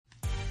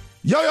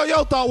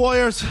Yo, Thought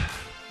Warriors.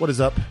 What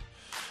is up?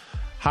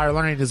 Higher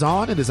Learning is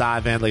on. It is I,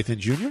 Van Lathan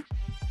Jr.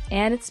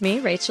 And it's me,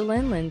 Rachel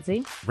Lynn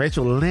Lindsay.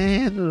 Rachel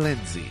Lynn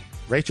Lindsay.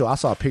 Rachel, I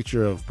saw a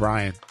picture of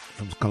Brian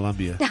from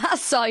Colombia. I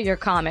saw your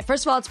comment.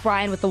 First of all, it's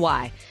Brian with the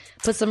Y.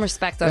 Put some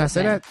respect on his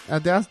name.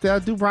 Did I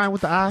do Brian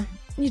with the I?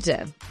 You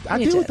did. I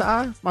did with the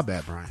I? My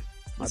bad, Brian.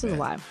 That's with the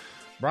Y.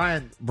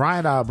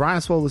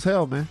 Brian swole as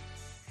hell, man.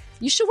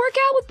 You should work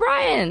out with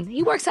Brian.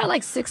 He works out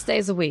like 6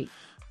 days a week.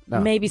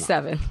 Maybe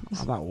 7.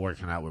 I'm not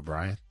working out with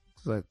Brian.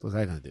 What's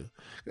that going to do?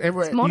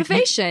 It's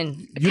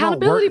motivation.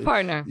 Accountability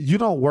partner. You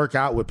don't work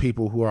out with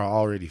people who are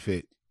already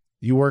fit.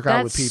 You work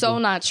out with people. That's so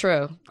not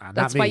true.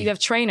 That's why you have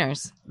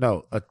trainers.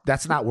 No,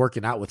 that's not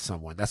working out with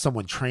someone. That's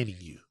someone training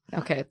you.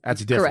 Okay.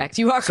 That's different. Correct.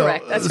 You are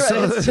correct. That's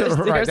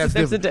right.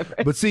 There's a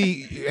difference. But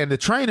see, and the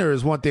trainer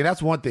is one thing.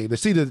 That's one thing.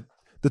 The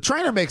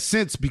trainer makes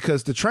sense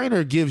because the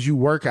trainer gives you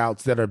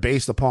workouts that are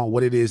based upon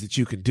what it is that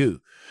you can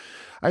do.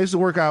 I used to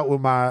work out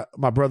with my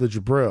brother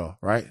Jabril,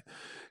 right?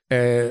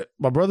 And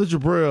my brother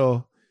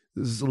Jabril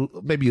is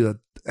maybe a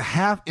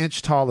half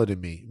inch taller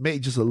than me, maybe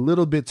just a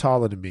little bit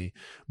taller than me,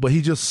 but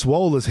he just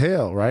swole as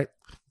hell, right?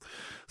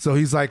 So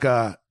he's like,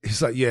 yeah,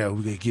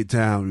 we're gonna get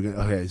down.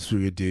 Okay, this is what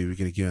we're gonna do. We're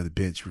gonna get on the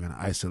bench. We're gonna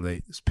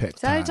isolate. It's pec time.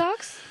 Is that how he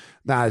talks?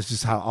 Nah, it's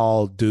just how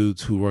all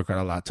dudes who work out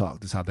a lot talk.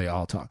 That's how they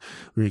all talk.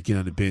 We're gonna get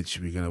on the bench.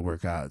 We're gonna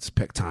work out. It's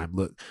pec time.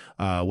 Look,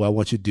 what I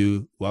want you to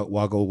do,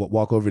 walk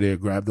over there,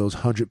 grab those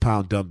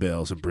 100-pound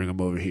dumbbells and bring them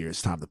over here.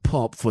 It's time to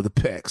pump for the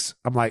pecs.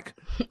 I'm like,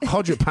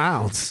 100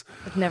 pounds.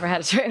 I've never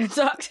had a trainer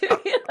talk to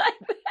me like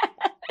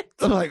that.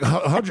 I'm like,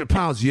 100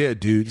 pounds, yeah,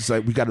 dude. It's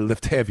like we got to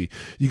lift heavy.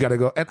 You got to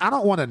go, and I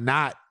don't want to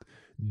not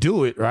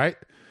do it, right?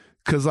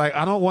 Because like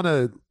I don't want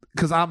to,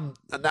 because I'm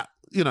not,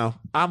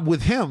 I'm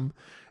with him,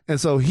 and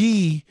so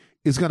he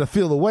is going to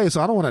feel the way, so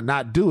I don't want to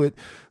not do it.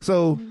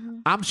 So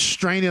I'm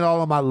straining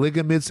all of my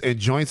ligaments and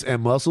joints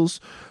and muscles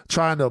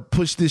trying to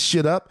push this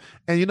shit up.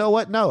 And you know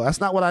what? No, that's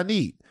not what I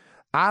need.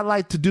 I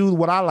like to do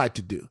what I like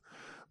to do.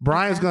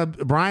 Brian's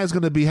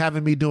gonna be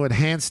having me doing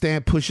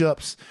handstand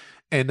push-ups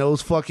and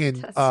those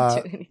fucking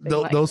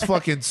those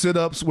fucking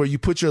sit-ups where you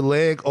put your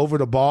leg over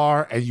the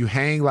bar and you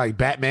hang like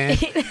Batman,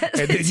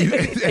 and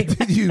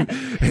then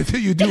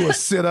you do a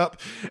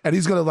sit-up, and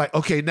he's gonna like,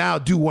 okay, now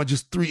do one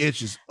just 3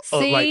 inches.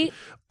 Like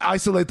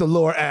isolate the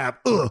lower ab.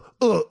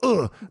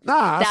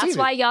 Nah, that's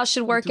why y'all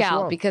should work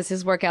out, because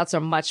his workouts are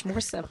much more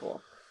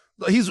simple.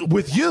 He's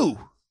with you.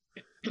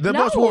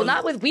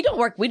 Not with. We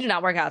do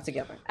not work out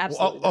together.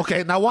 Absolutely.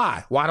 Okay, now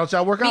why? Why don't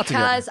y'all work out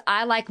together? Because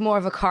I like more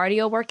of a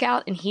cardio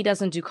workout, and he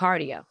doesn't do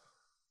cardio.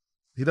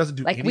 He doesn't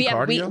do any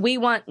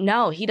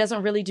cardio? He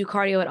doesn't really do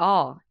cardio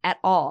at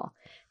all.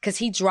 Because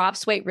he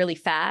drops weight really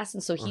fast,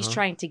 and so he's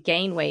trying to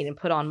gain weight and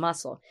put on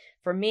muscle.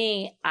 For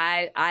me,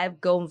 I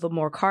go the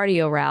more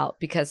cardio route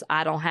because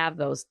I don't have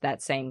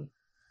that same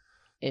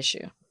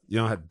issue. You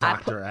don't have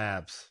Dr.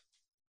 Abs.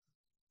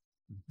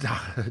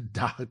 Dr.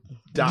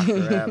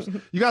 Abs.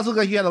 You guys look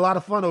like you had a lot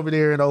of fun over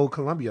there in old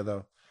Colombia,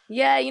 though.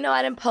 Yeah,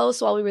 I didn't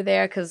post while we were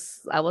there because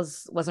I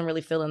wasn't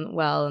really feeling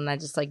well, and I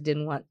just like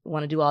didn't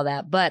want to do all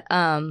that. But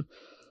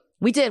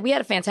we did. We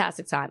had a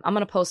fantastic time. I'm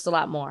gonna post a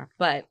lot more.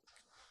 But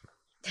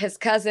his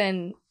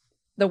cousin,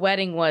 the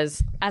wedding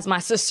was, as my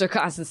sister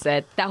Constance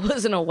said, that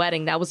wasn't a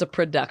wedding. That was a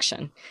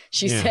production.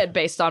 She said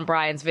based on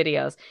Brian's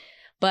videos.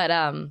 But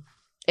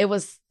it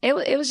was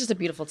just a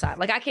beautiful time.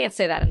 Like I can't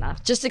say that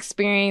enough. Just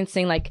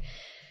experiencing like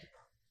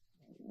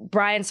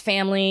Brian's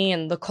family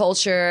and the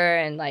culture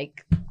and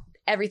like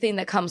everything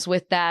that comes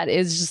with that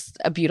is just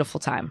a beautiful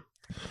time.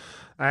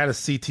 I had a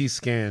CT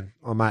scan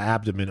on my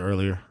abdomen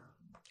earlier.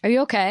 Are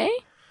you okay?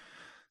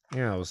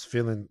 Yeah, I was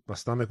feeling my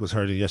stomach was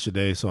hurting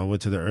yesterday, so I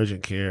went to the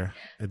urgent care,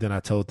 and then I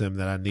told them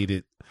that I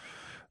needed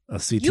a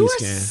CT scan. You are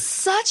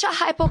such a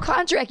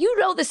hypochondriac. You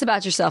know this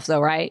about yourself, though,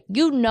 right?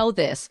 You know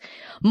this.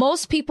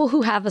 Most people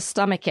who have a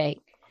stomach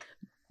ache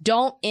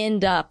don't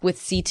end up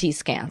with CT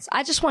scans.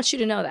 I just want you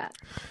to know that.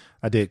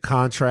 I did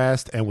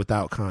contrast and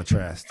without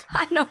contrast.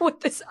 I know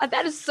what this.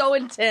 That is so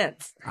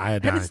intense.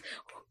 Iodine.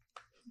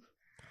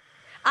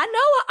 I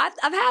know.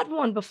 I've had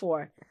one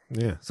before.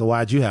 Yeah. So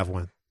why'd you have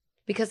one?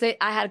 Because I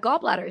had a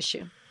gallbladder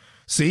issue.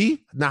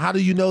 See? Now, how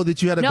do you know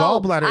that you had a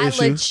gallbladder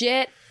issue? I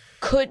legit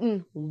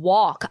couldn't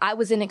walk. I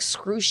was in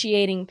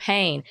excruciating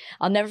pain.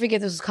 I'll never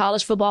forget, this was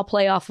college football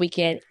playoff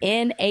weekend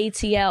in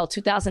ATL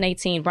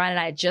 2018. Brian and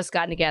I had just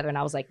gotten together, and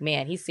I was like,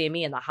 man, he's seeing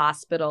me in the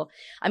hospital.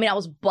 I mean, I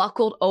was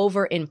buckled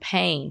over in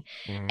pain.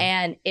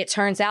 And it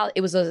turns out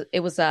it was a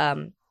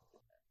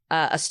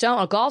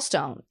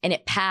gallstone, and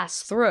it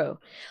passed through.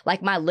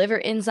 Like my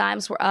liver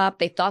enzymes were up.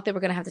 They thought they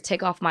were going to have to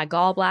take off my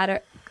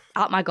gallbladder.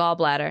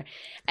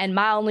 And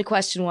my only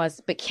question was,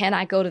 but can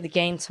I go to the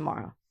game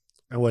tomorrow?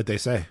 And what'd they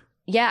say?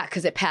 Yeah,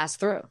 because it passed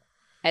through.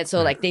 And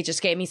so like they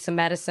just gave me some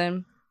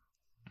medicine,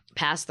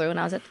 passed through, and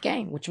I was at the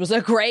game, which was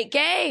a great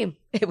game.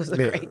 It was a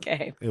great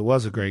game. It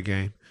was a great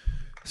game.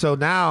 So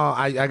now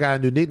I got a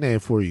new nickname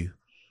for you.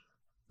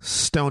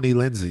 Stony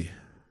Lindsay.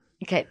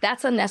 Okay,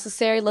 that's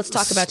unnecessary. Let's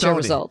talk about your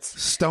results.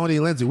 Stony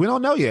Lindsay. We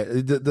don't know yet.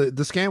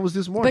 The scan was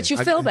this morning. But you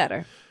feel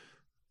better.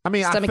 I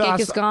mean,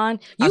 Stomachache is gone.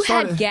 You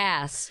had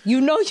gas.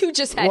 You know, you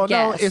just had gas.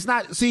 No, it's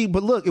not. See,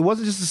 but look, it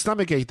wasn't just a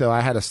stomachache though.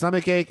 I had a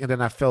stomachache, and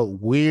then I felt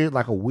weird,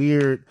 like a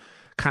weird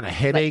kind of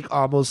headache,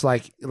 almost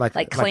like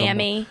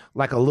clammy,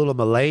 like a little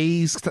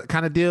malaise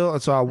kind of deal.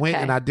 And so I went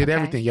and I did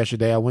everything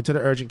yesterday. I went to the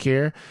urgent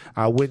care.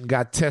 I went and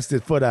got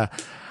tested for the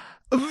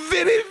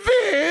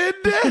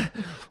vid.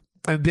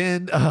 And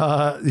then,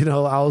 you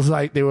know, I was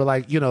like, they were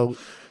like, you know,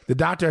 the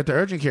doctor at the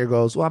urgent care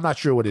goes, well, I'm not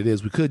sure what it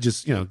is. We could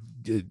just, you know,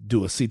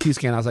 do a CT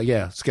scan. I was like,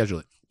 yeah, schedule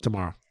it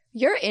tomorrow.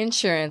 Your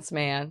insurance,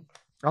 man.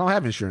 I don't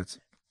have insurance.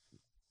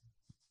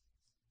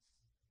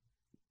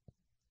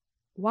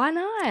 Why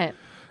not?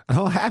 I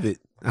don't have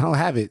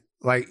it.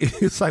 Like,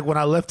 it's like when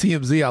I left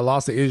TMZ, I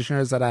lost the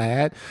insurance that I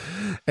had.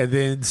 And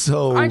then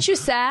so. Aren't you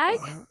SAG?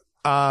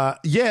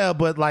 Yeah,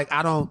 but like,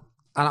 I don't.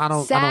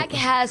 SAG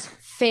has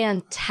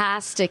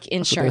fantastic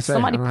insurance.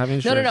 Somebody, I don't have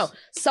insurance. No.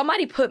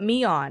 Somebody put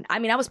me on. I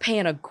mean, I was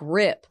paying a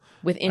grip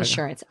with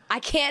insurance. I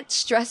can't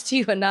stress to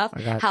you enough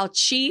how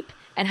cheap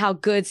and how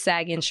good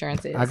SAG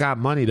insurance is. I got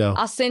money though.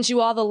 I'll send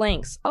you all the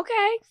links.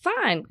 Okay,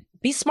 fine.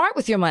 Be smart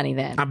with your money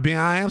then.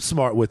 I am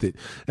smart with it.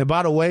 And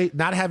by the way,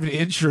 not having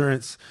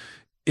insurance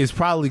is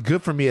probably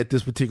good for me at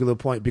this particular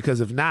point,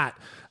 because if not,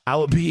 I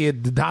would be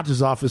in the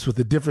doctor's office with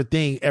a different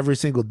thing every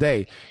single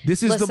day.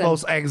 This is the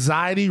most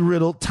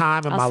anxiety-riddled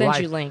time in my life. I'll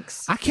send you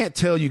links. I can't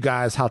tell you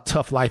guys how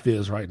tough life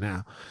is right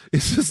now.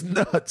 It's just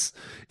nuts.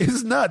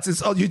 It's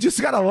nuts. You just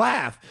got to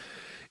laugh.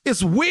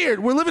 It's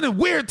weird. We're living in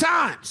weird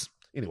times.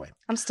 Anyway.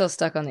 I'm still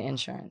stuck on the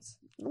insurance.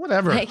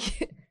 Whatever.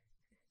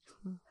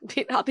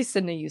 I'll be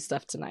sending you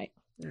stuff tonight.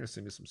 You're going to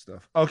send me some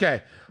stuff.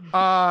 Okay.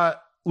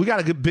 We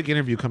got a good big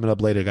interview coming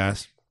up later,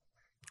 guys.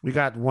 We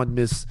got one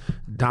Miss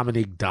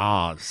Dominique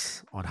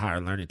Dawes on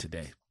Higher Learning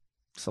today.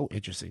 So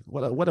interesting.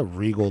 What a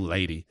regal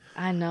lady.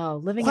 I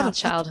know. Living out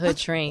childhood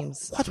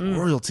dreams. What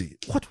royalty.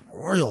 What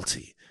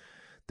royalty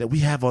that we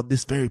have on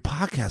this very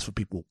podcast for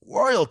people.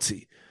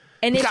 Royalty.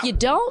 And if you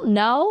don't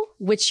know,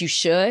 which you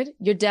should,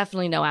 you'll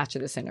definitely know after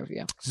this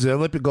interview. She's an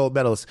Olympic gold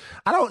medalist.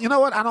 You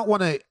know what? I don't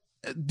want to.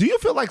 Do you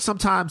feel like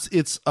sometimes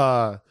it's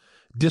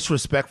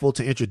disrespectful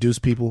to introduce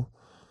people?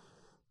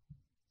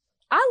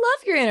 I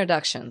love your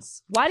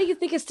introductions. Why do you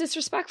think it's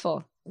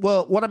disrespectful?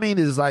 Well, what I mean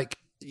is, like,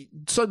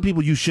 certain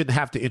people you shouldn't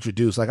have to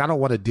introduce. Like, I don't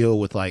want to deal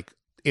with like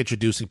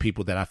introducing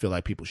people that I feel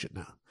like people should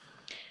know.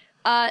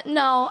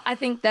 No, I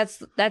think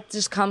that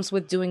just comes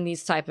with doing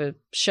these type of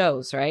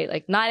shows, right?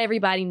 Like, not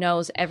everybody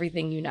knows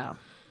everything you know.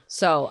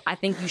 So I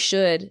think you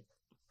should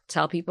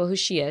tell people who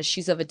she is.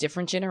 She's of a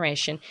different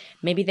generation.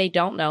 Maybe they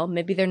don't know.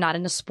 Maybe they're not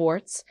into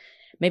sports.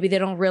 Maybe they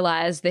don't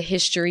realize the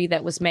history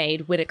that was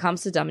made when it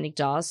comes to Dominique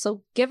Dawes.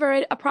 So give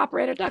her a proper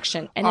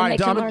introduction, and then they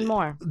can learn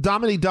more.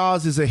 Dominique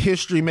Dawes is a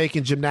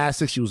history-making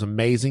gymnastics. She was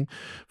amazing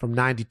from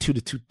 92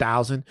 to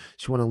 2000.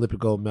 She won an Olympic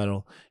gold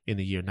medal in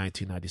the year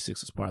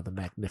 1996 as part of the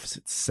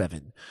Magnificent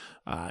Seven,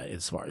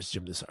 as far as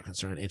gymnasts are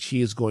concerned. And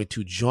she is going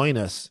to join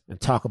us and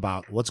talk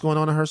about what's going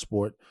on in her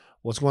sport,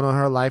 what's going on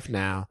in her life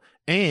now,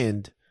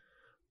 and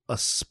a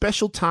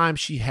special time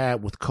she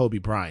had with Kobe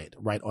Bryant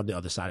right on the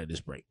other side of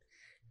this break.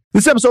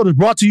 This episode is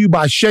brought to you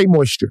by Shea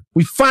Moisture.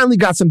 We finally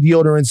got some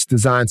deodorants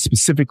designed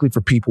specifically for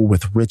people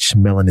with rich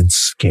melanin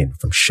skin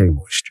from Shea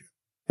Moisture.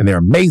 And they're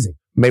amazing.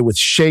 Made with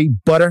shea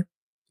butter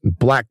and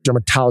black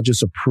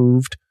dermatologist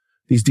approved.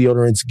 These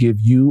deodorants give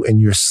you and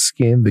your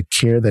skin the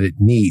care that it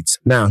needs.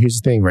 Now, here's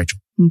the thing, Rachel.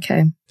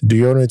 Okay. The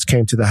deodorants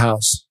came to the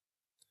house.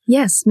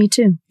 Yes, me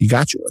too. You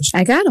got yours.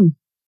 I got them.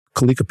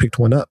 Kalika picked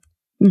one up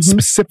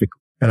specifically.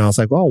 And I was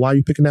like, oh, why are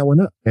you picking that one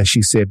up? And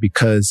she said,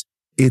 because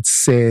it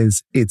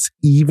says it's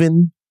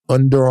even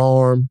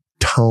underarm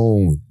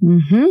tone.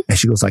 And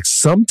she goes like,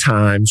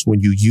 sometimes when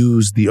you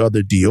use the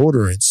other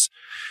deodorants,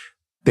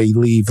 they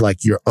leave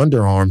like your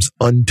underarms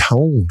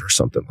untoned or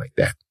something like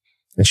that.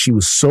 And she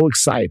was so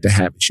excited to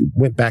have it. She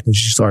went back and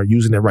she started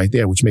using it right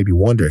there, which made me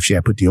wonder if she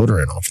had put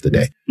deodorant on for the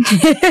day.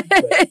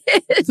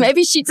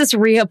 Maybe she just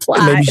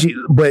reapplied.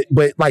 But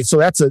like,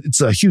 so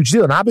it's a huge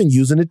deal. And I've been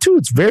using it too.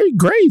 It's very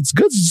great. It's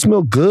good. It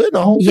smells good.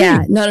 The whole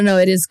thing. No.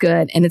 It is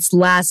good. And it's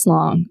lasts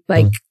long.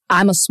 Like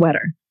I'm a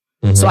sweater.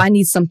 So I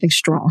need something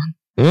strong.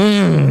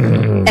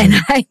 And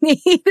I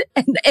need,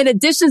 and in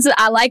addition to,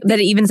 I like that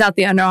it evens out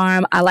the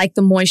underarm. I like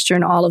the moisture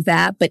and all of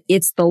that, but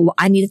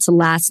I need it to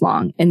last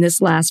long. And this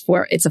lasts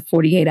it's a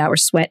 48-hour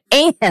sweat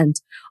and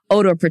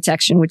odor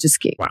protection, which is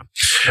key. Wow.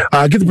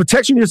 Get the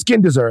protection your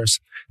skin deserves.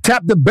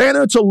 Tap the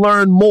banner to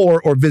learn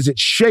more or visit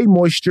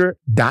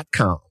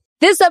SheaMoisture.com.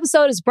 This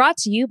episode is brought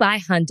to you by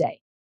Hyundai.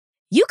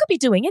 You could be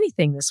doing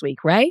anything this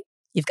week, right?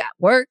 You've got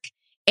work,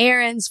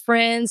 errands,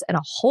 friends, and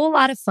a whole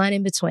lot of fun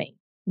in between.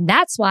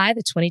 That's why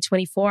the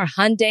 2024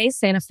 Hyundai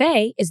Santa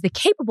Fe is the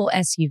capable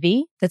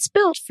SUV that's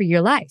built for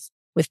your life.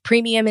 With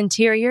premium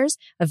interiors,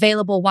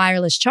 available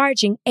wireless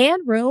charging,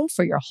 and room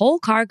for your whole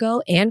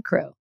cargo and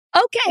crew.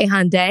 Okay,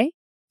 Hyundai.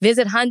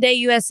 Visit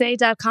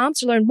HyundaiUSA.com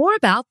to learn more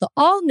about the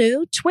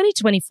all-new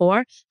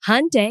 2024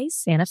 Hyundai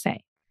Santa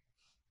Fe.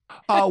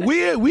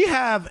 We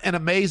have an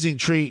amazing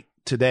treat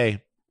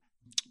today.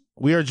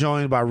 We are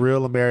joined by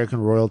real American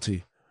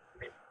royalty.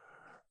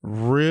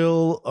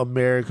 real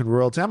American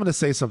royalty. I'm going to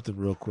say something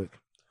real quick.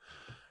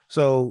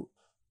 So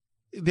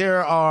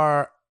there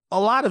are a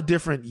lot of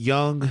different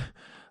young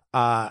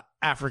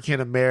African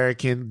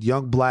American,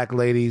 young Black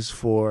ladies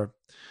for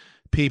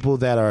people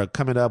that are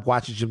coming up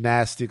watching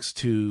gymnastics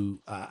to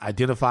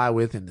identify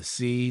with and to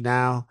see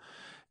now.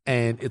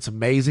 And it's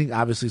amazing.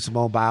 Obviously,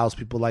 Simone Biles,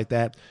 people like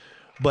that.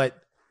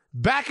 But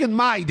back in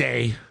my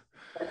day,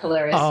 that's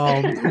hilarious.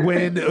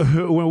 when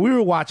we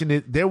were watching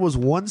it, there was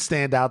one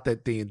standout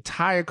that the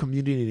entire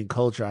community and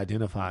culture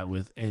identified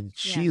with, and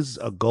she's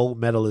a gold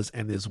medalist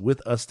and is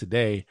with us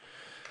today.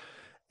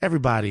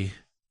 Everybody,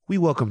 we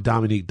welcome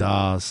Dominique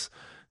Dawes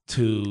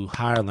to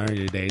Higher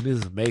Learning today. This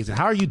is amazing.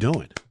 How are you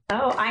doing?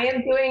 Oh, I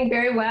am doing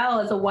very well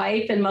as a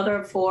wife and mother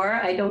of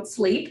 4. I don't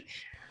sleep.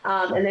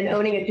 And then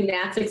owning a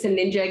gymnastics and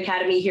ninja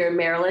academy here in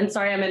Maryland.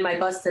 Sorry, I'm in my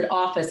busted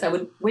office.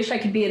 I wish I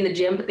could be in the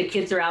gym, but the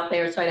kids are out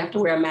there, so I'd have to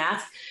wear a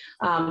mask.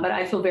 But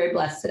I feel very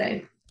blessed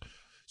today.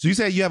 So you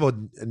say you have a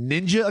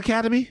ninja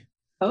academy?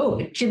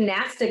 Oh,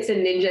 gymnastics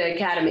and ninja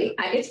academy.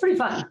 It's pretty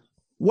fun.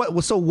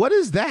 So what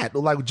is that?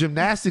 Like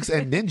gymnastics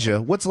and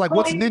ninja? What's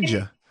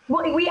ninja?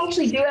 Well, we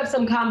actually do have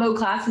some combo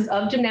classes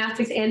of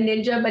gymnastics and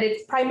ninja, but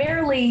it's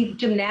primarily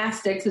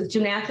gymnastics. It's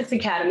Gymnastics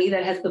Academy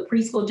that has the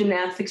preschool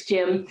gymnastics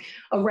gym,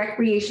 a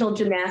recreational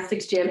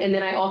gymnastics gym, and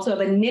then I also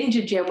have a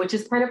ninja gym, which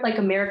is kind of like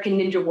American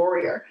Ninja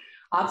Warrior,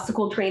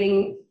 obstacle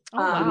training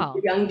for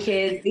young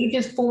kids,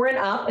 ages 4 and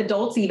up,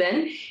 adults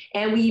even,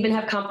 and we even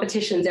have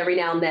competitions every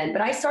now and then.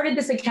 But I started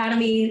this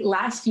academy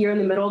last year in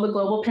the middle of the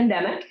global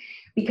pandemic,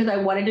 because I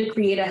wanted to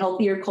create a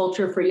healthier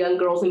culture for young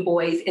girls and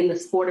boys in the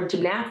sport of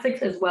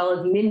gymnastics as well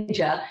as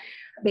ninja,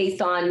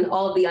 based on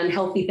all of the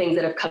unhealthy things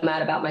that have come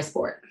out about my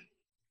sport.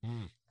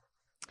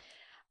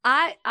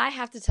 I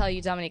have to tell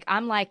you, Dominique,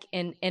 I'm like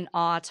in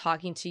awe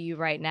talking to you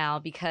right now,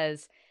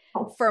 because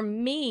for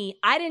me,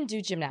 I didn't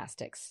do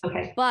gymnastics,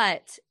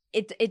 but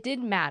it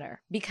didn't matter,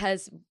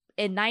 because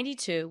in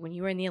 92, when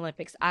you were in the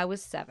Olympics, I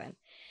was 7.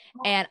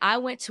 And I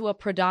went to a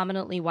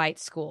predominantly white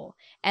school,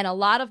 and a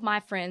lot of my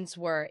friends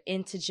were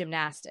into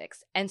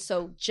gymnastics. And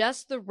so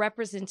just the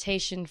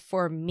representation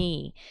for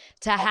me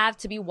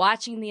to be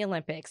watching the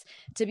Olympics,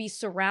 to be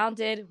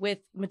surrounded with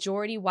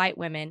majority white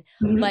women,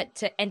 but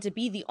to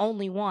be the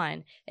only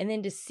one, and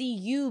then to see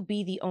you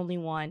be the only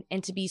one,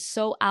 and to be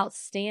so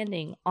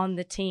outstanding on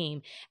the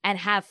team and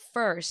have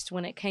first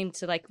when it came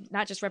to like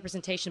not just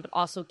representation, but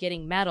also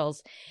getting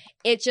medals.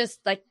 It just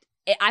like,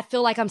 I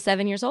feel like I'm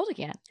 7 years old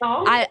again.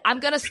 I'm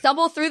going to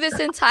stumble through this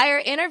entire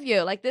interview.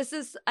 Like this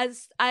is,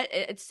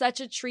 it's such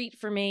a treat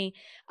for me.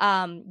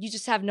 You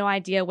just have no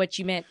idea what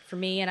you meant for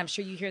me. And I'm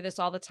sure you hear this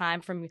all the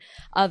time from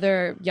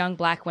other young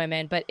Black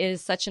women, but it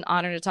is such an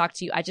honor to talk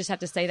to you. I just have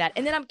to say that.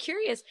 And then I'm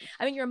curious.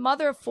 I mean, you're a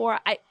mother of 4.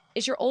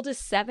 Is your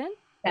oldest 7?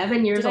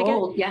 7 years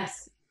old.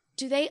 Yes.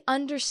 Do they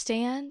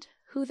understand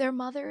who their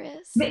mother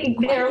is?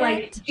 They're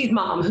like, she's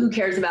mom. Who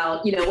cares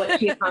about, what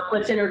she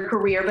accomplished in her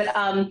career? But,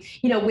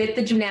 with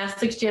the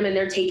gymnastics gym, and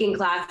they're taking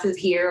classes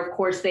here, of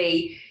course,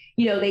 they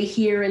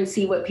hear and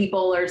see what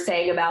people are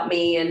saying about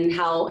me and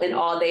how in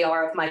awe they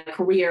are of my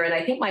career. And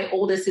I think my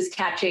oldest is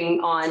catching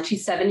on.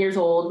 She's 7 years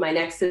old. My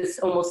next is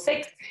almost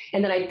 6.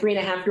 And then I have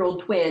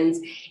 3.5-year-old twins.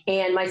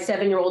 And my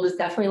 7-year-old is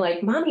definitely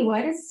like, Mommy,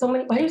 why do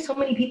so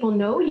many people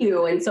know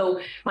you? And so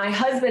my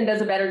husband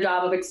does a better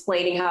job of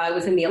explaining how I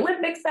was in the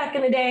Olympics back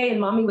in the day, and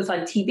Mommy was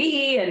on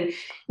TV and,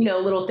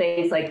 little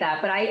things like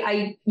that. But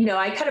I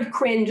kind of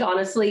cringe,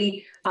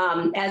 honestly,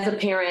 as a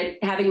parent,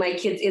 having my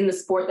kids in the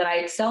sport that I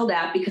excelled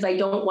at, because I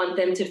don't want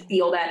them to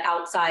feel that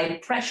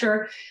outside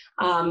pressure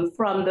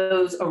from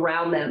those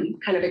around them,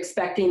 kind of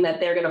expecting that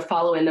they're going to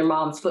follow in their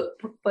mom's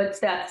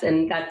footsteps.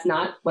 And that's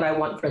not what I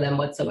want for them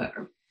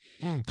whatsoever.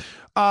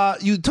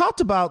 You talked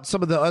about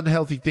some of the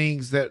unhealthy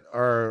things that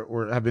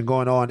have been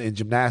going on in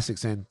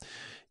gymnastics, and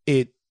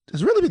it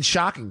has really been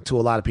shocking to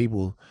a lot of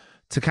people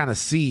to kind of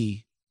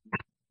see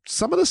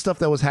some of the stuff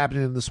that was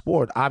happening in the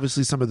sport.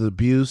 Obviously, some of the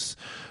abuse,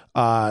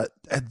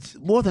 and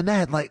more than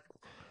that,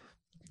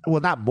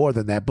 not more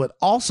than that, but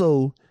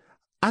also,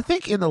 I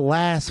think in the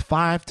last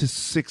 5 to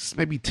 6,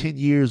 maybe 10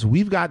 years,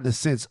 we've gotten a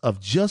sense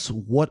of just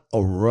what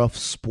a rough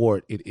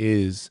sport it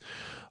is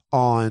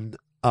on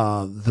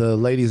the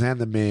ladies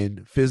and the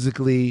men,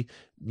 physically,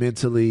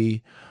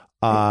 mentally,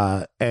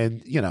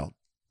 and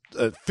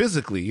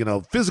physically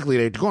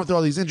they're going through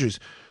all these injuries.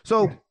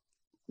 So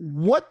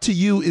what to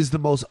you is the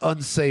most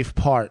unsafe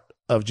part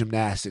of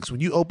gymnastics? When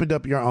you opened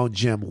up your own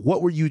gym,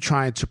 what were you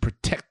trying to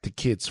protect the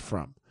kids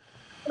from?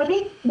 I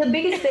think the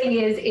biggest thing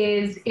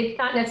is it's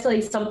not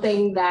necessarily one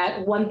thing that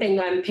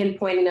I'm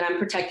pinpointing that I'm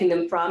protecting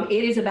them from.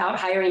 It is about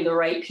hiring the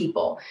right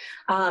people.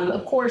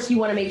 Of course, you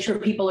want to make sure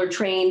people are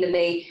trained and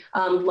they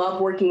love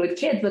working with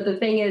kids. But the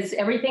thing is,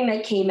 everything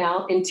that came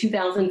out in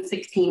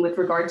 2016 with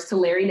regards to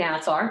Larry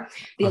Nassar,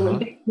 the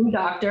Olympic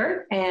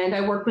doctor, and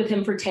I worked with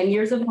him for 10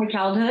 years of my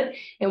childhood.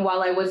 And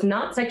while I was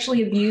not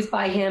sexually abused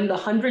by him, the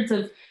hundreds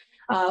of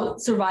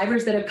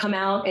survivors that have come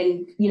out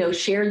and,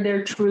 shared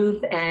their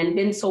truth and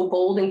been so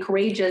bold and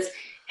courageous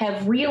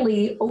have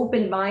really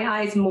opened my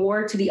eyes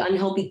more to the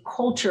unhealthy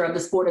culture of the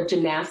sport of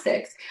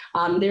gymnastics.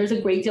 There's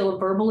a great deal of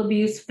verbal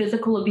abuse,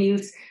 physical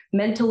abuse,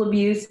 mental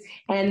abuse,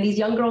 and these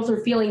young girls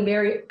are feeling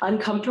very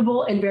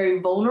uncomfortable and very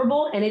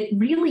vulnerable. And it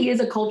really is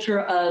a culture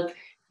of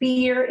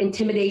fear,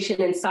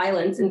 intimidation, and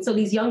silence. And so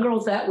these young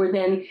girls that were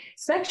then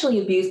sexually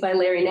abused by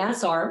Larry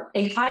Nassar,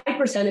 a high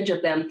percentage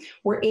of them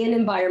were in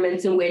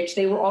environments in which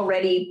they were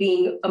already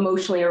being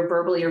emotionally or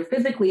verbally or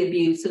physically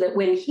abused, so that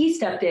when he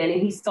stepped in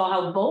and he saw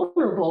how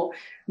vulnerable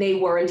they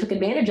were and took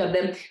advantage of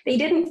them, they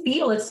didn't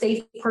feel a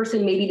safe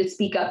person maybe to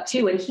speak up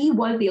to. And he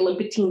was the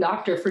Olympic team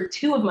doctor for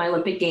 2 of my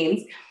Olympic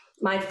Games.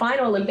 My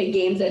final Olympic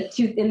Games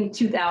in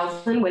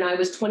 2000, when I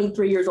was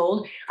 23 years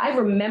old, I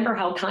remember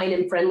how kind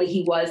and friendly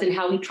he was and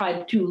how he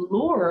tried to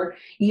lure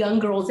young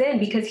girls in,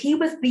 because he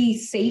was the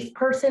safe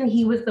person.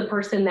 He was the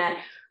person that,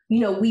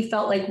 we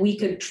felt like we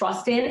could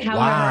trust in. However,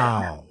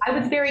 Wow. I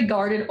was very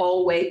guarded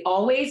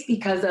always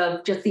because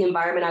of just the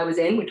environment I was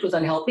in, which was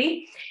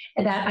unhealthy,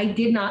 and that I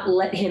did not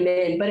let him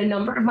in. But a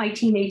number of my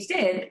teammates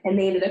did, and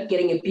they ended up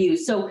getting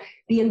abused. So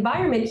the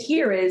environment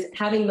here is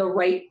having the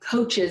right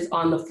coaches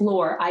on the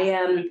floor.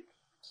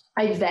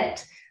 I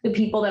vet the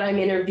people that I'm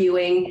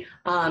interviewing.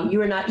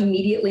 You are not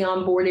immediately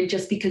onboarded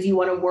just because you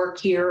want to work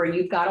here or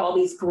you've got all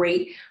these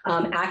great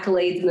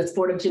accolades in the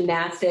sport of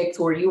gymnastics,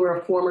 or you are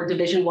a former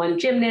Division I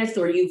gymnast,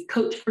 or you've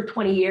coached for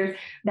 20 years.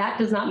 That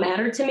does not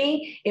matter to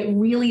me. It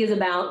really is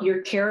about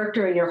your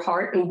character and your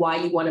heart and why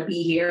you want to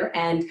be here.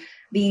 And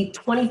the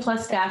 20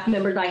 plus staff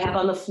members I have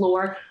on the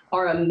floor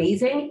are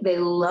amazing. They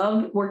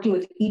love working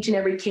with each and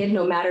every kid,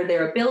 no matter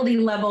their ability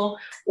level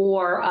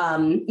or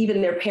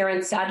even their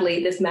parents.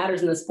 Sadly, this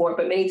matters in the sport,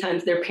 but many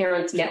times their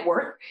parents' net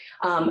worth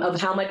of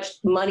how much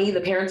money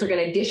the parents are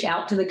going to dish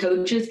out to the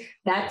coaches.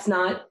 That's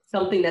not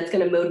something that's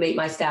going to motivate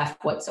my staff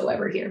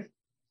whatsoever here.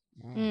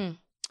 Mm.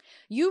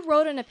 You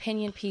wrote an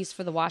opinion piece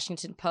for the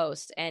Washington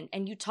Post, and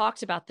you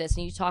talked about this,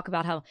 and you talk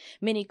about how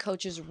many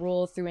coaches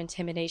rule through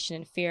intimidation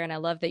and fear. And I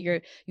love that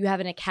you have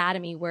an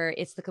academy where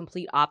it's the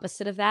complete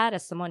opposite of that,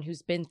 as someone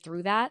who's been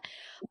through that.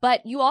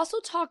 But you also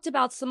talked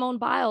about Simone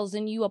Biles,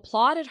 and you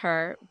applauded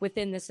her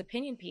within this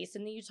opinion piece.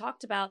 And then you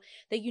talked about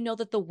that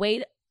that the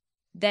weight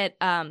that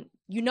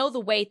the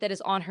weight that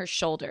is on her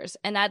shoulders.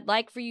 And I'd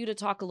like for you to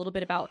talk a little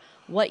bit about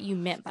what you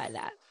meant by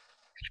that.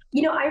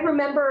 I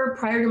remember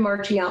prior to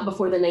marching out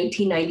before the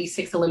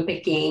 1996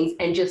 Olympic Games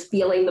and just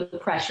feeling the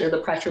pressure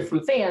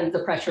from fans,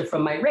 the pressure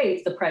from my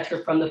race, the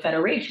pressure from the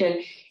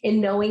federation, and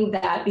knowing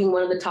that being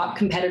one of the top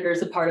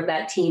competitors, a part of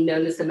that team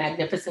known as the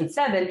Magnificent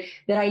Seven,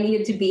 that I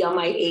needed to be on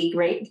my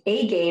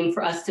A game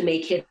for us to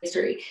make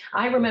history.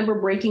 I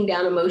remember breaking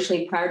down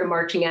emotionally prior to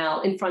marching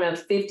out in front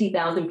of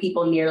 50,000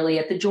 people nearly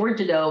at the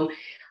Georgia Dome,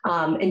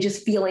 and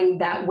just feeling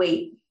that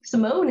weight.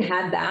 Simone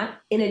had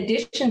that in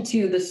addition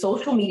to the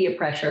social media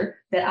pressure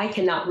that I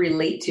cannot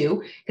relate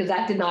to because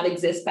that did not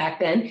exist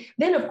back then.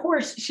 Then, of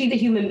course, she's a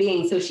human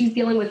being. So she's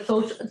dealing with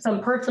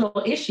some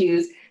personal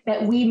issues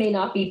that we may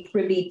not be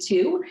privy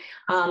to.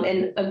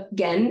 And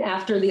again,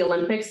 after the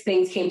Olympics,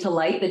 things came to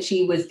light that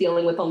she was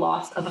dealing with the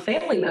loss of a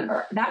family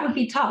member. That would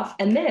be tough.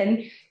 And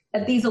then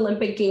at these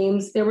Olympic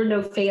Games, there were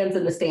no fans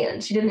in the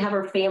stands. She didn't have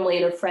her family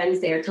and her friends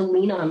there to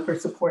lean on for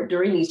support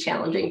during these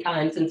challenging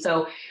times. And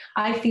so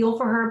I feel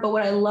for her. But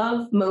what I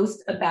love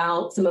most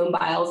about Simone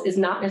Biles is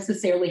not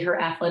necessarily her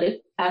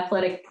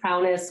athletic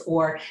prowess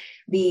or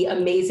the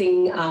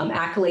amazing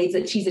accolades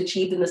that she's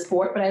achieved in the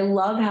sport. But I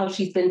love how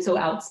she's been so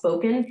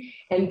outspoken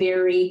and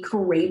very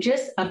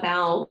courageous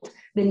about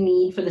the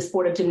need for the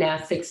sport of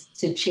gymnastics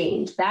to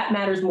change. That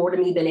matters more to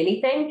me than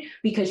anything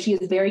because she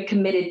is very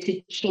committed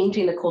to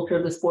changing the culture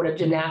of the sport of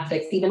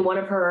gymnastics. Even one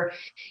of her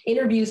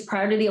interviews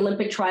prior to the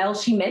Olympic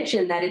trials, she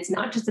mentioned that it's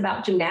not just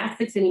about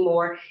gymnastics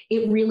anymore.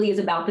 It really is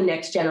about the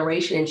next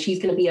generation. And she's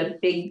going to be a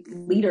big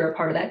leader, a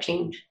part of that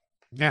change.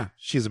 Yeah,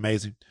 she's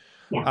amazing.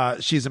 Yeah.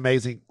 She's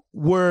amazing.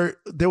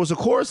 There was a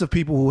chorus of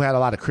people who had a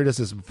lot of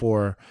criticism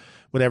for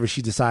whenever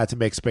she decided to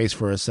make space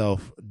for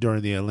herself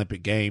during the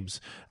Olympic Games.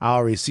 I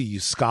already see you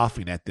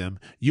scoffing at them.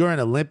 You're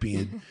an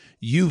Olympian.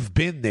 You've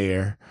been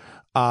there.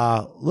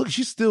 Look,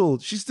 she still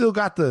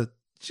got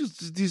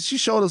she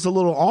showed us a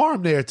little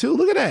arm there too.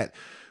 Look at that.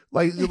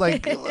 Like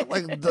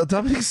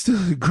Dominique's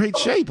still in great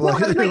shape. Well,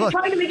 I was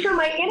trying to make sure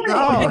my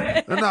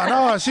internet.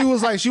 No. She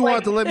was like, she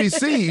wanted to let me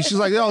see. She's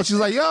like, yo. She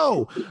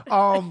still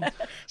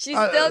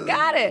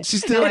got it. She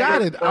still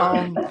got it.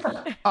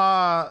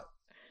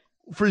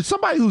 For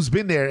somebody who's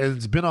been there and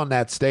has been on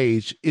that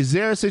stage, is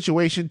there a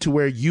situation to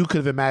where you could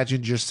have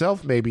imagined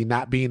yourself maybe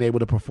not being able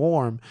to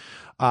perform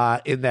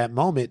in that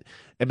moment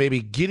and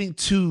maybe getting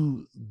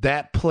to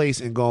that place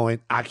and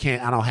going, I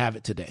don't have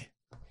it today?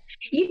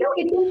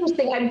 It's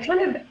interesting.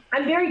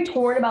 I'm very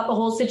torn about the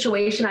whole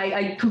situation.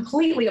 I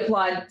completely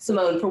applaud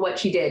Simone for what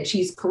she did.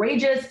 She's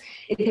courageous.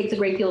 It takes a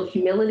great deal of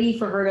humility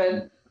for her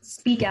to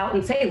speak out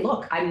and say,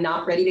 look, I'm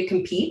not ready to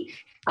compete.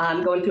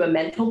 I'm going through a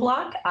mental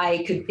block.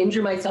 I could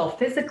injure myself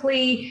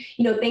physically,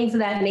 things of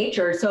that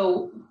nature.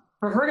 So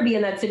for her to be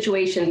in that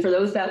situation, for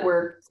those that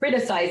were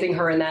criticizing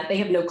her in that, they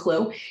have no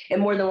clue,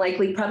 and more than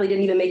likely probably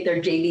didn't even make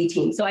their JV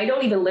team. So I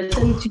don't even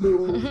listen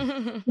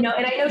to,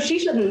 and I know she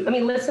shouldn't. I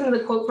mean, listen to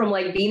the quote from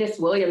like Venus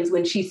Williams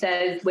when she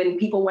says, when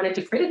people wanted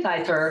to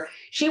criticize her,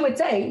 she would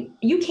say,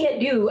 you can't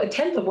do a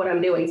tenth of what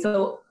I'm doing.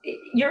 So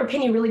your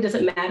opinion really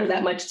doesn't matter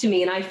that much to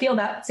me. And I feel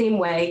that same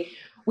way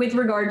with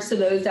regards to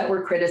those that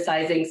were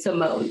criticizing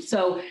Simone.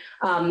 So,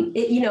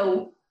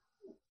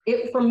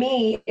 for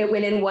me, it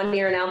went in one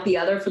ear and out the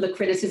other for the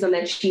criticism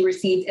that she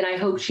received. And I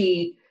hope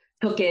she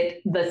took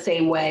it the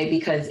same way,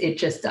 because it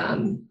just,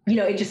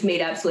 it just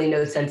made absolutely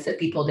no sense that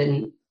people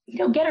didn't,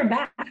 get her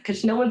back,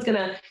 because no one's going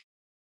to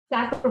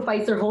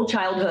sacrifice their whole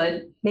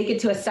childhood, make it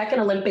to a second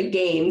Olympic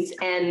Games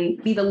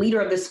and be the leader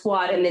of the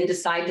squad and then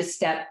decide to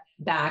step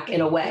back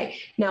in a way.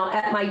 Now,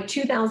 at my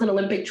 2000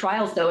 Olympic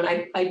trials, though,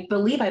 and I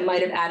believe I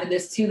might have added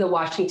this to the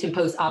Washington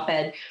Post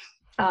op-ed,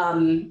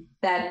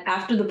 that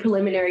after the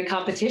preliminary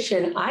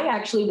competition, I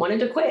actually wanted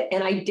to quit,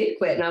 and I did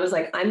quit. And I was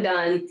like, I'm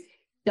done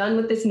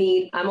with this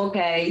meet. I'm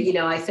okay.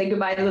 I said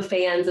goodbye to the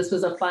fans. This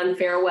was a fun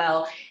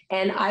farewell.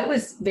 And I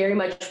was very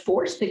much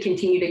forced to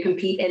continue to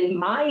compete. And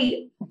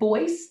my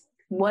voice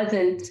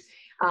wasn't,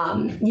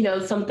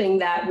 something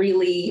that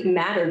really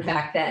mattered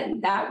back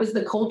then. That was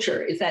the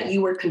culture, is that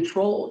you were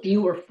controlled,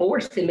 you were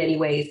forced in many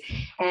ways.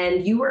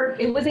 And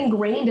it was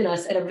ingrained in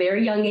us at a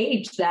very young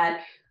age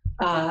that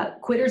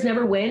quitters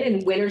never win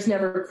and winners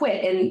never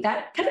quit. And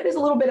that kind of is a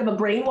little bit of a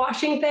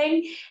brainwashing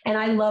thing. And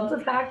I love the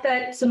fact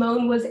that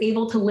Simone was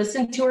able to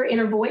listen to her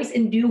inner voice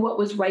and do what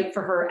was right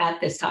for her at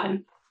this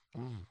time.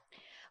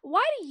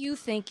 Why do you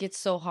think it's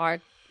so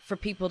hard for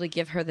people to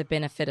give her the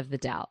benefit of the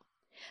doubt?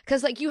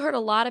 Because you heard a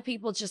lot of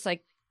people just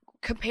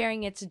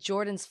comparing it to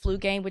Jordan's flu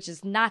game, which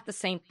is not the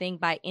same thing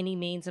by any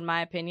means, in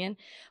my opinion.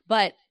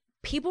 But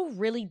people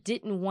really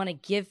didn't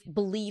want to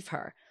believe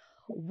her.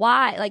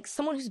 Why?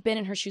 Someone who's been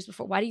in her shoes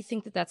before, why do you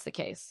think that that's the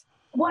case?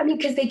 Well,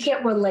 because they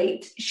can't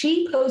relate.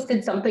 She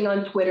posted something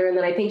on Twitter, and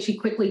then I think she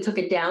quickly took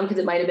it down because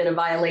it might have been a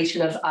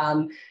violation of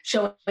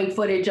showing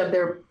footage of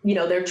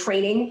their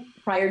training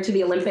prior to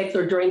the Olympics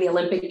or during the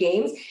Olympic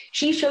Games.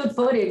 She showed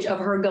footage of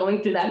her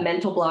going through that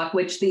mental block,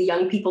 which the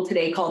young people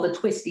today call the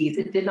twisties.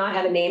 It did not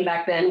have a name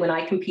back then when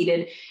I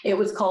competed. It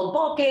was called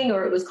balking,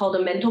 or it was called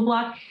a mental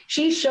block.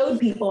 She showed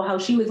people how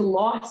she was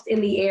lost in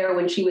the air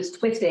when she was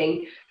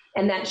twisting,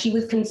 and that she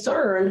was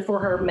concerned for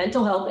her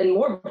mental health and,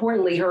 more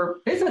importantly, her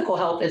physical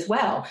health as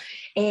well.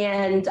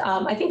 And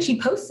I think she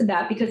posted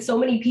that because so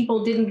many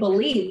people didn't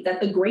believe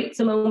that the great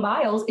Simone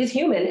Biles is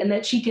human and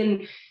that she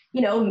can,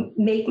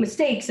 make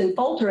mistakes and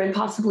falter and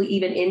possibly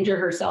even injure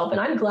herself.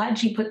 And I'm glad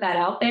she put that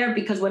out there,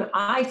 because when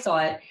I saw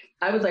it,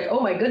 I was like,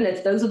 oh my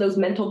goodness, those are those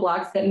mental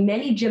blocks that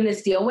many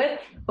gymnasts deal with,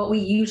 but we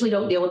usually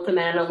don't deal with them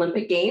at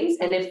Olympic Games.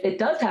 And if it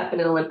does happen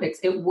in Olympics,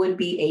 it would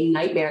be a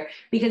nightmare,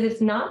 because it's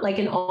not like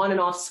an on and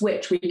off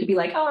switch where you could be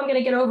like, oh, I'm going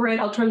to get over it,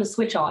 I'll turn the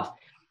switch off.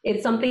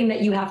 It's something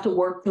that you have to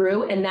work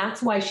through. And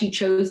that's why she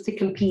chose to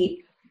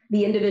compete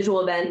the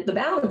individual event, the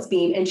balance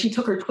beam, and she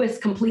took her twist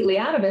completely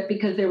out of it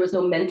because there was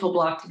no mental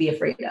block to be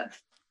afraid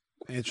of.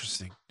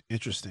 Interesting.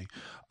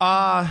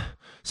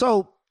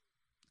 So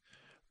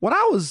when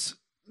I was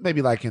maybe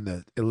in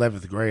the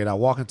 11th grade, I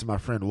walk into my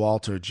friend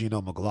Walter Gino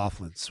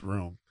McLaughlin's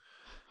room,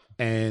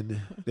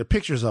 and the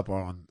pictures up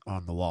on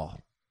the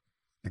wall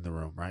in the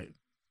room, right?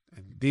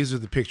 And these are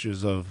the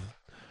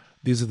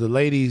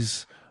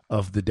ladies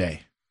of the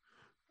day.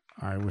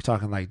 All right, we're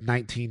talking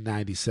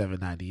 1997,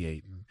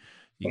 98. And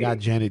you got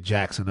Janet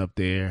Jackson up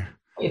there.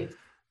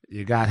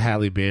 You got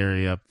Halle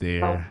Berry up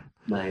there. Oh,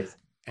 nice.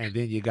 And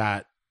then you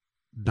got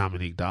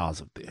Dominique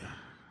Dawes up there.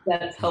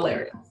 That's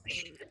hilarious.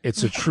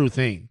 It's a true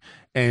thing.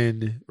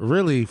 And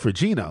really, for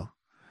Gino,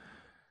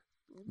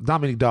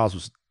 Dominique Dawes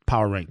was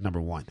power ranked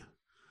number one.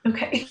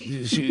 Okay.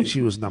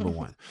 She was number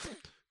one.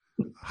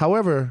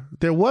 However,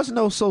 there was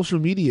no social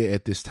media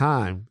at this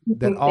time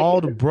that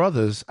all the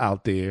brothers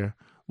out there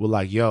were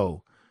like,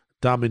 yo,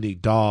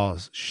 Dominique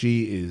Dawes,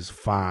 she is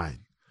fine.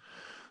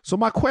 So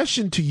my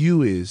question to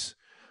you is,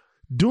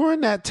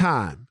 during that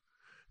time,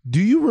 do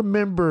you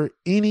remember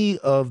any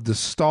of the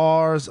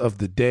stars of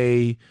the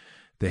day,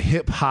 the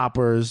hip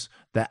hoppers,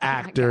 the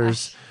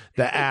actors,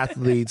 the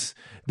athletes?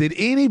 Did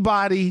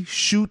anybody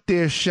shoot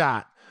their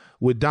shot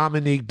with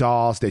Dominique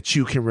Dawes that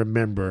you can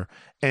remember?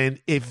 And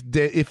if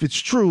it's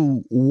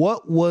true,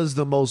 what was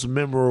the most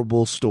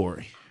memorable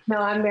story? No,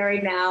 I'm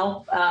married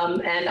now,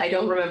 and I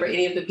don't remember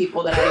any of the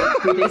people that I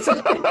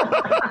previously.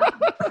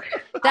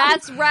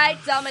 That's right,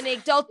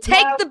 Dominique. Don't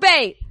take the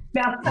bait.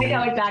 No, I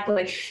know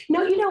exactly.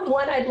 No,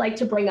 one I'd like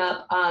to bring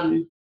up,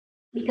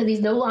 because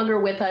he's no longer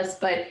with us,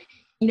 but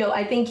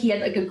I think he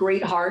had a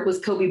great heart, was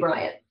Kobe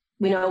Bryant.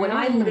 When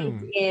I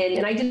lived in,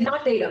 and I did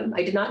not date him.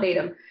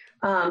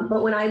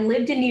 But when I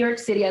lived in New York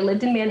City, I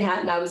lived in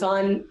Manhattan. I was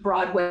on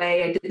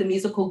Broadway. I did the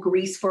musical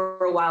Grease for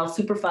a while,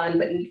 super fun,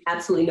 but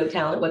absolutely no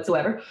talent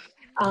whatsoever.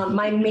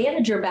 My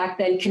manager back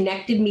then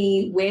connected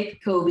me with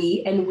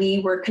Kobe, and we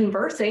were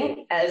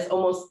conversing as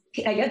almost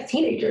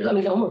teenagers.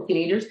 Almost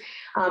teenagers.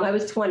 I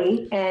was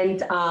 20,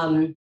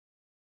 and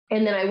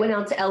And then I went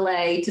out to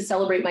LA to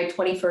celebrate my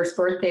 21st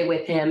birthday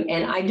with him.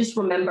 And I just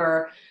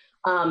remember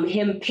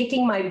him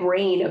picking my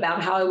brain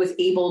about how I was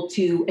able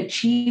to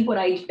achieve what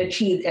I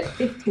achieved at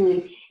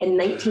 15 and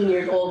 19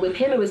 years old. With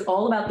him, it was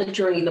all about the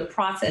journey, the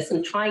process,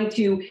 and trying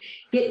to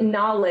get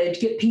knowledge,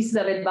 get pieces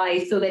of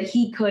advice so that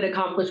he could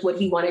accomplish what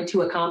he wanted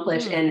to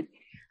accomplish. And,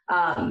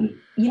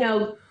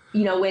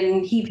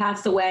 when he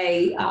passed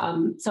away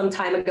some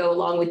time ago,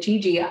 along with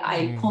Gigi,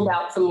 I pulled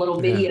out some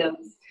little videos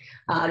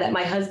that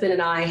my husband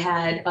and I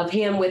had of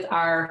him with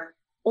our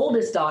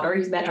oldest daughter.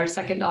 He's met our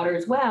second daughter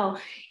as well.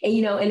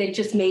 And it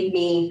just made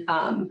me,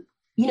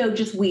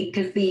 just weep,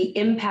 because the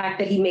impact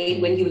that he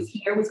made when he was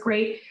here was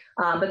great.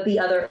 But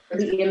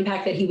the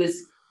impact that he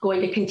was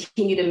going to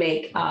continue to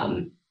make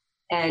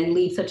and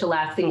leave such a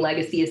lasting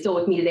legacy is still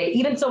with me today.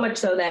 Even so much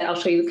so that I'll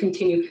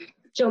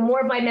show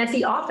more of my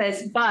messy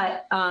office,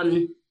 but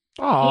rest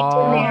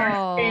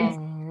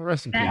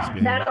in peace,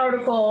 man. That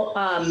article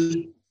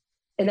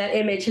and that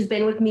image has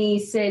been with me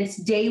since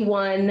day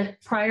one,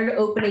 prior to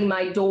opening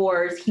my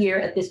doors here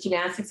at this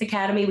gymnastics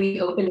academy.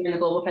 We opened during the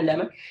global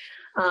pandemic,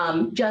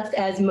 just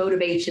as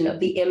motivation of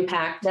the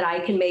impact that I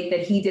can make, that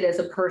he did as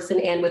a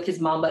person and with his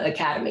Mamba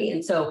Academy.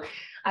 And so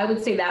I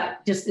would say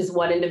that just is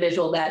one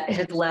individual that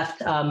has left,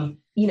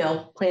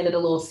 planted a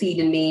little seed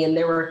in me. And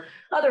there were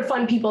other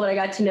fun people that I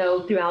got to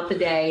know throughout the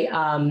day.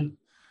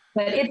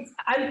 But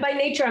by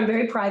nature, I'm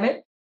very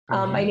private.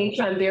 By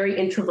nature, I'm very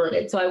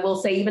introverted. So I will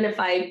say, even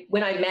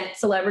when I met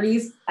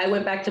celebrities, I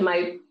went back to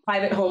my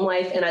private home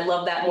life, and I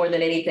love that more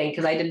than anything,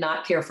 because I did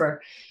not care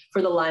for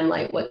the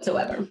limelight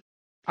whatsoever.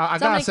 I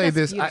gotta say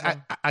this.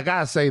 I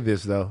gotta say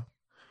this though.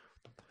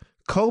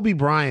 Kobe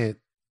Bryant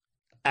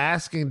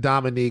asking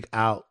Dominique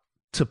out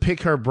to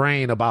pick her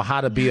brain about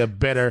how to be a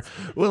better,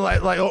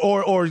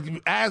 or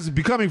as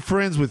becoming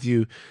friends with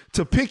you,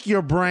 to pick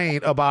your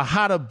brain about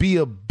how to be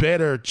a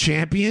better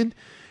champion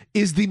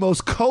is the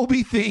most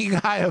Kobe thing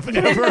I have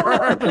ever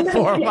heard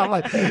before in my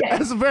life.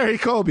 That's very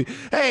Kobe.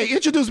 Hey,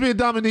 introduce me to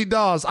Dominique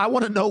Dawes. I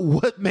want to know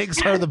what makes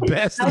her the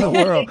best in the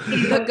world.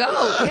 The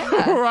GOAT,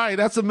 yeah. Right.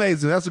 That's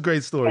amazing. That's a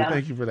great story.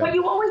 Thank you for that. But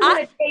you always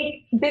want to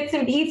take bits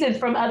and pieces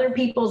from other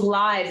people's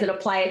lives and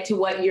apply it to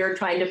what you're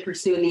trying to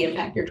pursue and the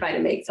impact you're trying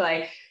to make. So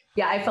I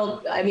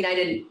felt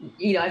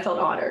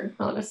honored,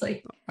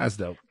 honestly. That's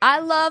dope. I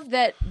love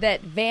that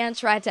Van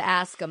tried to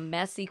ask a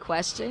messy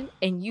question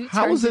and you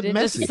How turned was it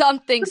into messy?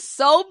 something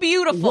so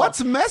beautiful.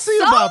 What's messy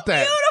about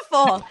that?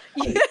 Beautiful.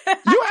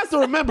 You have to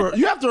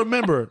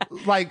remember,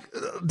 like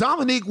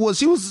Dominique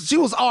she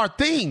was our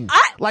thing.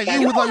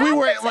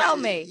 Tell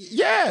me.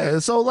 Yeah.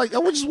 So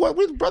which is what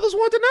we brothers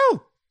wanted to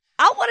know.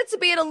 I wanted to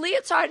be in a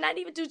leotard and not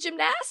even do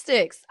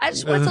gymnastics. I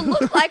just wanted to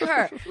look like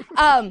her.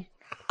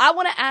 I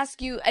want to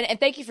ask you, and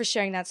thank you for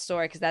sharing that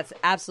story, because that's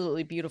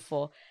absolutely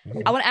beautiful.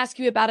 I want to ask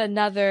you about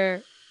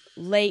another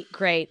late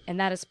great, and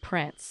that is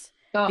Prince,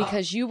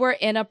 because you were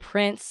in a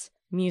Prince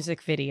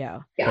music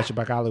video. Yeah.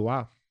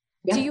 Wow.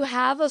 Yeah. Do you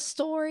have a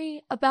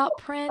story about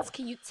Prince?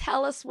 Can you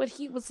tell us what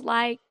he was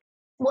like?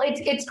 Well,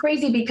 it's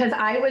crazy, because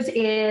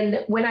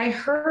when I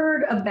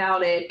heard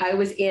about it, I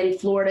was in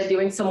Florida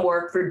doing some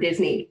work for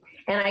Disney,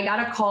 and I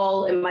got a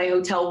call in my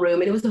hotel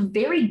room, and it was a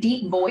very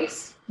deep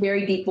voice.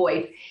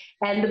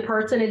 And the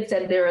person had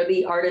said they're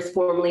the artist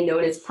formerly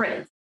known as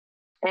Prince.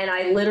 And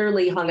I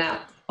literally hung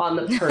up on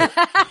the person.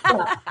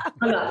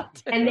 hung up.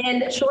 And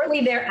then shortly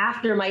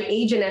thereafter, my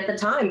agent at the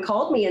time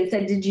called me and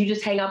said, "Did you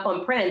just hang up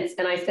on Prince?"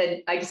 And I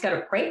said, "I just got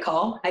a prank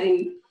call. I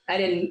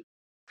didn't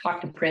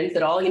talk to Prince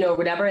at all,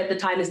 whatever." At the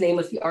time, his name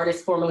was the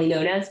artist formerly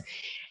known as.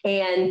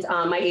 And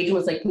my agent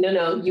was like,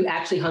 no, you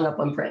actually hung up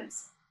on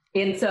Prince.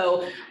 And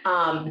so,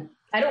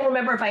 I don't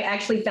remember if I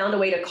actually found a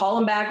way to call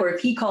him back or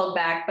if he called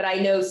back, but I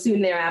know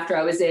soon thereafter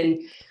I was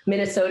in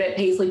Minnesota at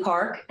Paisley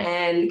Park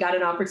and got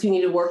an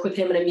opportunity to work with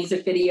him in a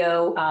music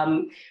video.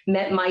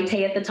 Met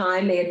Maite at the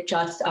time. They had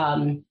just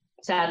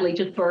sadly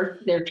just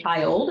birthed their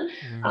child.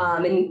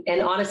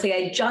 And honestly,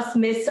 I just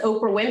missed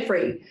Oprah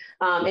Winfrey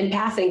in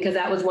passing, because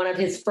that was one of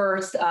his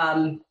first,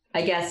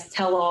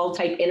 tell-all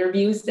type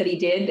interviews that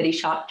he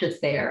shot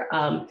just there.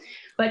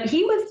 But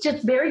he was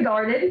just very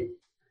guarded,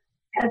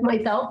 as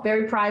myself,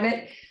 very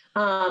private.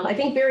 I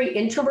think very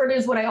introverted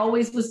is what I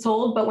always was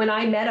told. But when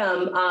I met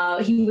him,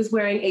 he was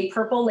wearing a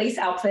purple lace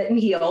outfit and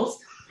heels.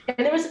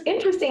 And it was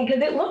interesting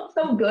because it looked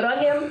so good on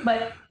him.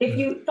 But if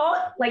you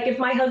thought, if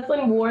my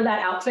husband wore that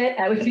outfit,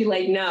 I would be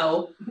like,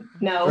 no.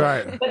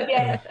 Right. But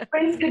yeah,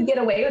 Prince could get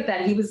away with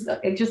that. He was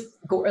just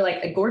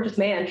a gorgeous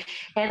man.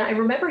 And I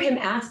remember him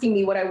asking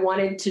me what I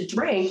wanted to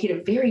drink. He had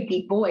a very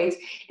deep voice.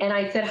 And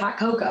I said hot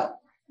cocoa.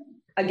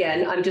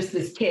 Again, I'm just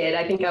this kid.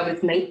 I think I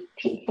was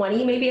 19,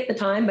 20 maybe at the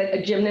time, but a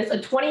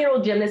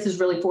 20-year-old gymnast is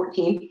really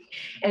 14.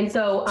 And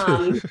so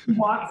he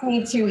walks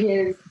me to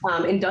his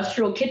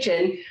industrial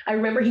kitchen. I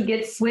remember he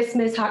gets Swiss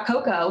Miss hot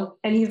cocoa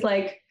and he's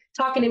like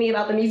talking to me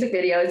about the music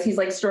videos. He's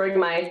like stirring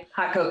my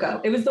hot cocoa.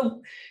 It was the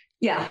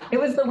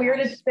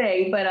weirdest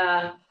thing, but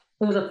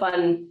it was a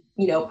fun,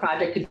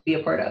 project to be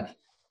a part of.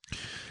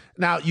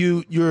 Now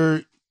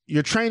you're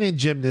training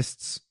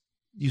gymnasts.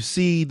 You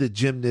see the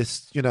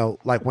gymnasts,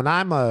 when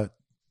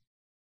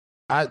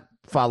I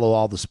follow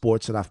all the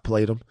sports and I've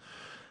played them.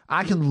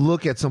 I can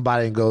look at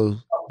somebody and go,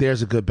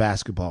 there's a good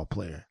basketball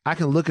player. I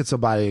can look at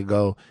somebody and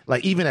go,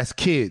 like, even as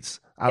kids,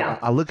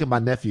 I look at my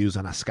nephews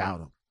and I scout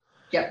them.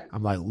 Yep.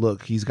 I'm like,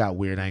 look, he's got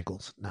weird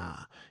ankles. Nah,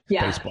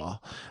 it's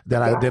baseball.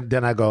 Then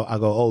I go,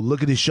 oh,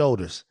 look at his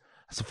shoulders.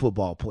 That's a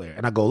football player.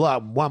 And I go,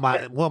 look, one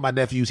of my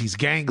nephews, he's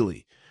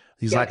gangly.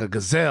 He's like a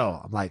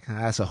gazelle. I'm like,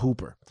 that's a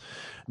hooper.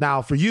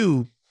 Now for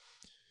you,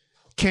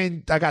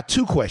 I got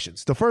two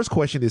questions. The first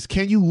question is,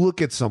 can you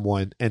look at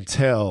someone and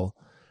tell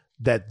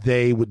that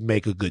they would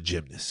make a good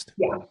gymnast?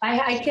 Yeah,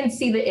 I can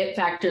see the it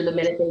factor the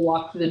minute they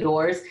walk through the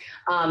doors.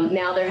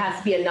 Now there has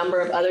to be a number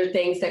of other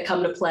things that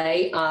come to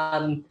play.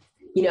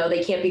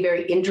 They can't be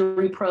very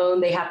injury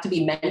prone. They have to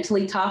be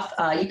mentally tough.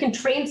 You can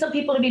train some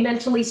people to be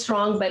mentally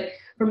strong, but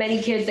for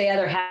many kids, they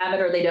either have it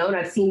or they don't.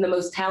 I've seen the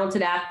most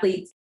talented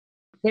athletes.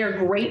 They're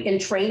great in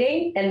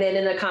training, and then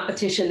in a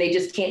competition, they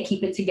just can't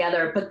keep it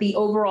together. But the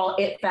overall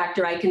it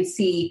factor, I can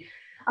see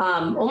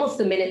almost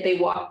the minute they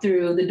walk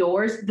through the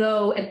doors.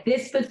 Though at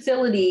this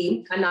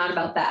facility, I'm not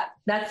about that.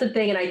 That's the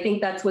thing, and I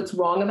think that's what's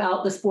wrong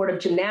about the sport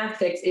of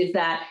gymnastics is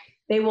that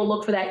they will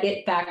look for that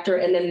it factor,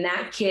 and then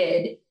that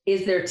kid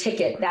is their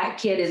ticket. That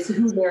kid is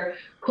who they're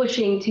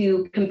pushing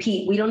to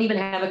compete. We don't even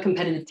have a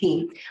competitive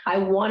team. I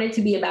want it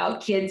to be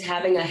about kids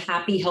having a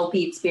happy,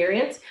 healthy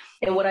experience.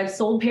 And what I've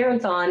sold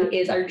parents on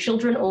is our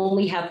children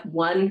only have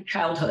one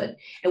childhood,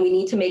 and we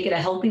need to make it a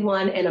healthy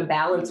one and a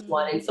balanced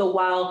one. And so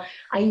while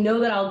I know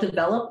that I'll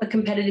develop a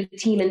competitive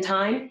team in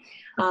time,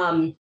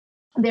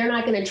 they're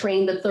not going to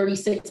train the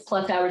 36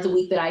 plus hours a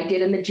week that I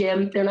did in the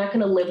gym. They're not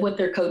going to live with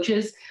their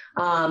coaches.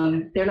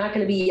 They're not going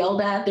to be yelled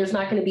at. There's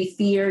not going to be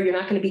fear. You're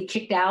not going to be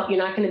kicked out. We're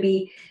not going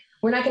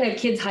to have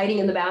kids hiding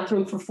in the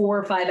bathroom for 4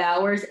 or 5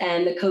 hours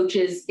and the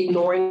coaches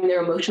ignoring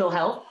their emotional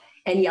health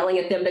and yelling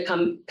at them to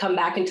come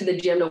back into the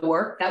gym to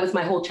work. That was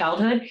my whole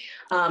childhood.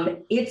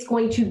 It's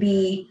going to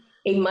be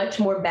a much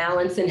more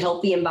balanced and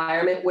healthy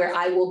environment where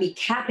I will be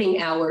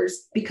capping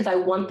hours because I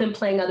want them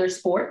playing other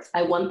sports.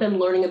 I want them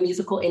learning a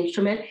musical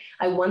instrument.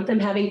 I want them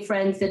having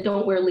friends that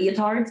don't wear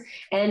leotards.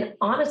 And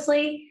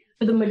honestly,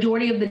 for the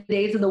majority of the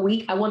days of the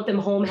week, I want them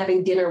home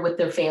having dinner with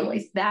their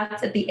families.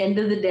 That's at the end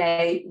of the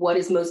day, what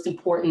is most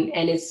important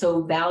and is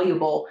so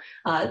valuable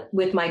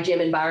with my gym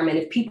environment.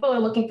 If people are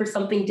looking for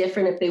something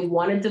different, if they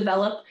want to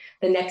develop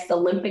the next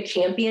Olympic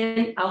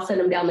champion, I'll send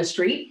them down the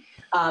street.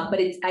 But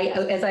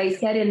as I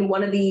said in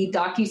one of the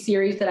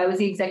docuseries that I was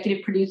the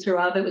executive producer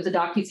of, it was a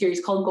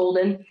docuseries called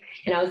Golden,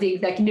 and I was the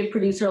executive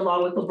producer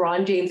along with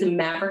LeBron James and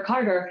Maverick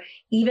Carter.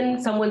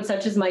 Even someone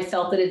such as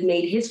myself that has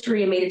made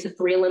history and made it to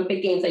 3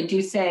 Olympic Games, I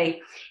do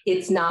say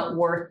it's not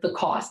worth the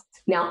cost.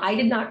 Now, I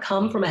did not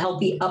come from a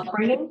healthy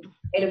upbringing.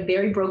 I had a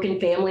very broken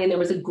family, and there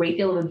was a great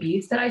deal of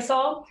abuse that I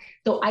saw.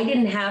 So I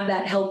didn't have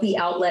that healthy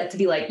outlet to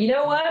be like, you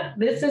know what,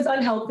 this is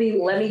unhealthy.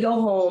 Let me go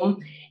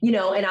home,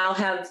 and I'll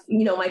have,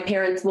 my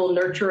parents will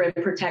nurture and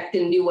protect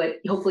and do what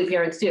hopefully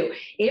parents do.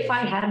 If I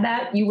had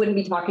that, you wouldn't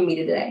be talking to me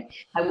today.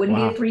 I wouldn't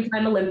be a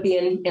 3-time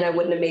Olympian, and I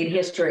wouldn't have made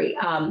history.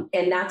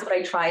 And that's what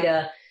I try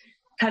to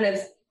kind of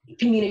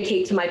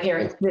communicate to my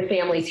parents, the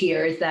families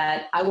here, is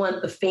that I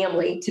want the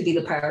family to be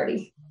the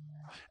priority.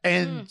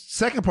 And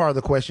second part of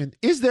the question,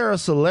 is there a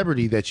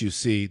celebrity that you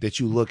see that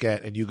you look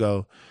at and you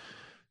go,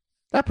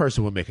 that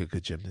person would make a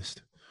good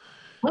gymnast?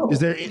 Oh. Is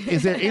there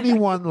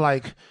anyone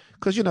like,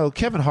 because,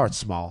 Kevin Hart's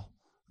small.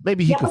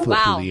 Maybe he could flip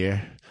through the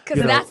air.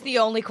 Because that's the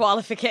only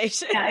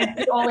qualification. Yeah,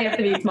 it only has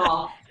to be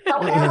small.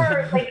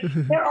 However,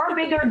 there are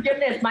bigger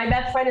gymnasts. My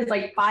best friend is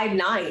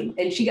 5'9",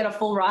 and she got a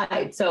full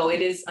ride. So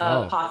it is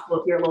possible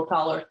if you're a little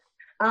taller.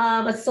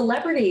 A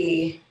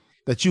celebrity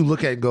that you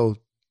look at and go,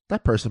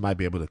 that person might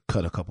be able to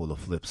cut a couple of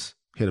flips,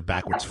 hit a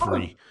backwards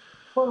free.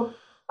 Well,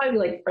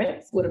 probably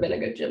Prince would have been a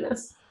good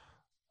gymnast.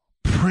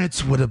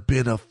 Prince would have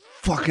been a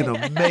fucking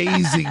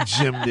amazing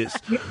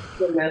gymnast.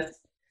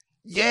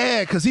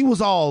 Yeah, because he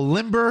was all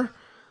limber.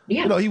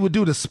 Yeah. He would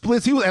do the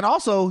splits. And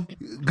also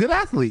good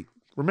athlete.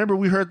 Remember,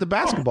 we heard the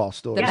basketball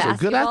story. Yeah, so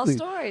good athlete.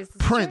 Stories.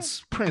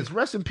 Prince,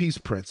 rest in peace,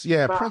 Prince.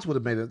 Yeah, wow. Prince would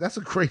have made it. That's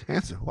a great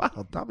answer.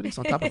 Wow, Dominique's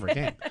on top of her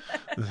game.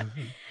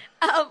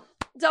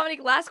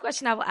 Dominique, last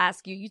question I will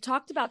ask you. You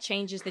talked about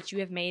changes that you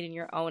have made in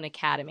your own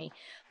academy,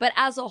 but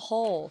as a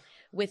whole,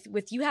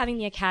 with you having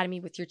the academy,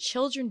 with your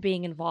children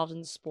being involved in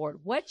the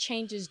sport, what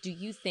changes do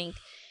you think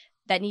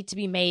that need to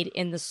be made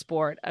in the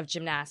sport of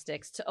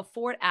gymnastics to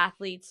afford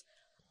athletes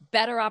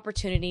better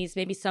opportunities,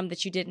 maybe some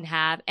that you didn't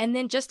have, and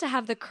then just to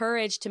have the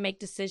courage to make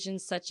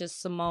decisions such as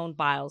Simone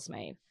Biles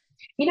made?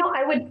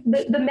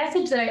 The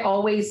message that I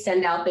always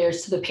send out there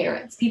is to the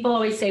parents. People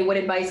always say, what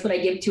advice would I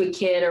give to a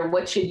kid, or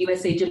what should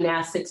USA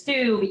Gymnastics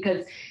do?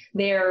 Because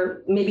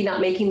they're maybe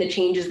not making the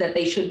changes that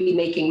they should be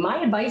making.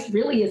 My advice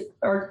really is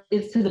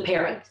to the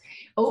parents.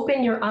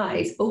 Open your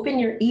eyes, open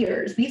your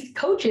ears. These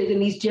coaches in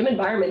these gym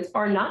environments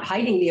are not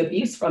hiding the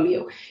abuse from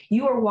you.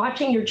 You are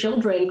watching your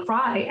children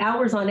cry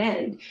hours on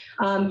end.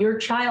 Your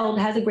child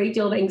has a great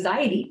deal of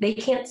anxiety. They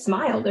can't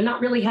smile. They're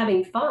not really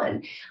having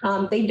fun.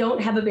 They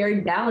don't have a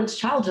very balanced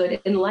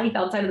childhood in life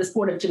outside of the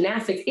sport of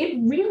gymnastics. It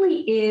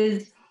really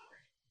is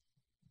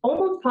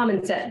almost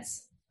common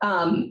sense.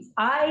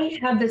 I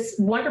have this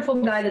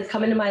wonderful guy that's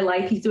come into my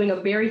life. He's doing a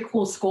very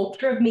cool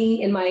sculpture of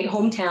me in my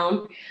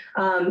hometown,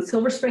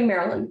 Silver Spring,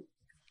 Maryland.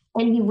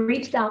 And he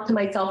reached out to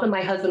myself and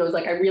my husband. I was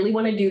like, I really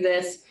want to do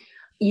this.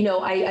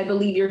 I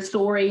believe your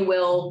story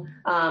will,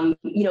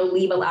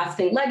 leave a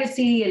lasting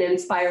legacy and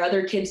inspire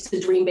other kids to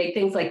dream big,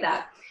 things like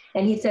that.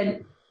 And he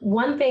said,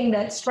 one thing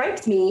that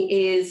strikes me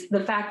is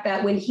the fact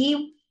that when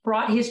he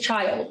brought his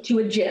child to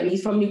a gym,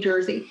 he's from New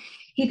Jersey.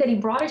 He said he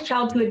brought his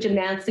child to a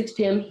gymnastics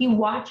gym. He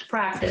watched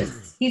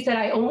practice. He said,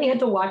 I only had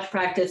to watch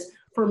practice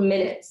for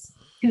minutes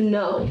to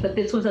know that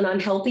this was an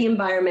unhealthy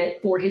environment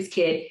for his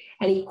kid.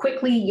 And he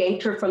quickly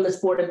yanked her from the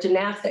sport of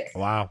gymnastics.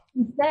 Wow.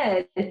 He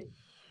said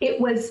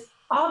it was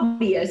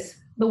obvious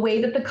the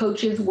way that the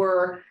coaches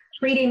were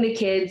treating the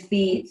kids,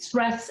 the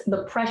stress,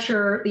 the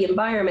pressure, the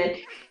environment,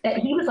 that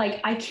he was like,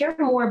 I care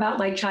more about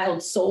my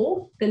child's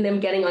soul than them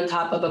getting on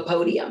top of a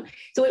podium.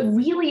 So it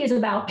really is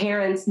about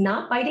parents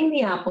not biting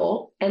the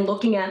apple and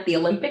looking at the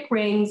Olympic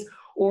rings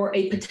or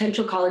a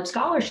potential college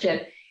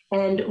scholarship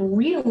and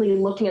really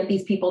looking at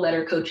these people that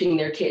are coaching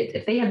their kids.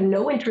 If they have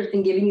no interest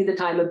in giving you the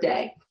time of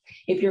day,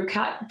 if your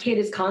kid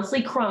is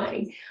constantly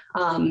crying,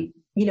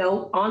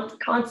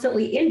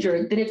 constantly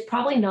injured, then it's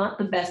probably not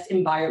the best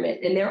environment.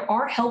 And there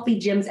are healthy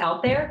gyms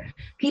out there.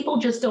 People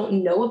just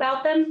don't know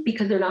about them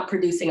because they're not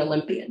producing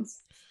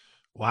Olympians.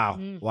 Wow.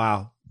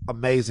 Wow.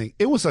 Amazing.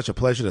 It was such a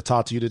pleasure to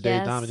talk to you today,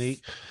 yes.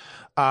 Dominique.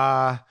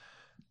 My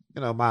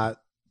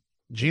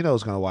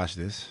Gino's going to watch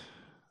this.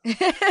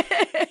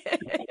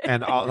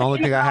 And the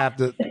only thing I have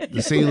to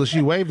see is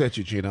she waved at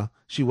you, Gino.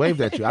 She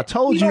waved at you. I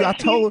told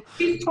you.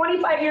 She's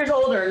 25 years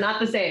older, not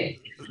the same.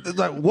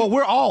 Like, well,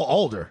 we're all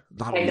older.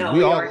 I know,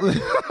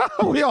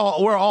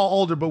 we're all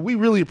older, but we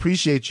really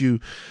appreciate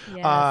you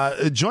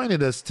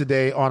joining us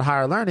today on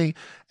Higher Learning.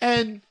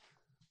 And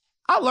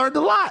I learned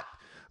a lot.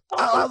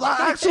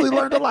 I actually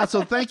learned a lot.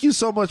 So thank you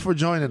so much for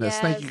joining us. Yes,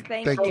 thank you.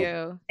 Thank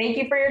you. Thank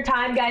you for your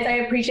time, guys.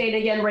 I appreciate it.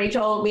 Again,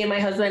 Rachel, me and my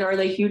husband are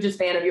the hugest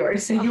fan of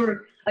yours. So you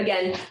were,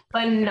 again,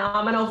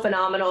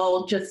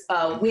 phenomenal, just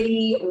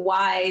witty,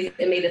 wise,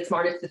 and made the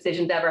smartest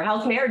decisions ever.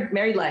 How's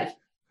married life?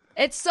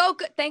 It's so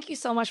good. Thank you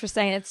so much for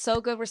saying it. It's so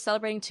good. We're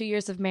celebrating 2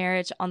 years of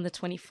marriage on the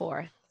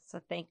 24th.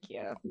 So thank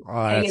you.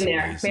 Oh, hang in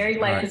there. Amazing. Married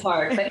life is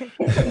hard, but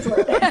it's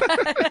worth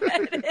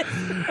it.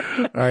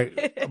 All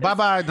right.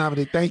 Bye-bye,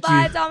 Dominique. Thank you.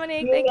 Bye,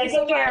 Dominique. Thank you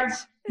so much.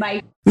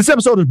 Bye. This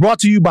episode is brought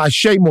to you by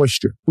Shea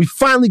Moisture. We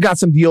finally got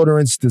some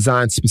deodorants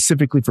designed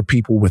specifically for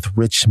people with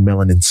rich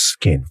melanin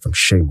skin from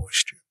Shea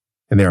Moisture.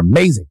 And they're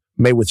amazing.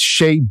 Made with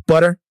shea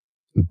butter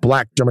and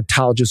black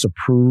dermatologist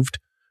approved.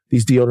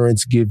 These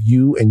deodorants give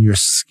you and your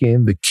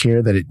skin the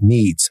care that it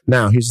needs.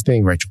 Now, here's the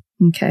thing, Rachel.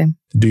 Okay.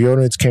 The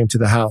deodorants came to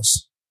the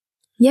house.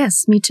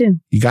 Yes, me too.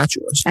 You got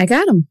yours. I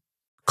got them.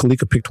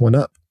 Kalika picked one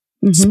up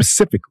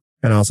specifically.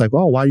 And I was like,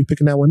 oh, why are you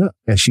picking that one up?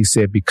 And she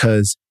said,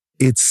 because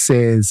it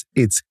says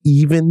it's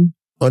even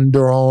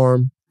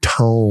underarm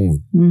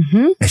tone.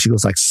 And she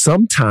goes like,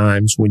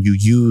 sometimes when you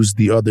use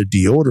the other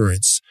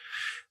deodorants,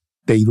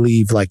 they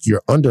leave like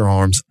your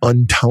underarms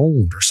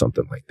untoned or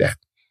something like that.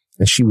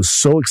 And she was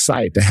so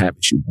excited to have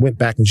it. She went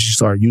back and she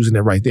started using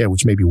it right there,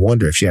 which made me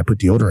wonder if she had put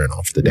deodorant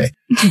on for the day.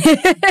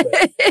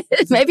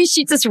 Maybe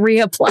she just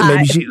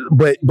reapplied.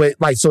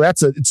 So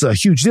it's a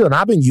huge deal. And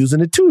I've been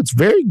using it too. It's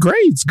very great.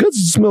 It's good. It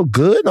smells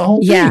good. The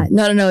whole thing.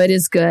 No. It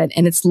is good.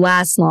 And it's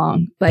lasts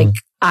long. Like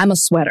I'm a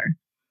sweater.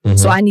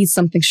 So I need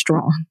something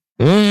strong.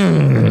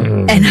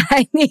 And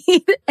I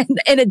need, and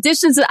in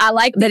addition to, I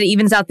like that it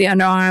evens out the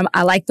underarm.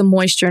 I like the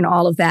moisture and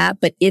all of that,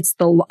 but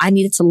I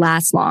need it to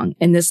last long.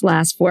 And this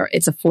lasts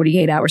it's a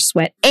 48-hour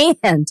sweat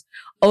and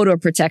odor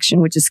protection,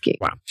 which is key.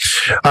 Wow.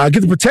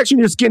 Get the protection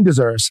your skin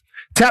deserves.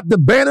 Tap the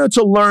banner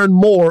to learn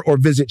more or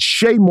visit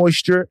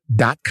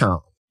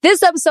SheaMoisture.com.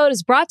 This episode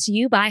is brought to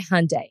you by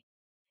Hyundai.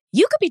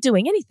 You could be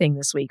doing anything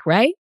this week,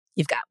 right?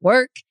 You've got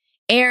work,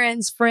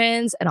 errands,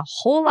 friends, and a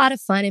whole lot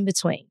of fun in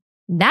between.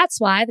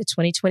 That's why the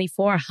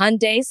 2024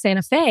 Hyundai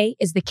Santa Fe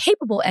is the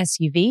capable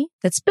SUV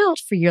that's built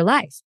for your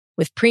life.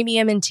 With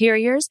premium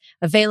interiors,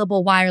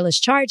 available wireless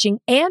charging,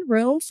 and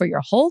room for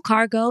your whole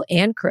cargo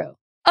and crew.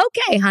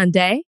 Okay,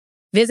 Hyundai.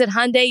 Visit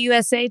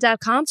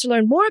HyundaiUSA.com to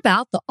learn more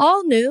about the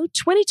all-new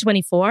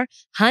 2024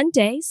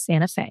 Hyundai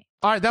Santa Fe.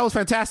 All right, that was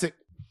fantastic.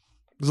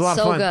 It was a lot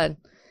of fun. So good.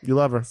 You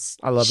love her.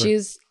 I love her.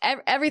 She's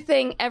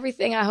everything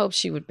I hoped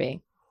she would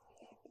be.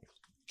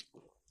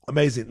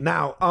 Amazing.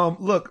 Now,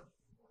 look.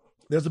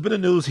 There's a bit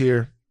of news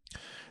here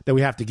that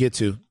we have to get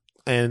to,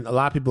 and a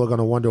lot of people are going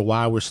to wonder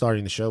why we're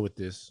starting the show with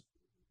this.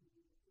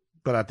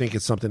 But I think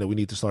it's something that we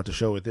need to start the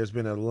show with. There's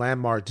been a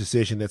landmark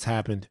decision that's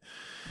happened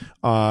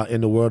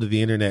in the world of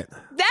the internet.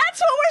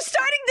 That's what we're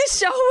starting this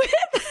show with.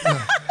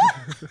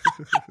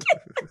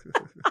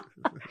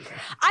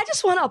 I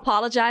just want to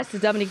apologize to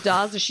Dominique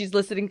Dawes if she's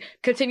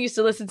continues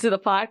to listen to the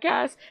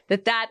podcast.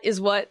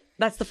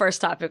 That's the first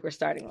topic we're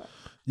starting with.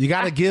 You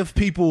got to give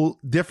people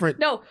different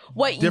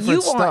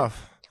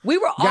stuff. We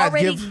were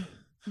already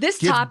this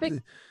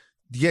topic.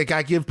 Yeah,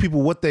 gotta give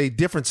people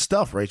different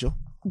stuff, Rachel.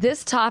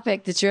 this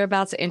topic that you're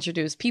about to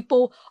introduce,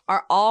 people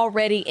are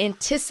already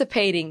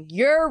anticipating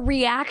your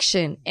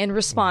reaction in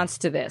response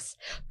to this.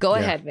 Go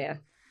ahead, man.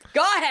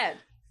 Go ahead.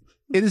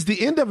 It is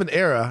the end of an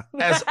era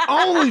as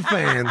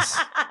OnlyFans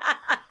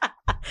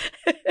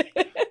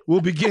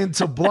will begin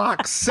to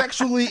block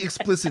sexually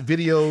explicit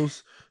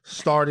videos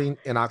starting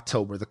in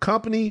October. The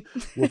company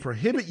will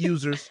prohibit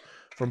users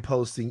from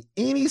posting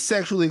any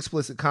sexually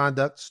explicit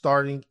conduct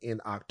starting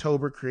in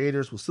October.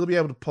 Creators will still be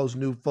able to post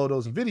nude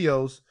photos and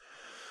videos,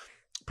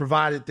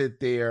 provided that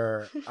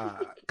they're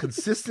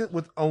consistent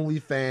with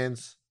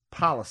OnlyFans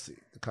policy,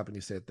 the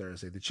company said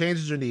Thursday. The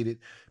changes are needed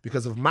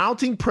because of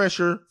mounting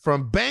pressure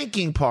from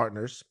banking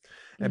partners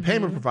and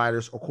payment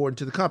providers, according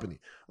to the company.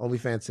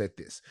 OnlyFans said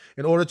this: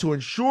 in order to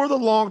ensure the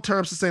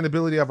long-term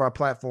sustainability of our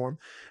platform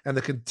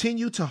and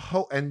continue to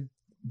host an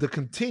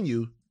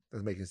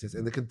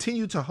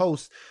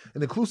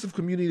inclusive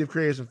community of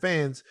creators and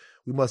fans,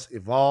 we must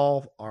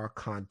evolve our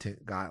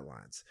content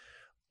guidelines.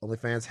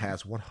 OnlyFans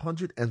has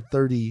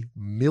 130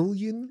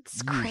 million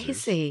It's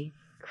crazy.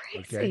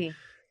 Okay?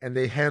 And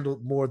they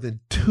handled more than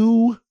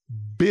 $2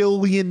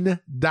 billion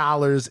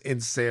in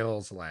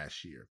sales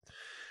last year.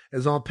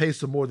 It's on pace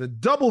to more than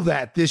double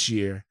that this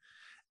year.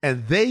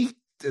 And they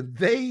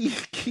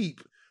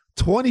keep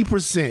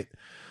 20%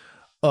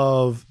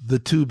 of the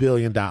 $2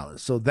 billion.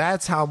 So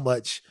that's how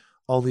much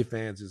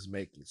OnlyFans is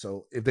making.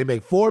 So if they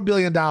make $4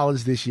 billion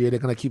this year, they're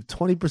going to keep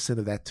 20%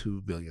 of that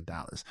 $2 billion.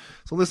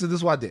 So listen, this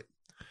is what I did.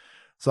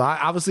 So I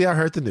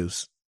heard the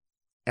news,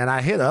 and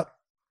I hit up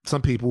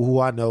some people who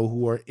I know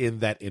who are in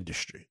that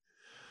industry.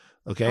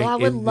 Okay. Well, I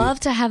would love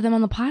to have them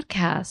on the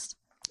podcast.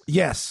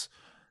 Yes.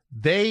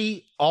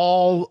 They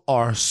all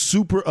are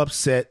super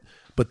upset,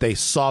 but they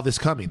saw this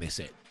coming, they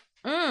said.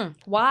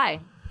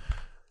 Why?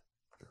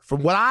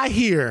 From what I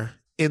hear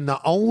in the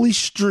only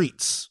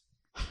streets,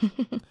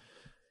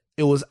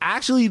 it was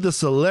actually the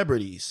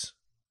celebrities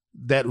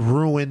that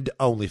ruined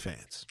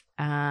OnlyFans.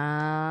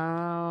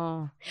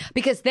 Oh,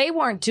 because they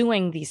weren't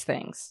doing these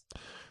things.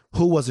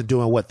 Who wasn't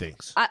doing what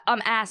things?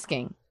 I'm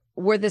asking.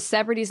 Were the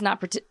celebrities not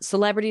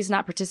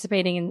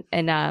participating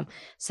in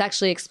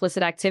sexually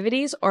explicit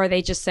activities, or are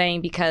they just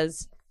saying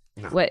because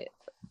what?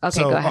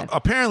 Okay, so, go ahead.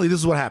 Apparently, this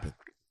is what happened.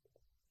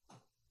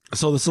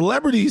 So the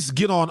celebrities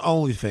get on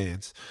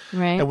OnlyFans,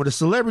 right? And when the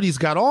celebrities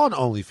got on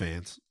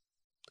OnlyFans,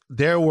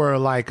 there were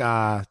like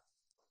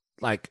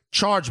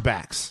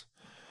chargebacks.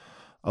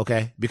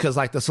 Okay, because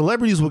like the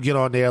celebrities would get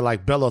on there,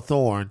 like Bella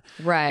Thorne,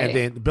 right? And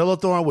then Bella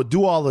Thorne would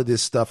do all of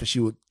this stuff, and she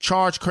would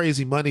charge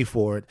crazy money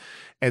for it.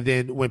 And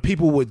then when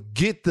people would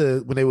get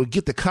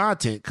the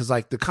content, because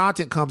like the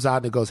content comes out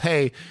and it goes,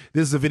 "Hey,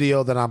 this is a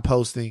video that I'm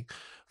posting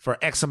for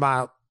X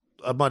amount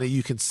of money.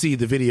 You can see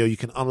the video, you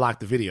can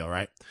unlock the video,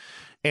 right?"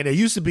 And there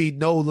used to be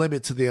no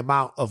limit to the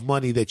amount of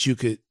money that you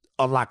could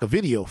unlock a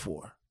video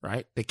for.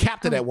 Right, they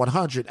capped it at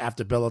 $100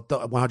 after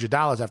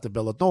 $100 after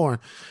Bella Thorne,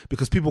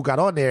 because people got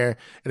on there,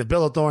 and if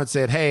Bella Thorne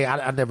said, "Hey,"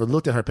 I never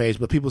looked at her page,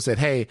 but people said,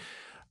 "Hey,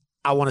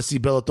 I want to see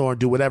Bella Thorne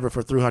do whatever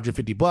for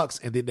 $350,"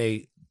 and then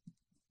they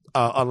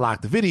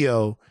unlock the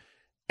video,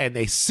 and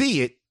they see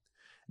it,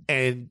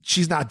 and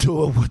she's not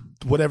doing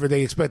whatever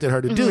they expected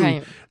her to do.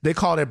 Right. They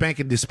call their bank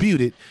and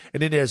dispute it,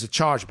 and then there's a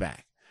chargeback.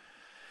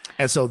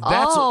 And so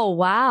that's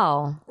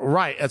wow.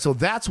 Right. And so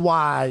that's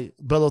why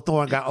Bella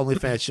Thorne got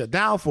OnlyFans shut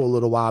down for a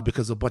little while,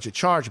 because of a bunch of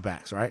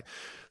chargebacks, right?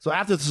 So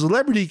after the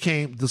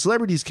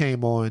celebrities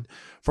came on,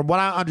 from what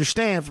I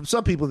understand from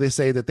some people, they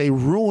say that they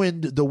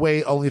ruined the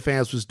way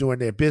OnlyFans was doing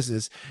their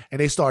business, and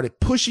they started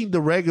pushing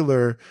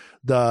the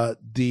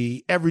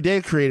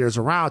everyday creators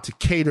around to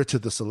cater to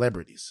the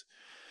celebrities.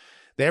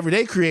 The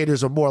everyday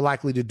creators are more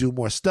likely to do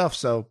more stuff,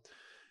 so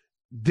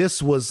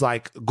this was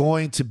like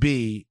going to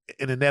be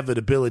an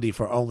inevitability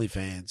for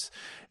OnlyFans.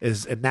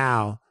 And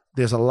now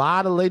there's a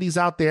lot of ladies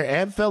out there,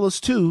 and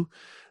fellas too,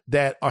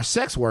 that are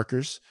sex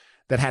workers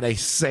that had a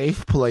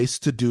safe place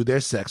to do their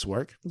sex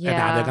work. Yeah. And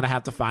now they're going to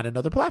have to find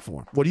another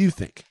platform. What do you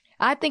think?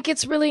 I think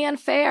it's really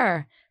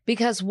unfair,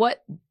 because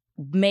what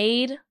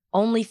made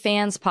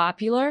OnlyFans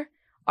popular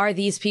are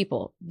these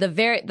people,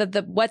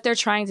 what they're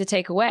trying to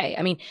take away.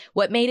 I mean,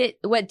 what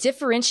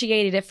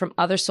differentiated it from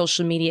other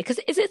social media, because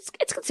it's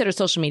considered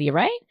social media,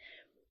 right?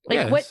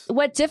 Like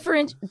what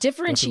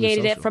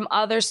differentiated it from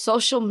other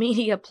social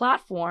media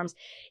platforms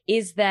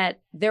is that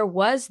there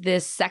was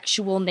this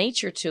sexual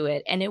nature to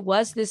it, and it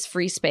was this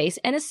free space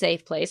and a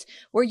safe place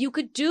where you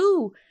could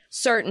do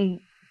certain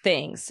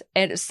things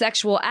and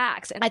sexual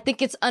acts. And I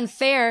think it's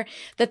unfair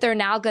that they're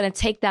now going to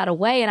take that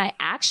away. And I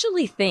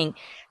actually think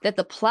that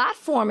the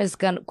platform is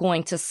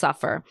going to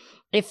suffer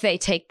if they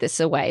take this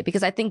away,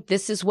 because I think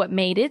this is what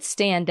made it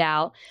stand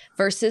out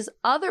versus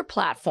other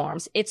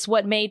platforms. It's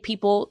what made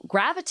people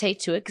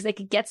gravitate to it, because they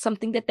could get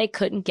something that they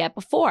couldn't get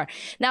before.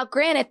 Now,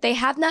 granted, they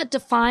have not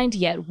defined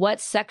yet what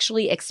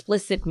sexually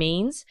explicit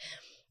means.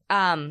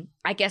 I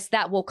guess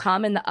that will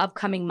come in the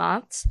upcoming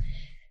months.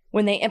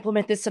 When they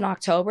implement this in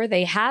October,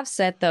 they have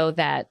said, though,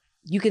 that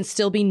you can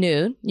still be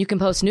nude. You can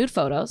post nude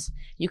photos.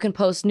 You can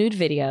post nude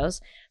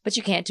videos, but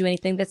you can't do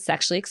anything that's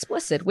sexually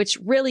explicit, which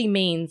really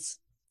means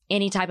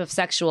any type of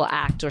sexual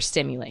act or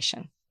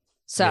stimulation.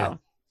 So,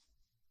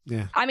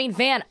 yeah. I mean,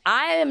 Van,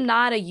 I am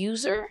not a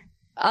user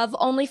of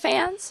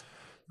OnlyFans.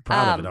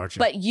 Proud of it, aren't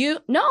you?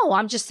 But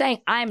I'm just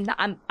saying I'm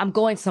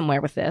going somewhere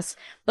with this,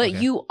 but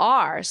you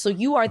are. So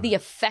you are the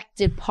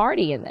affected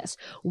party in this.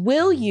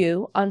 Will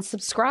you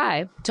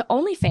unsubscribe to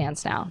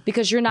OnlyFans now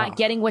because you're not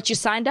getting what you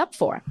signed up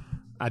for?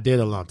 I did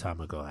a long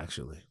time ago,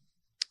 actually.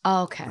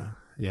 Okay.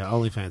 Yeah,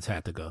 OnlyFans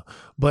had to go.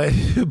 But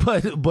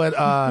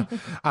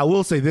I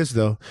will say this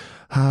though.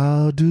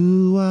 How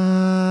do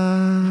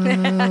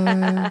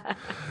I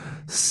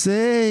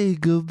say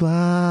goodbye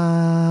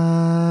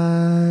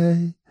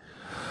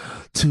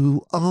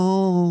to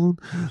OnlyFans?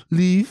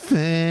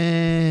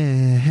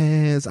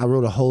 I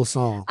wrote a whole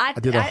song. I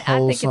did a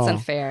whole think song. It's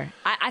unfair.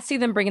 I see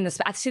them bringing this.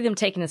 I see them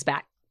taking this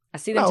back. I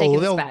see them taking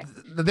this back.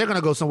 They're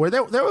gonna go somewhere.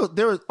 There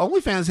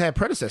OnlyFans had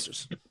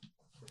predecessors.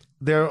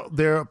 There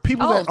are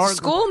people that aren't.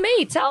 School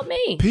me. Tell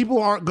me. People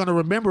aren't gonna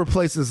remember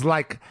places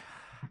like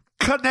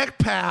Connect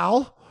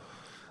Pal.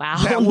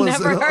 Wow,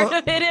 never heard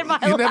of it in my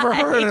life. You never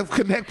heard of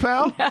Connect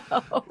Pal?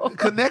 No.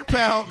 Connect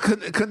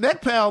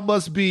Pal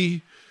must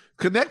be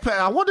Connect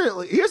Pal. I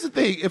wonder. Here's the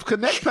thing: if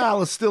Connect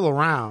Pal is still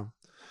around,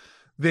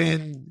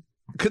 then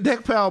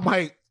Connect Pal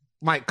might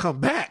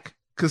come back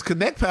because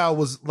Connect Pal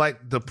was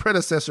like the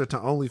predecessor to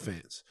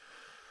OnlyFans.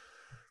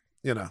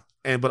 You know,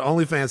 but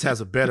OnlyFans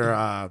has a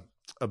better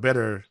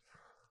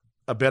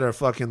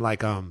fucking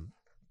like a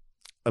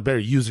better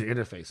user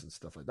interface and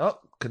stuff like that. Oh,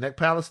 Connect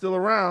Pal is still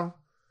around.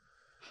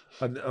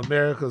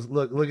 America's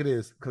look at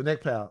this.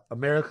 Connect Pal,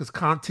 America's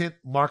content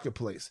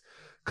marketplace.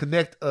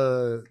 Create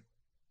a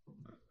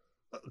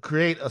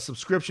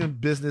subscription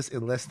business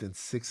in less than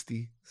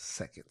 60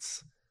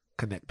 seconds.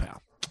 Connect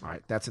Pal. All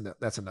right, that's enough.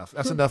 That's enough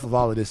of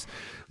all of this.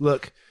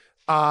 Look,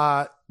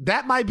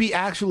 that might be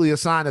actually a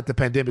sign that the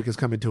pandemic is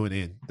coming to an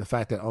end. The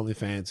fact that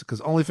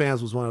because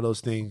OnlyFans was one of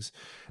those things.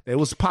 It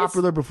was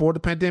popular before the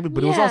pandemic,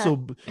 but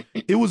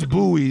it was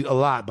buoyed a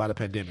lot by the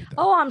pandemic. Though.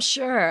 Oh, I'm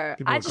sure.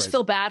 I just crazy.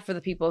 feel bad for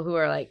the people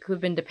who've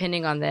been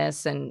depending on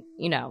this and,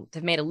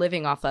 have made a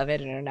living off of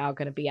it and are now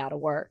going to be out of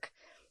work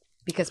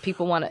because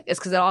people want to. It's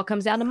because it all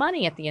comes down to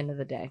money at the end of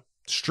the day.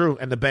 It's true.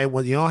 And the bank,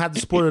 when you don't have the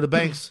support of the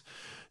banks,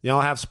 you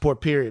don't have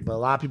support, period. But a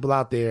lot of people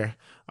out there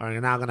are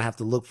now going to have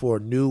to look for a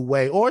new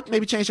way or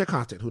maybe change their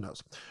content. Who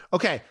knows?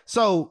 Okay.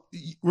 So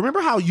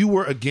remember how you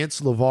were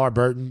against LeVar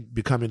Burton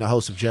becoming the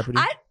host of Jeopardy?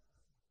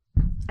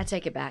 I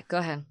take it back. Go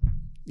ahead.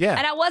 Yeah.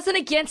 And I wasn't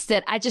against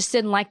it. I just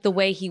didn't like the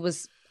way he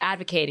was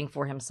advocating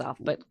for himself.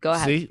 But go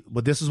ahead. See,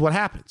 but this is what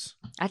happens.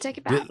 I take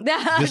it back.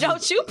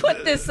 Don't you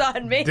put this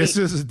on me. This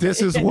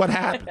is what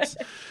happens.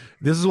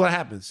 This is what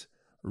happens.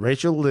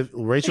 Rachel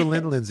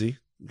Lynn Lindsay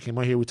came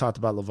on here. We talked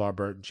about LeVar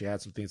Burton. She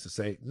had some things to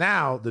say.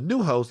 Now, the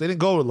new host, they didn't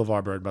go with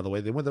LeVar Burton, by the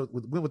way. They went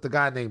with the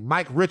guy named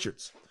Mike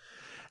Richards.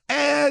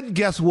 And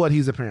guess what?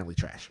 He's apparently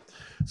trash.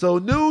 So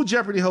new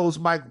Jeopardy host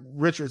Mike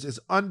Richards is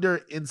under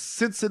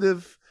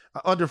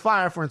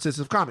fire for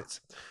insensitive comments.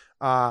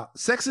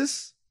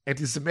 Sexist,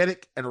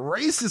 anti-Semitic, and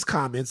racist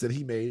comments that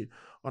he made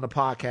on a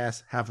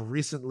podcast have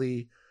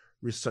recently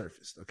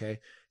resurfaced. Okay.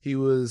 He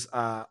was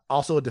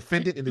also a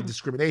defendant in a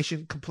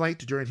discrimination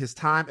complaint during his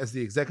time as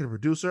the executive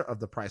producer of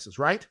The Price is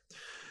Right.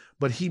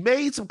 But he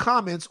made some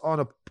comments on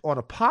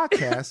a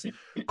podcast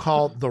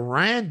called The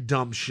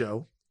Random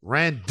Show,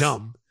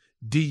 Random,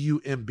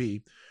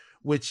 D-U-M-B,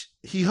 which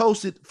he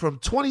hosted from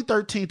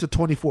 2013 to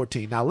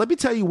 2014. Now, let me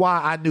tell you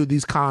why I knew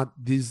these comments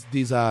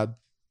were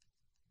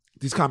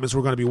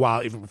going to be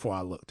wild even before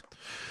I looked.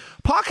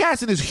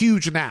 Podcasting is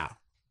huge now.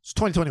 It's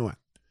 2021.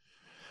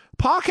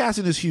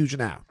 Podcasting is huge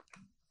now.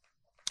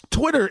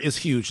 Twitter is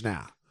huge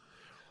now.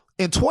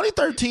 In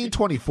 2013,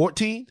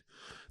 2014,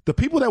 the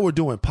people that were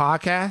doing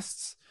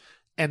podcasts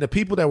and the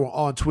people that were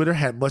on Twitter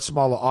had much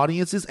smaller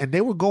audiences, and they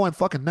were going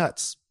fucking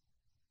nuts.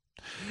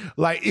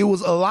 Like, it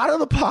was a lot of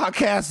the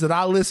podcasts that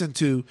I listened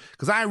to,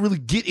 because I didn't really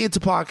get into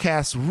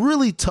podcasts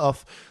really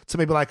tough to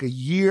maybe like a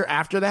year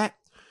after that.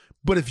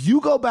 But if you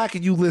go back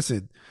and you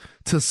listen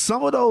to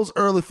some of those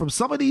early, from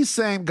some of these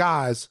same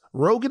guys,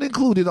 Rogan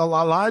included, a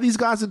lot of these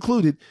guys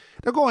included,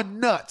 they're going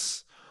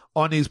nuts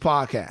on these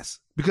podcasts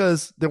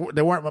because there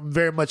weren't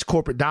very much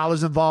corporate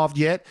dollars involved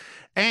yet.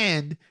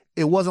 And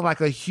it wasn't like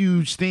a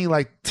huge thing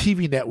like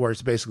TV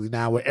networks basically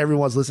now where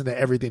everyone's listening to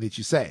everything that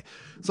you say.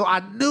 So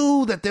I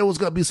knew that there was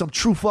going to be some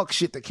true fuck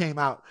shit that came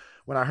out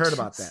when I heard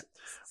about that.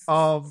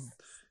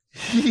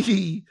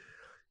 He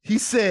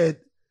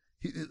said,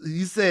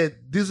 these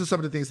are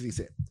some of the things that he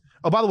said.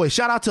 Oh, by the way,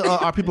 shout out to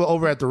our people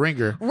over at The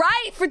Ringer.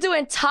 Right, for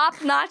doing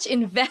top-notch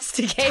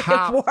investigative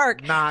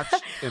work. Top-notch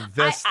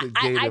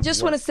investigative I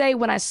just work. want to say,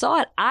 when I saw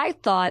it, I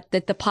thought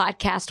that the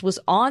podcast was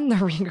on The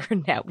Ringer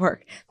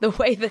network. And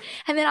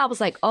then I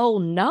was like, oh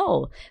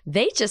no,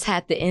 they just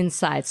had the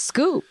inside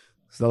scoop.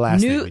 It's the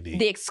last thing we need.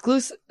 The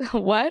exclusive,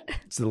 what?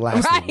 It's the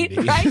last thing we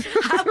need. Right?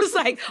 I was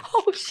like,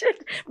 oh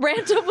shit,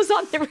 Random was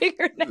on The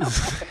Ringer now.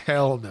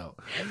 Hell no.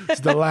 It's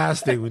the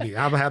last thing we need.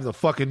 I'm going to have the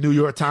fucking New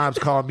York Times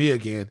call me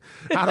again.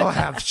 I don't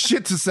have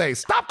shit to say.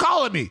 Stop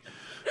calling me,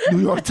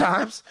 New York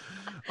Times.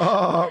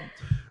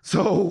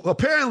 So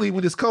apparently,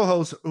 when his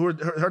co-host,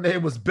 her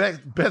name was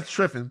Beth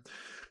Triffin,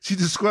 she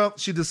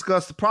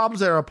discussed the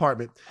problems at her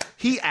apartment.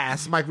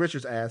 Mike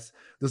Richards asked,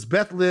 does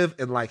Beth live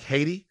in like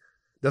Haiti?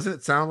 Doesn't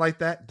it sound like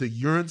that? The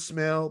urine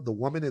smell, the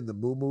woman in the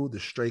muumuu, the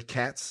stray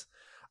cats.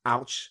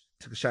 Ouch.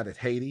 Took a shot at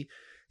Haiti.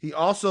 He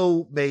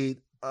also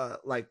made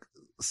like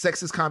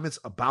sexist comments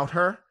about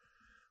her.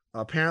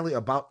 Apparently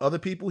about other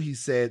people. He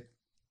said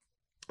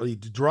a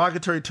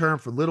derogatory term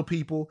for little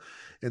people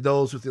and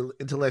those with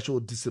intellectual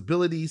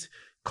disabilities,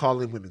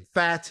 calling women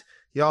fat.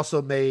 He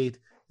also made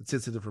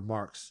insensitive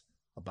remarks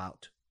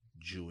about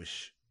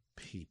Jewish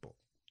people.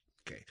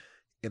 Okay.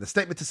 In a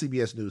statement to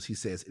CBS News, he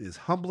says, it is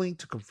humbling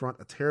to confront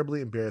a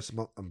terribly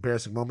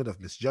embarrassing moment of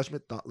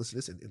misjudgment,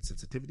 thoughtlessness, and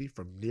insensitivity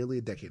from nearly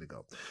a decade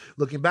ago.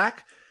 Looking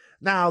back,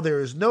 now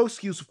there is no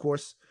excuse, of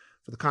course,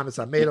 for the comments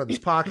I made on this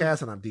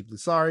podcast, and I'm deeply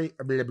sorry.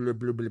 Blah, blah, blah,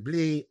 blah, blah, blah,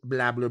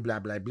 blah,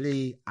 blah,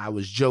 blah. I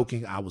was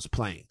joking. I was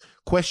playing.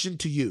 Question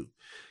to you.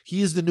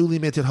 He is the newly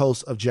minted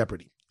host of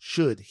Jeopardy.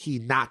 Should he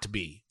not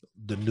be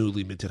the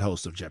newly minted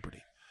host of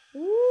Jeopardy?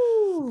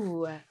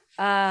 Ooh.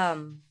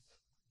 The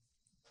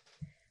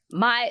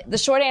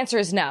short answer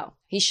is no.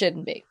 He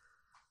shouldn't be.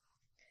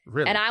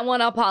 Really? And I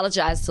want to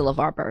apologize to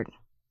LeVar Burton.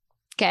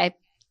 Okay?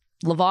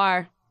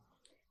 LeVar,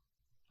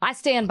 I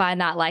stand by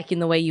not liking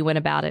the way you went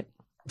about it.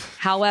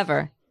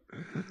 However,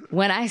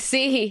 when I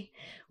see,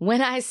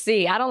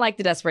 I don't like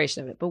the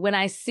desperation of it, but when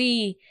I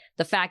see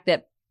the fact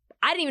that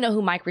I didn't even know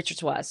who Mike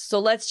Richards was. So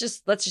let's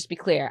just be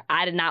clear.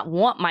 I did not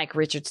want Mike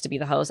Richards to be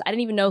the host. I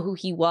didn't even know who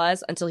he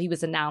was until he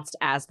was announced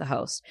as the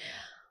host.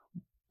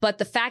 But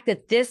the fact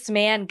that this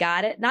man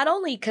got it, not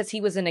only because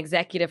he was an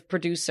executive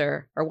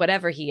producer or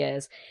whatever he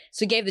is,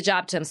 so he gave the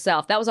job to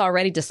himself, that was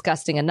already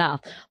disgusting enough.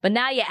 But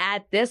now you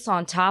add this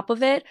on top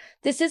of it.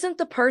 This isn't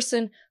the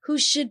person who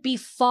should be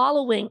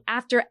following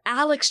after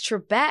Alex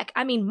Trebek.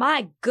 I mean,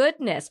 my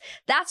goodness,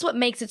 that's what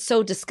makes it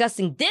so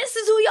disgusting. This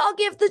is who y'all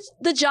give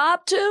the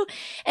job to?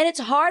 And it's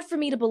hard for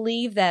me to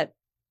believe that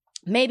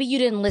maybe you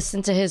didn't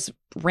listen to his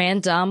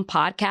random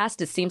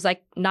podcast. It seems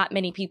like not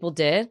many people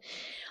did.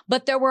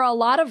 But there were a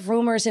lot of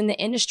rumors in the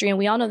industry, and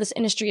we all know this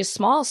industry is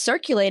small,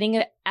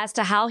 circulating as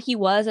to how he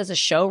was as a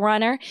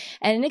showrunner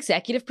and an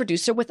executive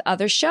producer with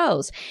other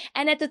shows.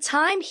 And at the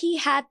time he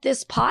had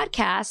this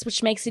podcast,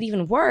 which makes it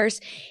even worse,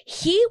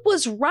 he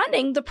was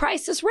running The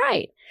Price is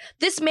Right.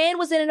 This man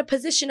was in a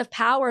position of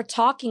power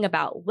talking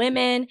about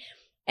women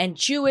and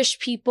Jewish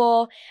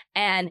people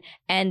and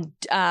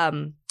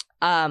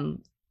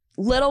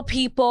little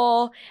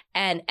people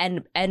and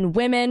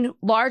women,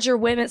 larger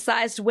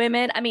women-sized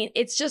women. I mean,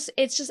 it's just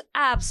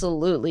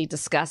absolutely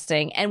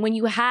disgusting. And when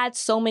you had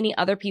so many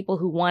other people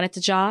who wanted the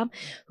job,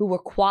 who were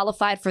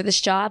qualified for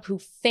this job, who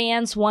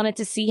fans wanted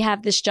to see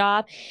have this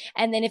job,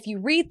 and then if you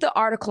read the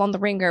article on The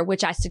Ringer,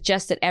 which I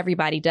suggest that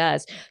everybody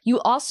does, you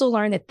also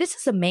learn that this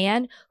is a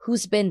man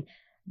who's been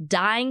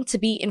dying to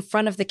be in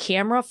front of the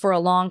camera for a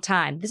long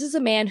time. This is a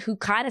man who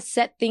kind of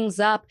set things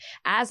up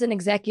as an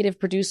executive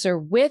producer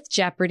with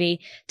Jeopardy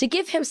to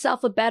give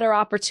himself a better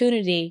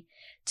opportunity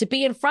to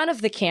be in front of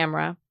the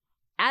camera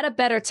at a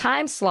better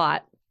time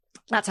slot.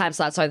 Not time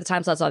slot, sorry, the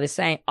time slot's always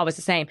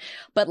the same,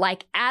 but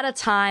like at a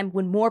time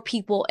when more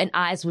people and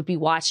eyes would be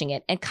watching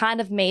it, and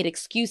kind of made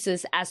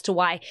excuses as to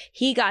why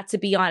he got to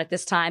be on at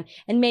this time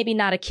and maybe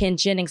not a Ken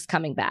Jennings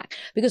coming back.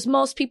 Because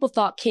most people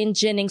thought Ken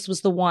Jennings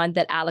was the one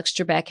that Alex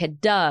Trebek had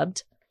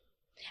dubbed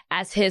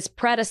as his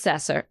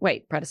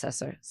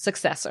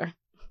successor,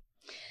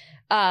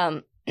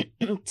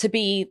 to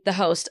be the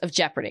host of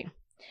Jeopardy.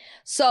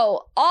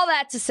 So all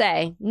that to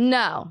say,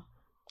 no.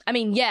 I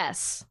mean,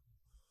 yes,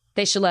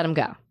 they should let him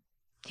go.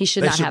 He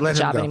should not have the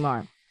job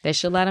anymore. They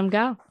should let him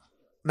go.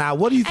 Now,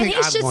 what do you think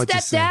I'm going to say? And he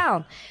should step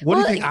down. What do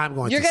you think I'm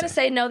going to say? You're going to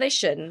say no, they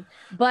shouldn't.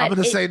 But I'm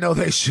going to say no,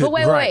 they shouldn't.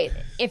 But wait.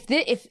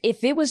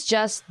 If it was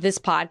just this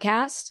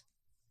podcast,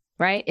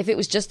 right? If it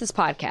was just this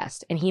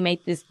podcast and he made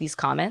these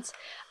comments,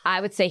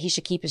 I would say he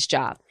should keep his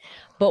job.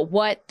 But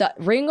what the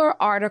Ringer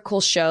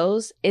article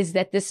shows is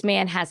that this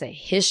man has a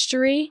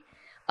history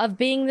of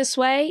being this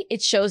way.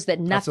 It shows that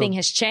nothing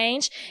has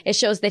changed. It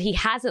shows that he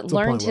hasn't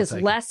learned his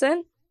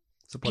lesson.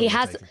 He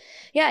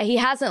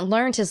hasn't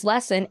learned his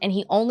lesson, and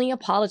he only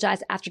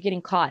apologized after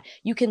getting caught.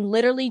 You can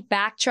literally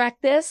backtrack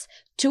this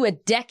to a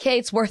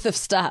decade's worth of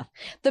stuff.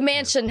 The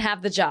man shouldn't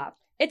have the job.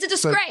 It's a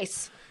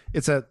disgrace.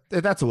 That's a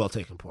well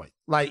taken point.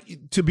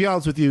 Like, to be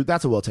honest with you,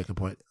 that's a well taken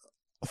point.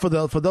 For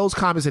those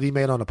comments that he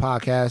made on the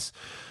podcast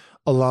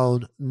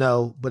alone,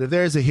 no. But if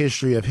there's a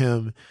history of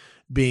him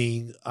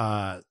being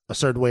a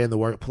certain way in the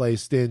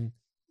workplace, then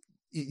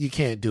you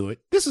can't do it.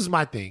 This is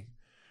my thing.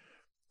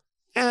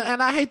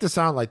 And I hate to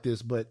sound like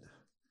this, but,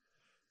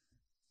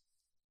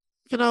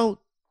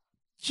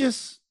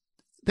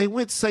 they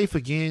went safe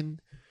again.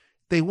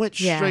 They went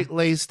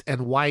straight-laced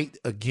and white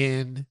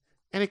again,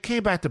 and it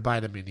came back to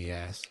bite them in the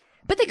ass.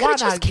 But they could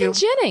have chose Ken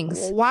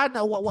Jennings. Why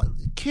not?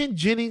 Ken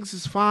Jennings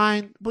is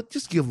fine, but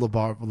just give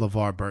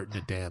LeVar Burton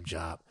the damn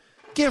job.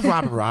 Give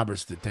Robin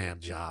Roberts the damn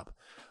job.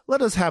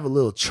 Let us have a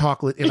little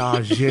chocolate in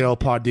our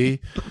Jeopardy.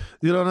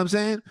 You know what I'm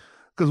saying?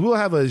 because we'll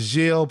have a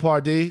Gilles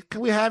Pardee.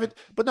 Can we have it?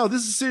 But no,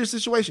 this is a serious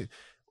situation.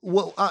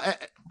 Well,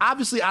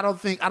 obviously, I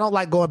don't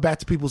like going back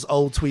to people's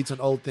old tweets and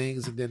old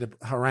things and then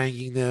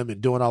haranguing them and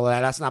doing all of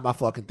that. That's not my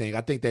fucking thing.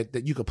 I think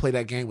that you can play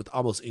that game with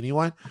almost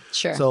anyone.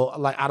 Sure. So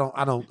like, I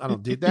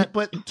don't do that.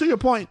 But to your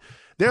point,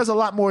 there's a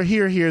lot more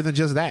here than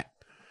just that,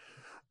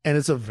 and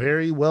it's a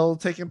very well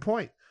taken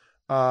point.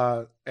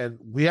 And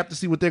we have to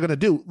see what they're gonna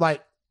do.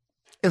 Like,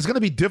 it's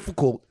gonna be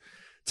difficult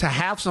to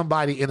have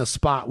somebody in a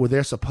spot where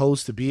they're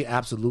supposed to be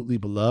absolutely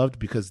beloved,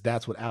 because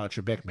that's what Alex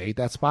Trebek made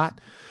that spot.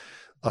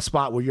 A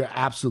spot where you're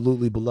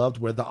absolutely beloved,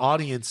 where the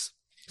audience,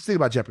 think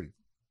about Jeopardy.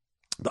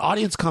 The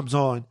audience comes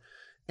on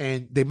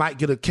and they might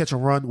catch a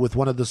run with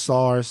one of the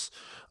stars,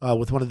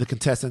 with one of the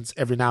contestants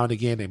every now and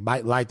again. They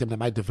might like them. They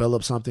might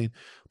develop something.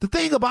 The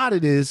thing about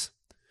it is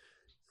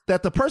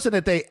that the person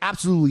that they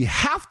absolutely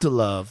have to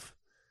love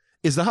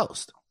is the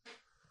host.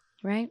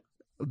 Right.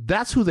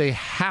 That's who they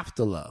have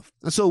to love.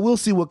 And so we'll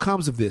see what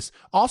comes of this.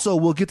 Also,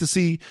 we'll get to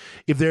see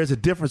if there's a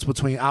difference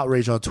between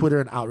outrage on Twitter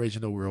and outrage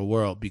in the real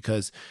world,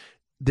 because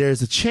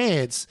there's a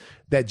chance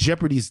that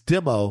Jeopardy's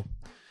demo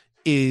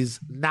is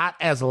not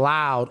as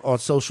loud on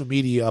social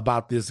media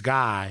about this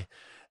guy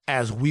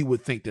as we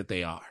would think that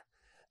they are.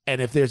 And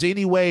if there's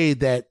any way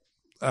that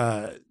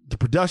the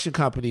production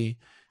company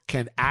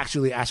can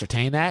actually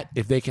ascertain that,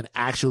 if they can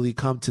actually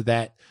come to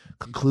that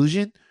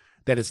conclusion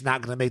that it's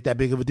not going to make that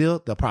big of a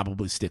deal, they'll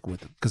probably stick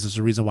with him, because there's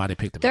a reason why they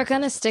picked him. They're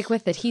going to stick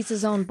with it. He's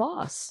his own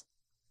boss.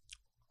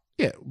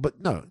 Yeah, but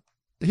no,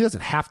 he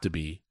doesn't have to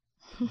be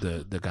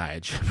the guy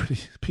at Jeopardy.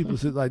 People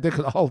say, like, they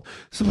could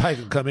somebody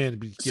can come in and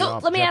be. So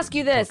let me ask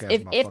you this: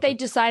 if they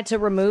decide to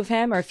remove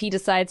him, or if he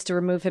decides to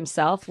remove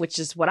himself, which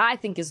is what I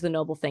think is the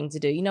noble thing to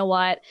do. You know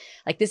what?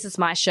 Like, this is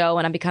my show,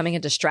 and I'm becoming a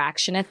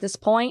distraction at this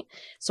point.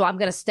 So I'm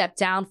going to step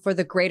down for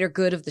the greater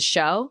good of the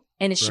show,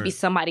 and it should be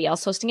somebody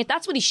else hosting it.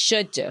 That's what he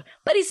should do,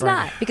 but he's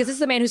not, because this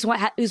is a man who's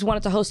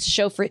wanted to host a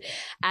show for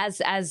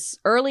as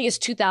early as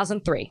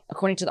 2003,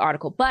 according to the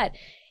article. But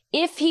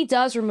if he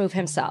does remove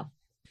himself,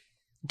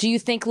 do you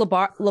think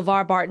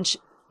LeVar Burton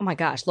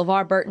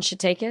should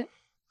take it?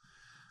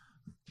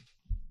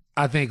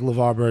 I think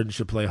LeVar Burton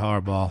should play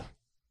hardball.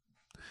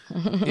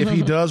 If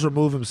he does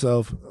remove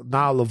himself,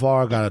 now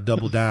LeVar got to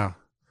double down.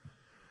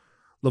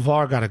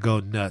 LeVar got to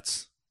go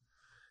nuts.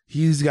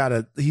 He's got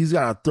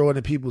to throw it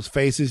in people's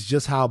faces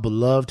just how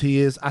beloved he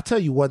is. I tell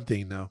you one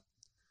thing though.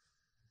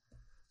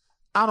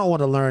 I don't want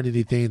to learn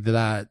anything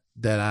that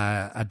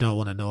I don't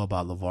want to know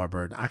about LeVar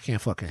Burton. I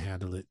can't fucking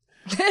handle it.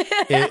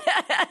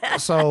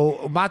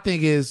 So my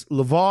thing is,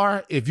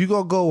 LeVar, if you're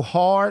going to go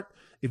hard,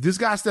 if this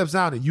guy steps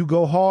down and you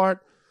go hard,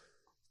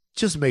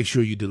 just make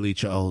sure you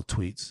delete your old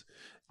tweets.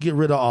 Get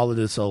rid of all of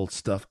this old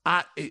stuff.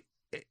 I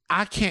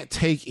can't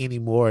take any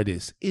more of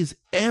this. Is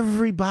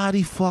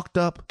everybody fucked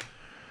up?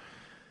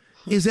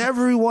 Is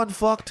everyone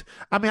fucked?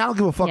 I mean, I don't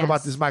give a fuck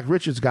about this Mike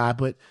Richards guy,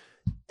 but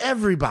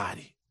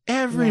everybody's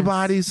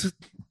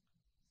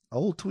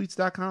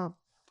oldtweets.com.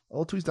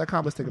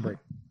 Oldtweets.com. Let's take a break.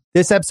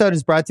 This episode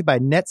is brought to you by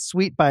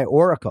NetSuite by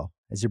Oracle.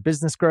 As your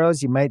business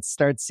grows, you might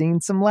start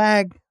seeing some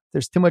lag.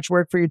 There's too much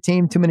work for your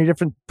team, too many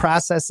different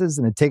processes,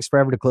 and it takes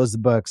forever to close the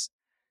books.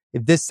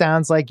 If this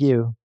sounds like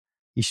you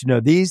should know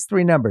these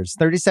three numbers: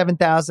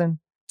 37,000,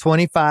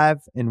 25,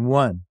 and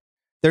 1.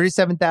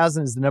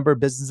 37,000 is the number of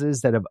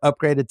businesses that have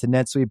upgraded to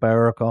NetSuite by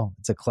Oracle.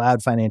 It's a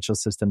cloud financial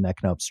system that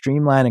can help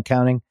streamline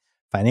accounting,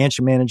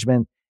 financial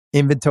management,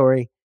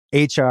 inventory,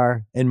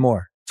 HR, and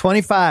more.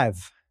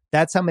 25.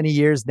 That's how many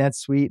years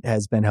NetSuite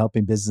has been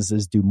helping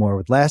businesses do more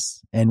with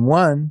less. And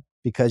 1,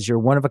 because your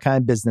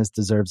one-of-a-kind business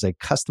deserves a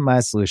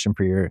customized solution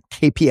for your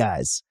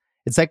KPIs.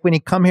 It's like when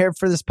you come here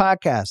for this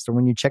podcast, or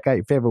when you check out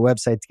your favorite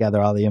website to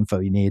gather all the info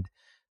you need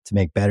to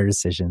make better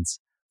decisions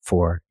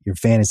for your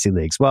fantasy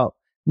leagues. Well,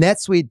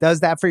 NetSuite does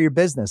that for your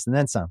business and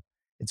then some.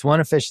 It's one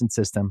efficient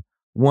system,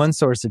 one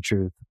source of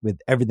truth with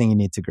everything you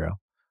need to grow.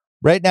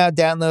 Right now,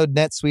 download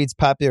NetSuite's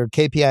popular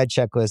KPI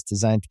checklist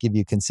designed to give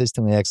you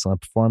consistently excellent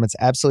performance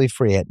absolutely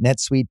free at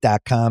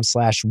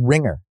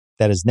netsuite.com/ringer.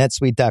 That is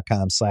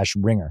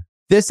netsuite.com/ringer.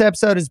 This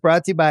episode is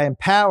brought to you by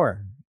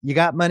Empower. You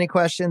got money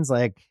questions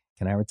like,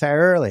 can I retire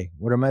early?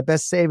 What are my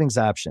best savings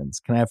options?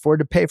 Can I afford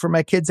to pay for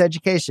my kids'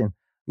 education?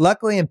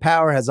 Luckily,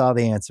 Empower has all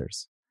the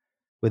answers.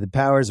 With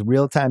Empower's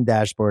real-time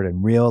dashboard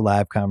and real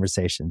live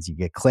conversations, you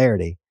get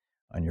clarity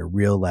on your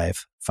real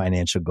life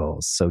financial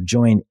goals. So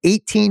join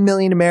 18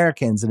 million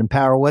Americans and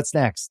empower what's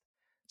next.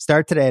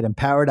 Start today at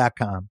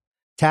empower.com.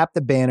 Tap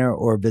the banner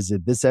or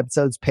visit this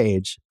episode's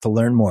page to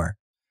learn more.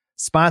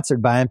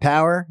 Sponsored by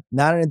Empower,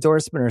 not an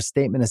endorsement or a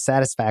statement of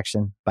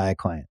satisfaction by a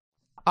client.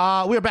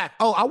 We're back.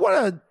 Oh, I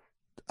want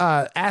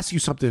to ask you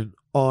something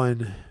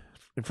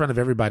in front of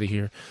everybody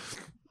here.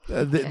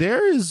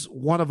 There is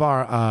one of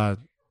our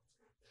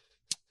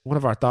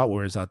thought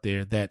warriors out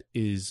there that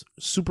is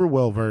super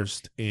well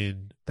versed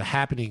in the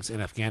happenings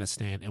in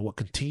Afghanistan and what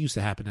continues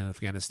to happen in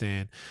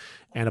Afghanistan,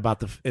 and about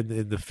the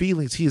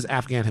feelings. He is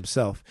Afghan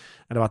himself,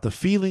 and about the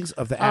feelings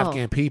of the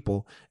Afghan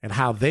people and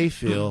how they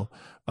feel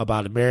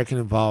about American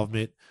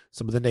involvement,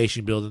 some of the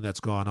nation building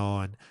that's gone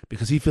on,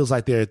 because he feels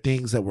like there are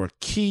things that were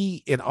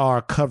key in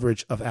our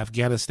coverage of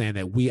Afghanistan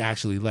that we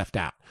actually left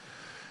out.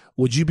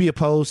 Would you be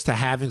opposed to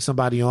having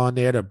somebody on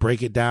there to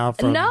break it down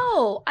from?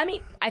 No. I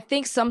mean, I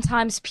think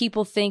sometimes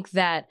people think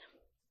that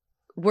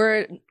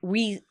I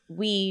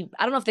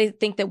don't know if they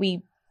think that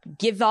we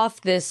give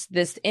off this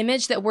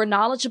image that we're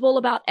knowledgeable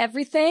about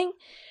everything,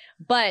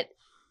 but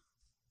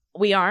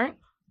we aren't.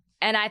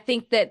 And I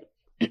think that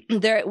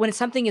when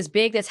something is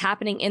big that's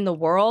happening in the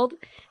world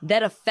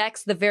that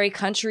affects the very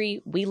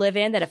country we live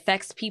in, that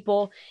affects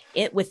people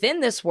within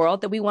this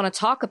world, that we want to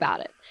talk about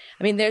it.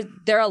 I mean,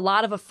 there are a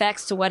lot of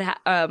effects to what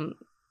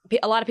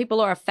a lot of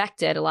people are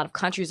affected. A lot of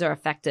countries are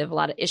affected. A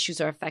lot of issues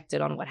are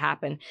affected on what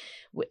happened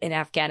in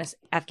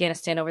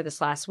Afghanistan over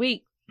this last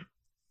week.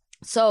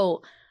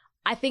 So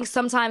I think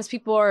sometimes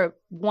people are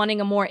wanting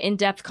a more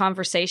in-depth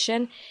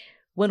conversation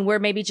when we're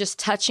maybe just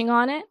touching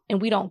on it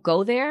and we don't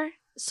go there.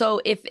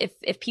 So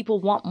if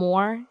people want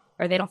more,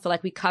 or they don't feel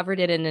like we covered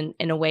it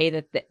in a way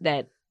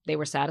that they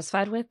were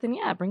satisfied with, then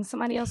yeah, bring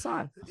somebody else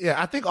on.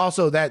 Yeah, I think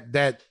also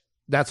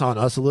that's on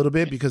us a little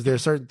bit, because there are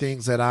certain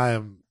things that I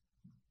am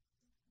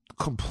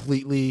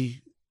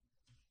completely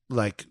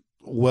like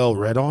well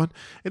read on,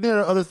 and there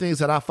are other things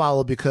that I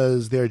follow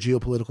because there are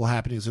geopolitical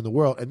happenings in the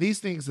world, and these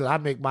things that I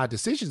make my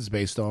decisions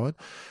based on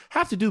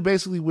have to do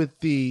basically with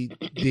the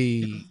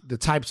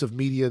types of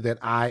media that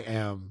I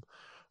am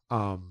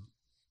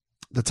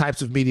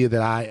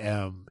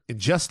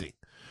ingesting.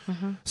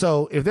 Mm-hmm.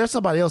 So if there's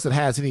somebody else that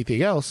has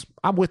anything else,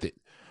 I'm with it.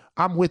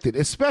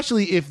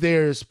 Especially if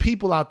there's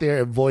people out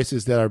there and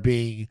voices that are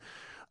being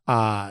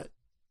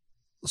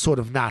sort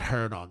of not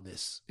heard on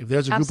this. If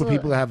there's a group of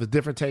people that have a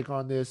different take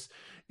on this,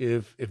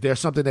 if there's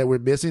something that we're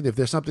missing, if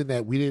there's something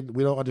that we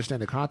don't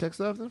understand the context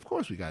of, then of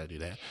course we got to do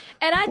that.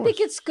 And I think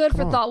it's good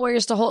for Thought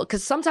Warriors to hold,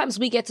 because sometimes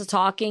we get to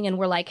talking and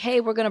we're like,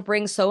 hey, we're going to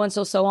bring so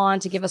on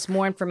to give us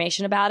more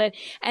information about it.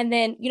 And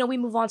then, we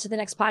move on to the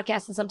next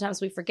podcast, and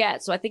sometimes we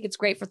forget. So I think it's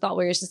great for Thought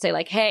Warriors to say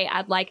like, hey,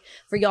 I'd like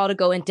for y'all to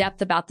go in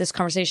depth about this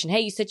conversation. Hey,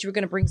 you said you were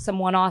going to bring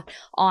someone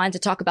on to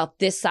talk about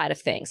this side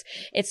of things.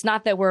 It's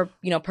not that we're,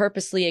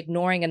 purposely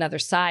ignoring another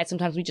side.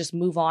 Sometimes we just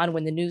move on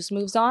when the news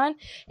moves on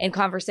in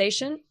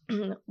conversation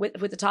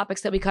with the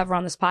topics that we cover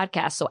on this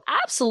podcast. So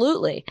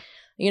absolutely,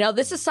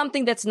 this is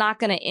something that's not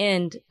going to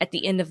end at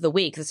the end of the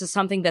week. This is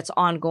something that's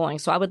ongoing.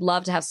 So I would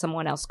love to have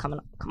someone else come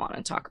on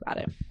and talk about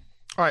it.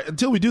 All right.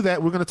 Until we do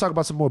that, we're going to talk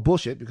about some more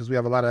bullshit, because we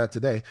have a lot of that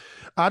today.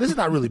 This is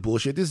not really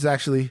bullshit. This is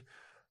actually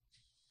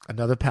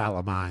another pal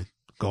of mine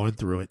going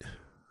through it.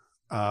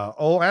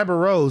 Old Amber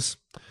Rose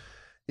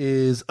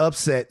is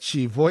upset.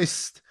 She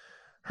voiced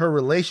her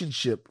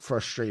relationship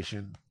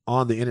frustration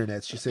on the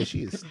internet. She says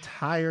she is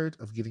tired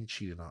of getting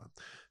cheated on.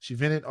 She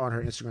vented on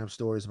her Instagram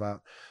stories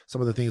about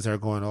some of the things that are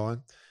going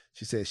on.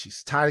 She says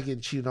she's tired of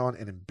getting cheated on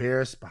and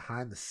embarrassed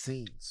behind the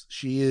scenes.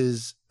 She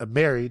is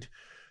married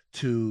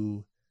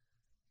to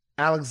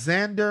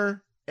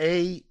Alexander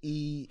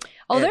A.E.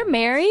 Oh, they're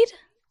married?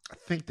 I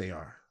think they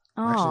are.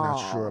 I'm actually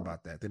not sure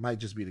about that. They might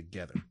just be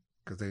together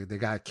because they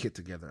got a kid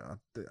together.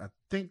 I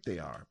think they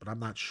are, but I'm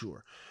not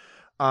sure.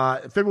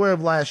 In February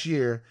of last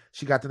year,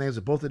 she got the names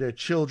of both of their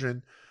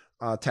children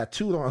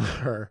tattooed on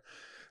her.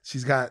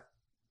 She's got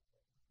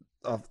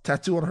a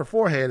tattoo on her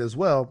forehead as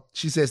well.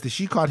 She says that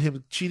she caught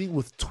him cheating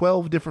with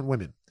 12 different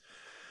women.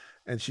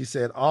 And she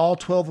said, all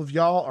 12 of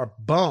y'all are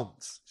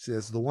bums. She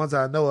says, the ones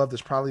I know of,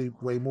 there's probably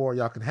way more.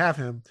 Y'all can have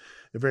him.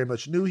 They very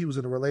much knew he was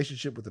in a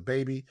relationship with a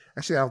baby.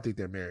 Actually, I don't think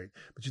they're married.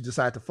 But you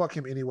decided to fuck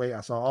him anyway.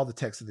 I saw all the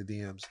texts in the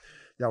DMs.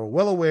 Y'all were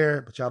well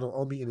aware, but y'all don't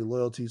owe me any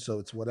loyalty, so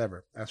it's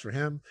whatever. As for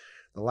him,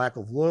 the lack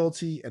of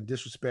loyalty and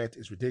disrespect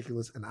is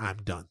ridiculous, and I'm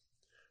done.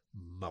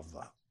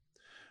 Mother.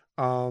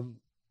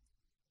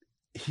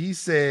 He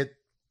said...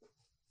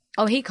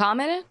 Oh, he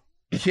commented?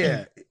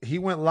 Yeah, he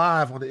went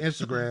live on the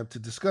Instagram to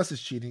discuss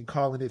his cheating,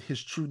 calling it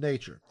his true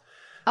nature.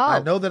 Oh. I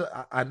know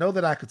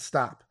that I could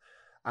stop.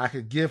 I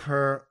could give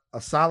her a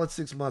solid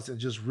 6 months and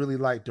just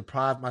really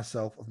deprive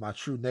myself of my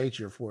true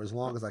nature for as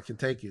long as I can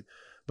take it.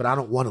 But I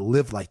don't want to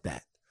live like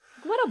that.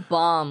 What a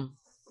bum.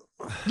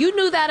 You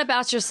knew that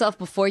about yourself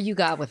before you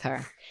got with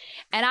her.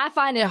 And I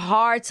find it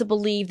hard to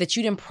believe that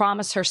you didn't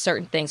promise her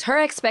certain things. Her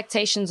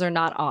expectations are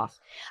not off.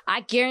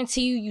 I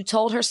guarantee you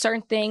told her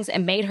certain things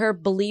and made her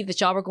believe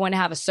that y'all were going to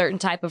have a certain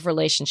type of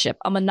relationship,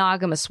 a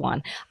monogamous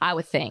one, I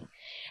would think.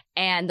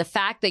 And the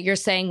fact that you're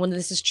saying, when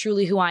this is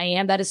truly who I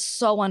am, that is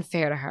so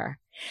unfair to her.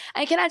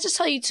 And can I just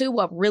tell you too,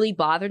 what really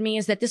bothered me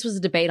is that this was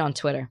a debate on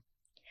Twitter.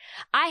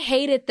 I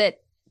hated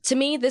that. To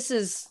me, this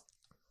is,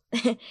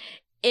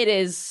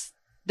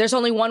 there's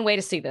only one way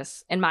to see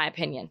this, in my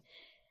opinion.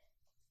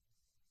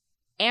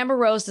 Amber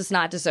Rose does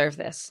not deserve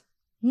this.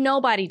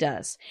 Nobody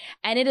does.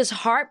 And it is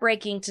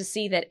heartbreaking to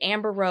see that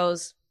Amber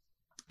Rose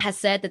has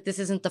said that this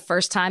isn't the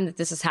first time that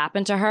this has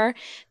happened to her,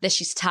 that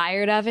she's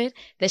tired of it,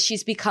 that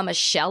she's become a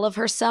shell of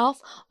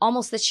herself,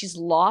 almost that she's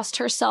lost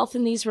herself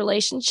in these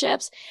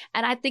relationships.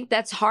 And I think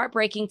that's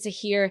heartbreaking to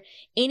hear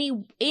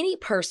any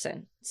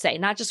person say,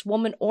 not just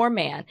woman or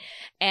man.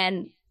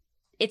 And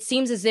it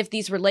seems as if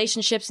these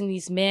relationships and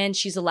these men,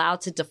 she's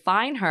allowed to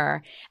define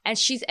her. And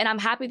I'm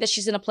happy that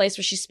she's in a place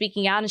where she's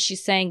speaking out and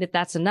she's saying that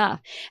that's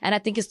enough. And I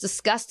think it's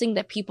disgusting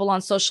that people on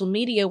social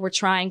media were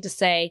trying to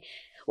say,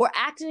 or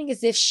acting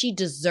as if she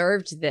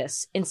deserved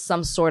this in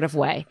some sort of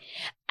way.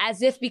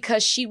 As if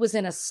because she was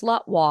in a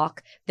slut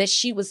walk, that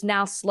she was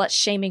now slut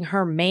shaming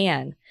her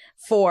man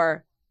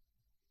for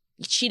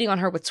cheating on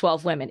her with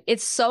 12 women.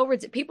 It's so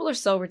people are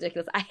so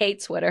ridiculous. I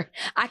hate Twitter.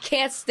 I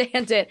can't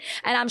stand it.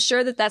 And I'm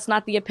sure that that's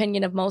not the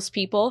opinion of most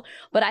people,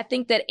 but I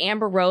think that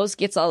Amber Rose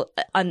gets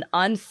an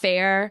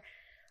unfair,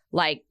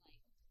 like,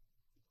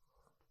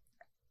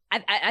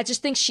 I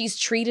just think she's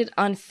treated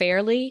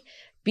unfairly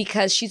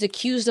because she's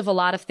accused of a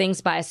lot of things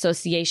by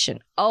association.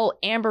 Oh,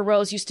 Amber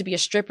Rose used to be a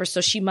stripper,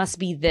 so she must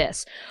be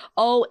this.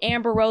 Oh,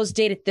 Amber Rose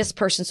dated this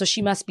person, so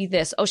she must be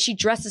this. Oh, she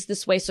dresses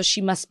this way, so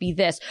she must be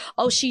this.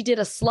 Oh, she did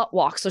a slut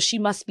walk, so she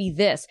must be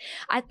this.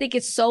 I think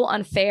it's so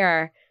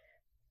unfair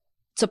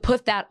to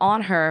put that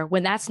on her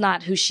when that's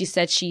not who she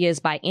said she is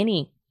by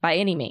any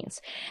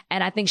means.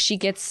 And I think she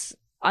gets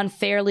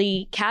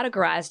unfairly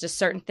categorized as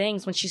certain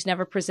things when she's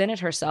never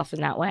presented herself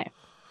in that way.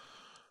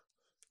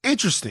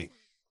 Interesting.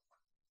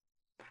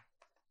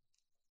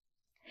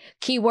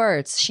 Key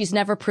words, she's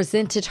never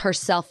presented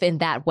herself in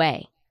that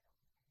way.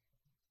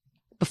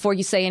 Before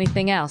you say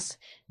anything else.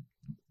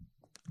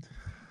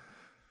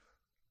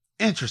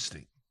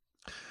 Interesting.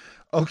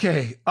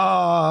 Okay.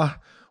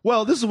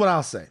 Well, this is what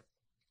I'll say.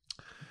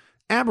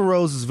 Amber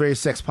Rose is a very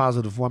sex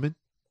positive woman.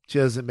 She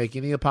doesn't make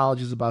any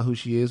apologies about who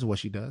she is or what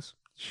she does.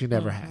 She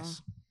never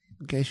has.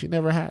 Okay, she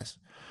never has.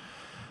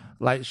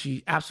 Like,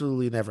 she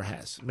absolutely never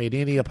has made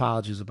any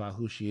apologies about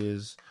who she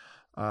is,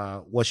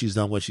 what she's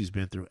done, what she's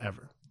been through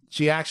ever.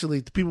 She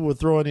actually, people were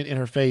throwing it in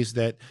her face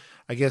that,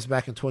 I guess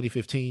back in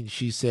 2015,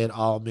 she said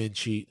all men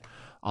cheat,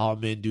 all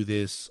men do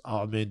this,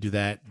 all men do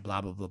that, blah,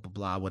 blah, blah, blah,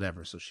 blah,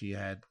 whatever. So she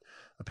had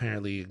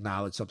apparently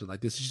acknowledged something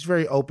like this. She's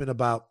very open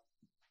about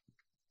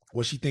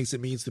what she thinks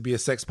it means to be a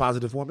sex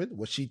positive woman,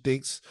 what she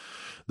thinks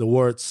the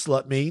word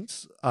slut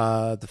means,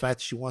 the fact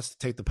that she wants to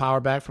take the power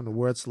back from the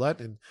word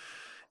slut.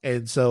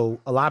 And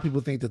so a lot of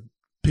people think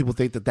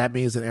that that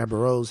means that Amber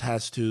Rose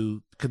has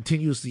to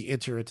continuously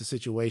enter into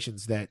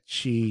situations that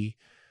she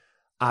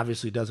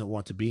obviously doesn't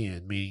want to be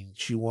in, meaning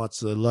she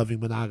wants a loving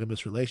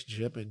monogamous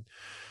relationship, and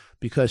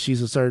because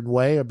she's a certain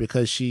way or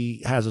because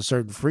she has a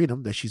certain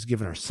freedom that she's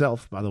given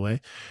herself, by the way,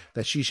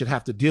 that she should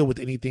have to deal with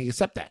anything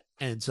except that.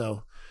 And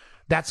so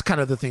that's kind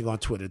of the thing on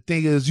Twitter. The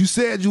thing is, you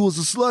said you was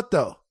a slut,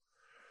 though.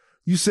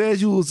 You said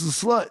you was a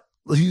slut.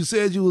 You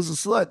said you was a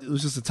slut. It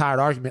was just a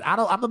tired argument. I'm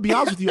gonna be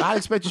honest with you. I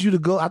expected you to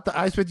go. I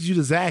expected you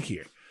to zag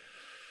here.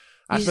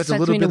 I expected a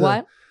little bit.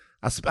 What?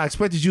 I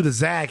expected you to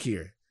zag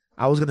here.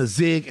 I was gonna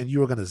zig and you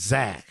were gonna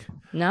zag.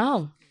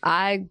 No,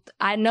 I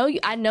know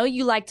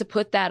you like to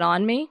put that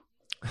on me.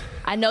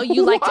 I know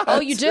you like to.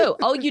 Oh, you do.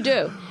 Oh, you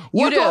do.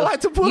 What do I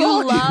like to put on you?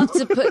 You love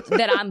to put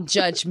that I'm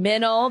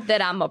judgmental,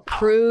 that I'm a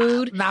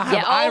prude. Now,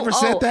 have I ever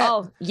said that?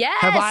 Oh,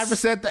 yes. Have I ever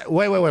said that?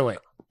 Wait.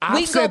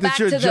 I've said that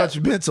you're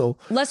judgmental.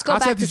 Let's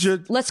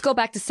go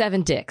back to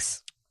 7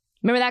 dicks.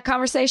 Remember that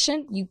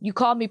conversation? You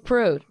called me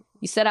prude.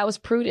 You said I was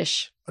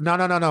prudish. No.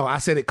 I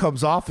said it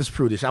comes off as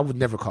prudish. I would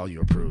never call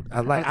you a prude.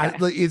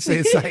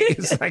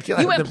 It's like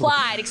you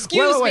implied.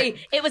 Excuse me.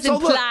 It was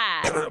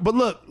implied. But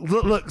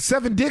look.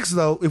 7 dicks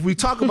though. If we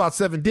talk about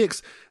 7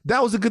 dicks,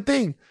 that was a good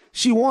thing.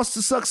 She wants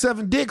to suck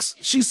 7 dicks.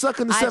 She's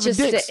sucking the 7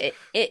 dicks.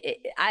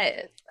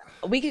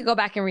 We could go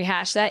back and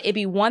rehash that. It'd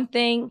be one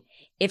thing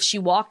if she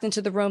walked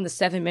into the room, the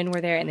 7 men were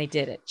there, and they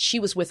did it. She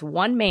was with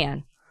one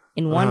man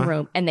in one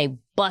room, and they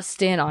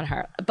busted in on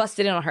her.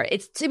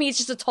 To me, it's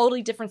just a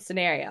totally different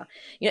scenario.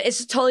 You know, it's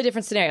a totally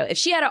different scenario. If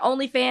she had her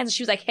OnlyFans and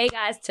she was like, "Hey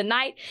guys,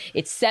 tonight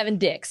it's 7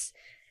 dicks.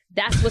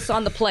 That's what's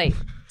on the plate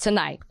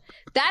tonight."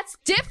 That's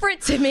different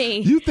to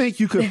me. You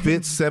think you could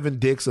fit 7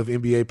 dicks of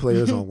NBA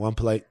players on one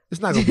plate? It's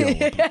not going to be on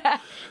one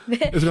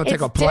plate. It's going to take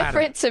a platter. It's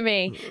different to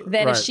me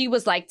than if she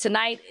was like,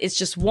 tonight it's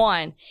just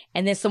one,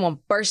 and then 7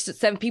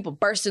 people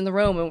burst in the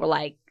room and were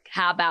like,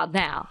 how about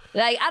now?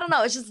 Like, I don't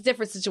know. It's just a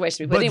different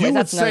situation. But anyways, you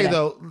would say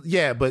though,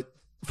 yeah, but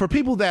for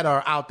people that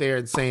are out there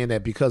and saying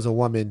that because a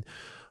woman,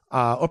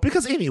 or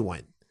because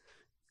anyone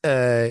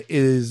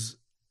is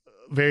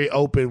very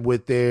open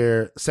with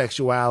their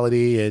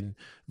sexuality and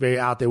very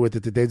out there with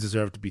it, that they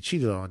deserve to be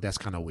cheated on, that's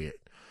kind of weird.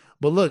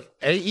 But look,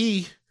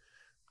 AE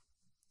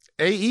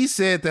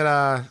said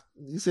that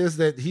he says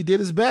that he did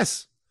his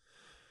best.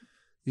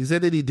 He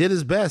said that he did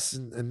his best,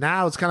 and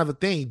now it's kind of a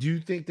thing. Do you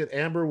think that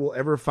Amber will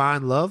ever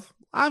find love?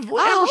 Amber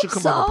should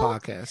come on the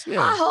podcast.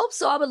 Yeah, I hope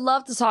so. I would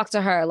love to talk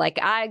to her. Like,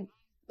 I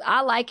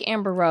like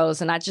Amber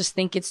Rose, and I just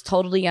think it's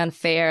totally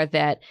unfair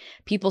that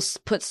people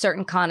put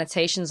certain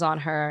connotations on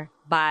her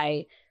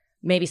by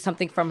maybe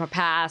something from her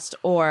past,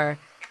 or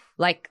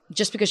like,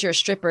 just because you're a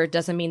stripper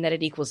doesn't mean that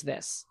it equals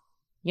this.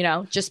 You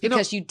know, just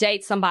because you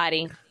date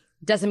somebody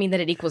doesn't mean that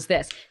it equals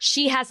this.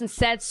 She hasn't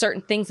said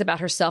certain things about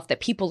herself that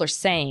people are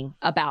saying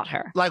about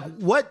her. Like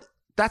what?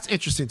 That's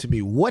interesting to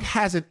me. What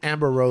hasn't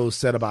Amber Rose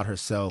said about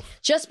herself?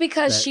 Just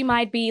because she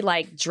might be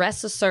like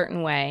dressed a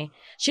certain way,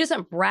 she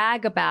doesn't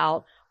brag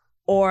about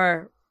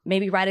or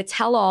maybe write a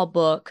tell-all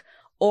book,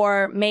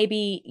 or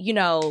maybe, you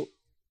know,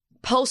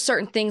 post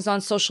certain things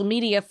on social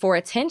media for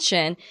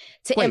attention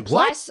to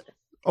imply. What?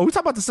 Are we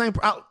talking about the same?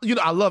 You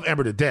know, I love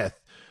Amber to death,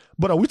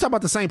 but are we talking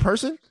about the same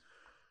person?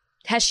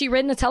 Has she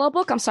written a tell-all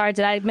book? I'm sorry,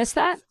 did I miss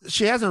that?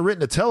 She hasn't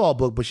written a tell-all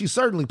book, but she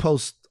certainly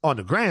posts on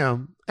the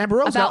gram. Amber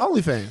Rose got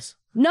OnlyFans.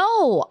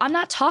 No, I'm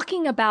not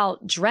talking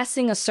about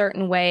dressing a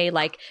certain way,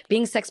 like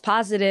being sex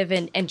positive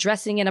and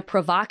dressing in a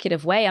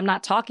provocative way. I'm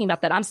not talking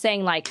about that. I'm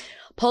saying like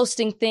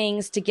posting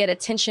things to get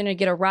attention or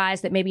get a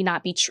rise that maybe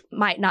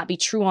might not be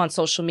true on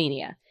social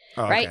media.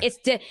 Oh, okay. Right?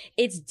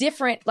 It's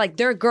different. Like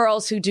there are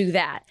girls who do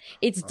that.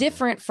 It's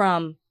different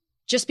from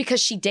just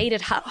because she dated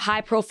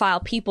high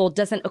profile people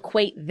doesn't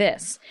equate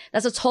this.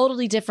 That's a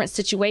totally different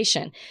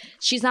situation.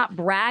 She's not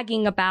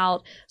bragging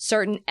about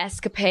certain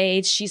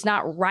escapades. She's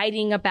not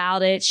writing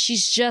about it.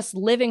 She's just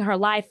living her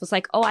life. It's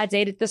like, oh, I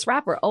dated this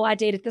rapper. Oh, I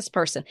dated this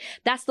person.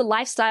 That's the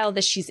lifestyle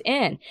that she's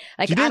in.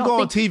 Like, she did go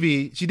on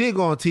TV. She did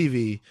go on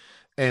TV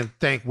and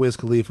thank Wiz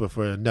Khalifa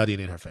for nutting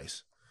in her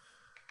face.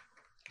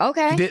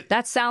 Okay,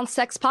 that sounds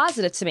sex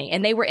positive to me.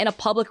 And they were in a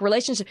public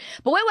relationship.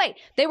 But wait,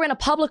 they were in a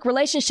public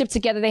relationship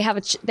together. They have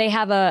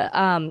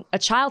a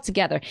child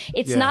together.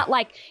 It's not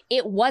like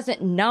it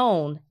wasn't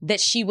known that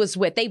she was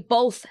with. They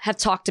both have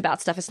talked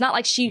about stuff. It's not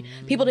like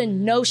people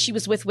didn't know she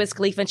was with Wiz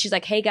Khalifa. And she's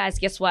like, hey guys,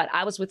 guess what?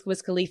 I was with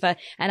Wiz Khalifa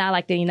and I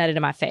like that he nutted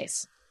in my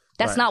face.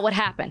 That's not what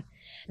happened.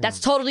 That's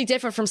totally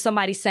different from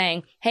somebody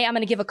saying, hey, I'm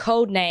going to give a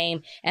code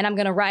name and I'm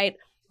going to write,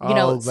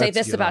 say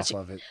this about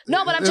you.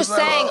 No, but I'm just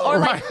saying, or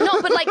like,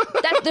 no, but like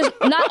that, there's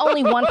not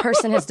only one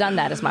person has done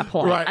that is my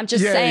point. Right. I'm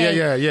just saying,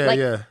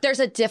 there's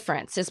a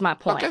difference is my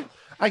point. Okay.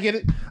 I get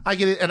it.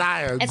 And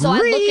I agree. And so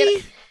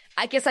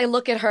I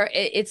look at her,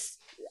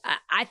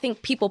 I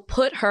think people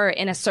put her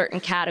in a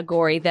certain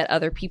category that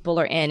other people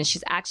are in, and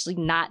she's actually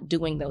not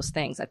doing those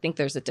things. I think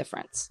there's a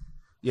difference.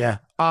 Yeah.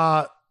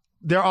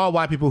 There are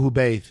white people who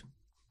bathe.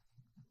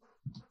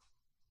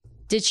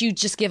 Did you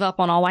just give up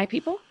on all white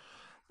people?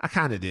 I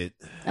kind of did.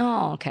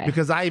 Oh, okay.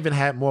 Because I even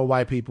had more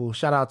white people.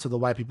 Shout out to the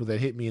white people that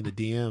hit me in the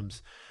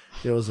DMs.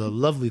 There was a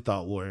lovely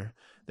thought warrior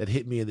that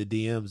hit me in the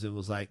DMs and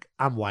was like,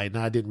 I'm white and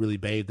I didn't really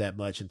bathe that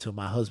much until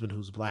my husband,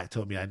 who's black,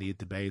 told me I needed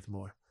to bathe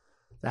more.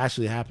 That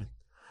actually happened.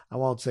 I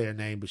won't say her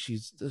name, but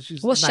she's well,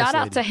 a nice shout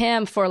out lady. to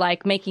him for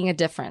like making a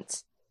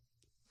difference.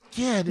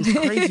 Yeah, and it's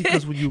crazy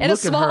because when you in look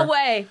a small at her,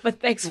 way,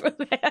 but thanks for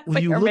that.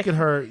 When you look at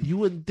her, you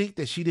wouldn't think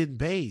that she didn't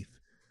bathe.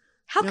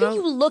 How can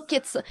you look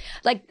at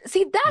that's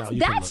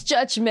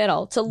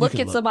judgmental to look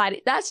at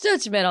somebody. That's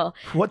judgmental.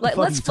 What the fuck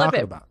are you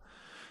talking about?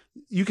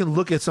 You can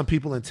look at some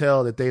people and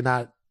tell that they're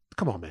not.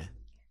 Come on, man.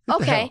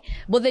 Okay.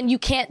 Well, then you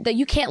can't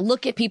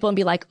look at people and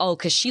be like, oh,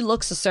 because she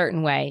looks a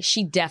certain way,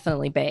 she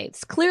definitely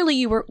bathes. Clearly,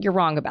 you're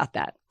wrong about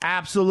that.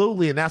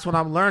 Absolutely, and that's what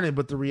I'm learning.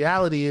 But the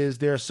reality is,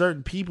 there are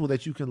certain people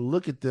that you can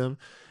look at them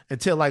and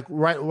tell, like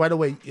right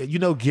away. You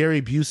know,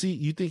 Gary Busey.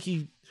 You think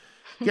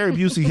Gary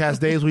Busey has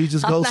days where he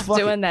just goes, I'm not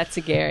doing that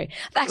to Gary.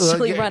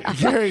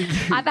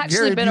 I've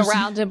actually been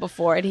around him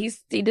before, and he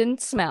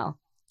didn't smell.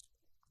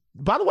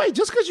 By the way,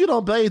 just because you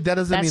don't bathe, that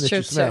doesn't mean that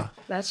you smell.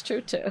 That's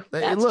true too.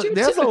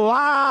 There's a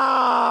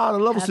lot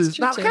of levels to this.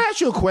 Now, can I ask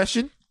you a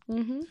question?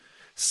 Mm-hmm.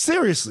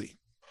 Seriously.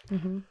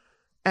 Mm-hmm.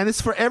 And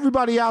it's for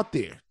everybody out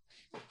there.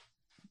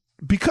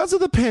 Because of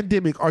the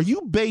pandemic, are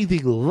you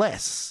bathing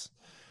less?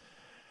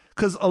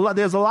 Because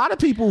there's a lot of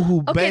people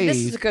who bathe. Okay, this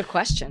is a good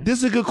question.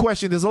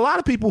 There's a lot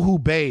of people who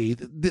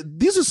bathe.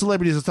 These are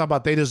celebrities that talk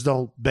about they just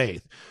don't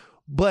bathe.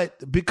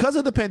 But because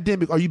of the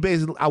pandemic, are you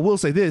bathing? I will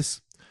say this.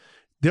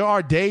 There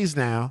are days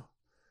now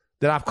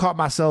that I've caught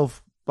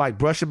myself like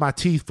brushing my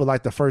teeth for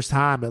like the first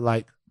time at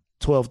like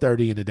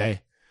 12:30 in the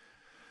day.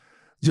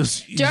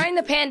 Just during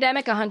the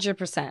pandemic,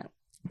 100%.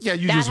 Yeah,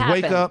 you just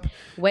happened.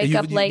 Wake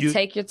up late,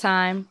 take your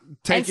time.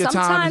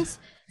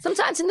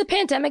 Sometimes in the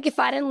pandemic, if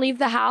I didn't leave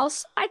the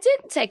house, I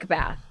didn't take a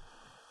bath.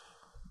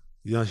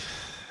 Here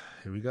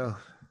we go.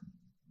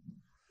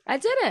 I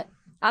didn't.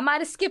 I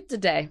might have skipped a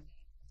day.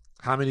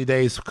 How many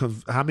days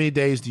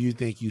do you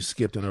think you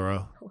skipped in a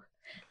row?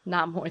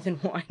 Not more than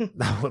one.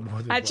 Not more than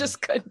one. I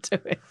just couldn't do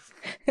it.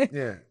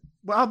 Yeah.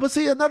 Well, but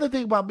see, another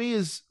thing about me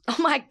is... Oh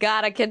my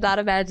God, I cannot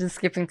imagine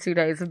skipping 2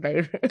 days of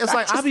bathing. It's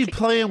like I be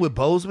playing with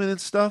Bozeman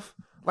and stuff.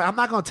 Like, I'm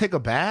not going to take a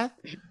bath.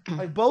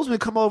 Like, Bozeman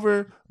come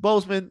over.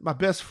 Bozeman, my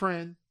best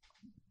friend.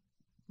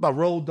 My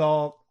road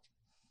dog,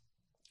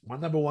 my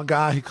number one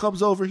guy. He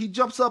comes over. He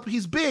jumps up.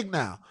 He's big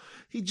now.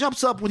 He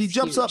jumps up. When he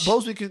jumps up,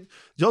 Bozeman can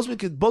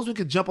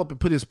jump up and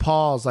put his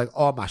paws like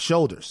on my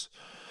shoulders.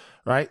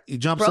 Right? He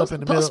jumps up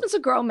in the middle. Bozeman's a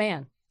grown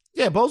man.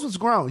 Yeah, Bozeman's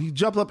grown. He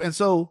jumps up, and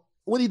so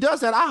when he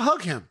does that, I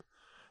hug him.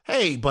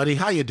 Hey, buddy,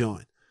 how you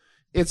doing?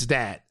 It's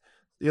Dad.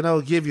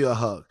 Give you a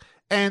hug.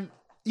 And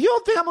you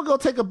don't think I'm gonna go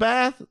take a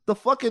bath? The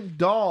fucking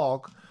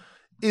dog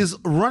is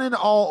running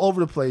all over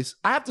the place.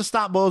 I have to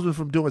stop Bozeman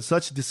from doing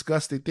such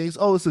disgusting things.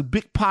 Oh, it's a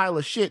big pile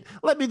of shit.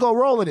 Let me go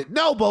roll in it.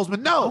 No,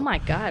 Bozeman, no. Oh my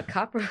God,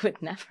 Copper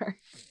would never.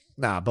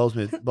 Nah,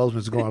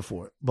 Bozeman's going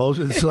for it.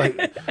 Bozeman's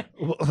like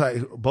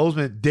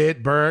Bozeman,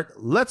 dead bird.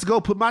 Let's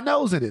go put my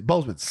nose in it.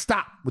 Bozeman,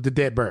 stop with the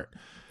dead bird.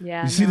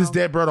 Yeah. You see this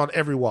dead bird on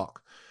every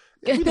walk.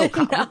 We know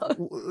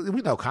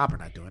Copper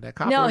not doing that.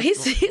 Copper, no,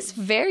 he's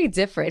very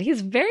different.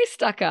 He's very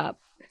stuck up.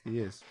 He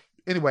is.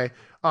 Anyway,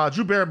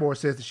 Drew Barrymore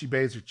says that she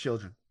bathes her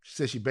children. She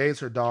says she bathes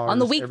her dogs on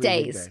the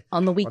weekdays.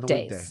 On the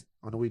weekdays.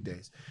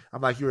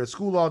 I'm like, you're at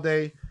school all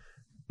day.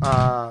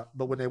 But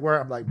when they were,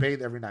 I'm like,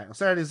 bathe every night. On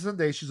Saturdays and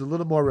Sundays, she's a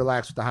little more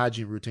relaxed with the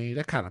hygiene routine.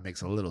 That kind of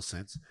makes a little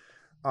sense.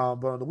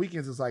 But on the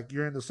weekends, it's like,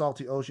 you're in the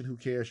salty ocean. Who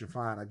cares? You're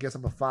fine. I guess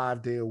I'm a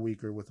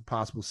 5-day-a-weeker with a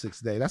possible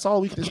 6th day. That's all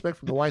we can expect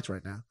from the whites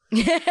right now.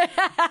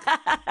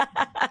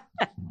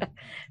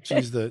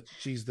 She's the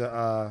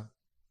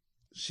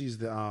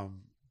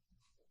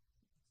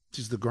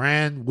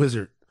grand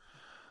wizard.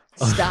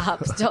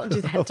 Stop. Don't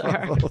do that to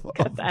her.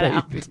 Cut that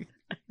out.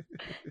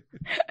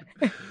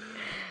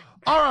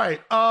 All right.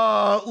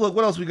 Look,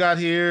 what else we got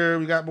here?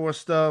 We got more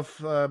stuff.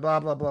 Blah, blah,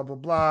 blah, blah, blah,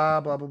 blah,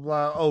 blah,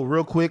 blah. Oh,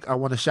 real quick, I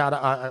want to shout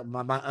out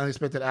my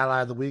unexpected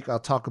ally of the week. I'll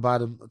talk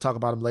about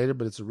him later,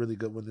 but it's a really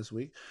good one this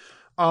week.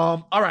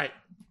 All right.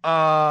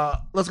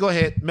 Let's go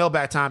ahead.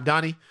 Mailbag time.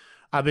 Donnie,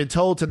 I've been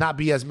told to not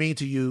be as mean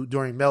to you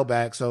during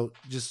mailbag, so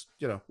just,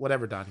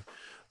 whatever, Donnie.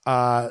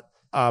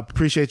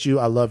 Appreciate you.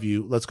 I love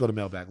you. Let's go to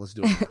mailbag. Let's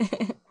do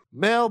it.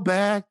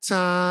 Mailbag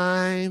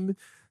time.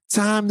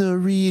 Time to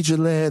read your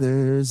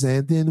letters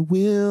and then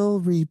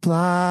we'll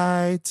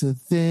reply to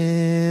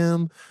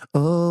them.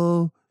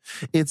 Oh,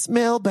 it's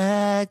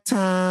mailbag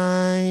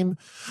time.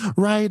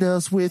 Write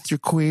us with your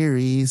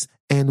queries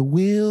and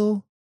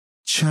we'll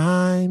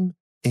chime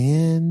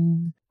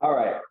in. All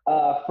right.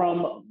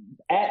 From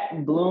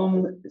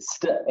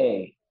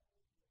 @Bloomsta,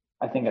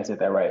 I think I said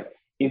that right.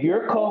 If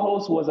your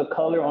co-host was a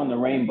color on the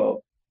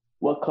rainbow,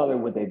 what color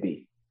would they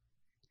be?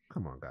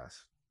 Come on,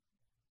 guys.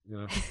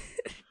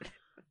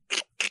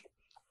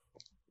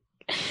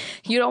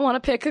 You don't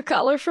want to pick a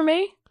color for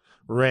me?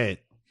 Red.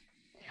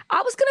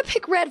 I was going to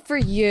pick red for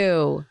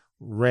you.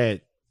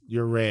 Red.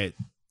 You're red.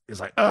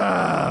 It's like,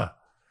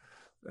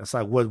 That's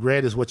like what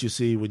red is what you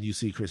see when you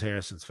see Chris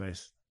Harrison's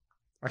face.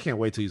 I can't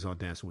wait till he's on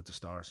Dancing with the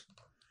Stars.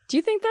 Do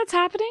you think that's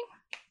happening?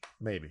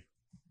 Maybe.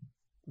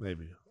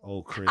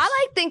 Oh, Chris.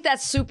 I think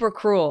that's super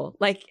cruel.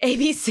 Like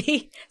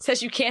ABC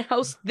says you can't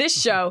host this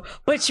show,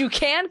 but you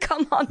can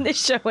come on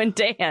this show and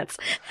dance.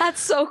 That's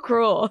so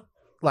cruel.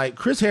 Like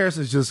Chris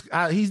Harrison's just,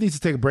 he needs to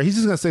take a break. He's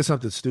just going to say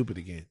something stupid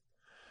again.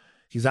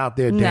 He's out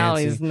there dancing. No,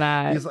 he's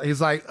not.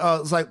 He's like,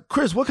 it's like,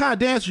 Chris, what kind of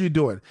dance are you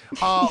doing?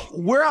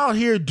 We're out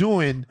here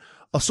doing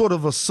a sort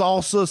of a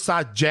salsa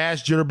side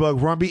jazz jitterbug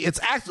rumba. It's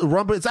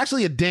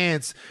actually a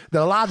dance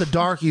that a lot of the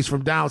darkies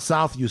from down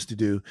south used to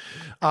do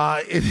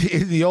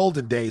in the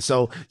olden days.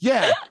 So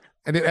yeah,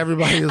 and then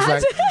everybody is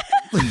like,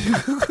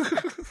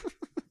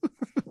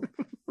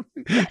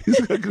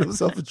 he's gonna get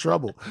himself in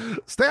trouble.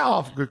 Stay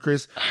off,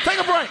 Chris. Take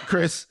a break,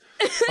 Chris.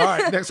 All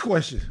right, next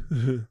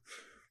question.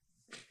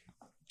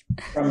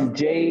 From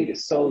Jade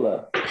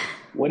Sola,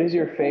 what is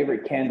your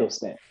favorite candle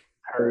scent?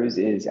 Hers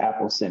is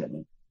apple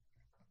cinnamon.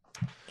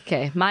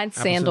 Okay, mine's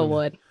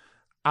sandalwood.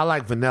 I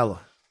like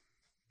vanilla.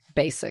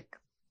 Basic.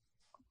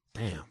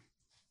 Damn.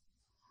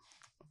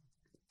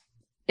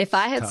 If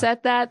I had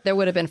said that, there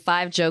would have been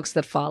 5 jokes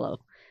that followed.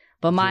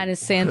 But mine is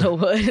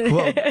sandalwood.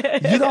 Well,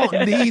 you don't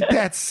need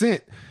that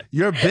scent.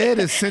 Your bed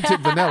is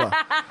scented vanilla.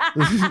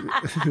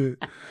 You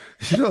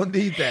don't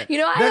need that.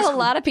 I had a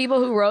lot of people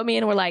who wrote me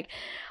and were like,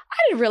 I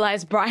didn't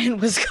realize Brian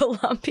was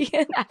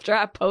Colombian after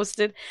I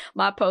posted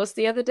my post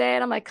the other day.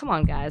 And I'm like, come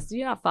on, guys. Do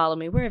you not follow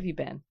me? Where have you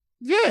been?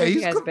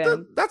 Yeah,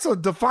 that's a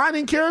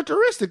defining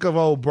characteristic of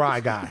old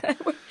Bry guy.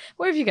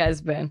 Where have you guys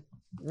been?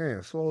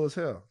 Yeah, swole as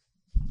hell.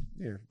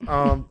 Yeah.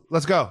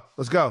 Let's go.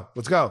 All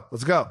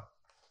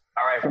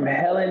right, from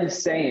Helen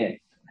Saying.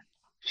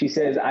 She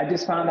says, I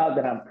just found out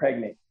that I'm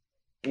pregnant.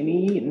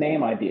 Any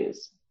name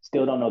ideas?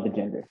 Still don't know the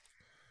gender.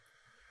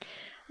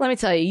 Let me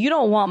tell you, you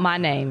don't want my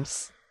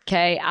names,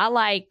 okay? I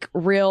like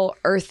real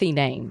earthy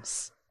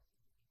names.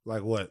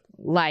 Like what?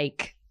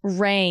 Like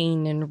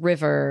rain and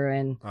river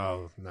and...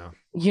 Oh, no.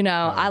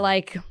 I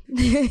like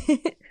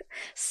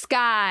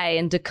Sky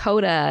and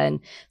Dakota and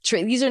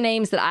these are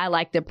names that I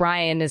like that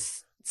Brian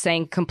is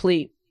saying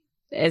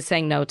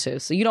no to.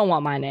 So you don't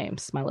want my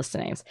names, my list of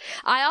names.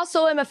 I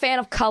also am a fan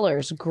of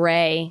colors: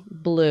 gray,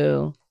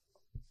 blue.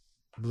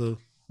 Blue,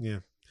 yeah.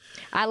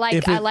 I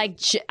like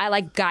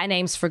guy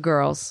names for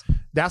girls.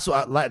 That's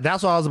what I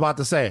was about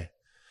to say.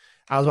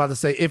 I was about to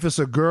say, if it's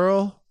a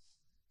girl,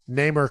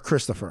 name her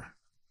Christopher.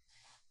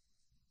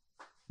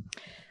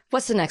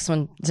 What's the next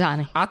one,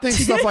 Johnny? I think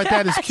stuff like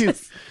that is cute.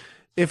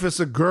 If it's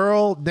a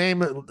girl,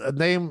 name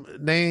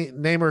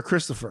her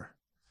Christopher.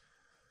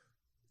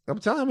 I'm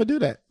telling you, I'm gonna do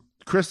that.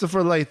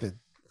 Christopher Lathan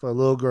for a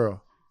little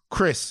girl.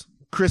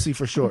 Chrissy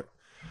for short.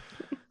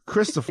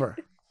 Christopher.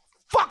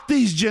 Fuck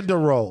these gender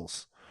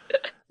roles.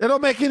 They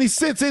don't make any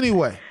sense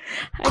anyway.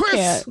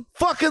 Chris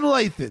fucking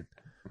Lathan.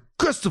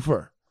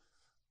 Christopher.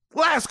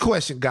 Last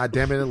question,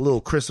 goddammit,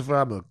 little Christopher.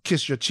 I'm gonna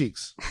kiss your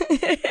cheeks.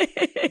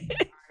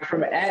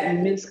 From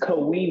 @Miss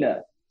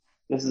Kowina.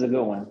 This is a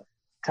good one.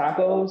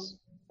 Tacos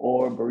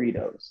or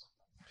burritos?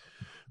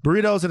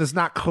 Burritos, and it's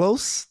not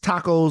close.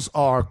 Tacos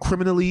are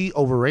criminally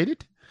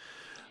overrated.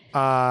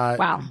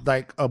 Wow.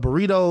 Like a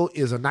burrito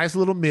is a nice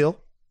little meal.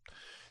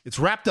 It's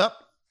wrapped up.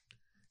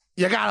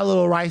 You got a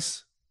little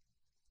rice.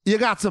 You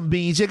got some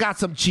beans. You got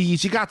some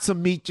cheese. You got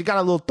some meat. You got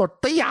a little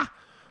tortilla.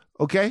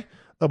 Okay?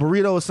 A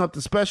burrito is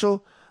something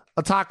special.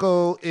 A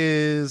taco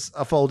is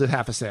a folded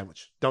half a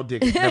sandwich. Don't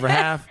dig it. Never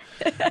have.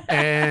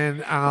 And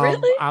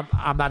Really?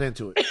 I'm not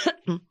into it.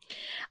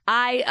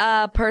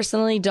 I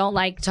personally don't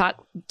like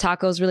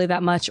tacos really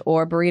that much,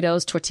 or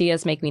burritos.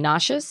 Tortillas make me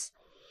nauseous,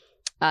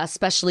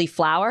 especially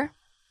flour.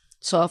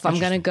 So if I'm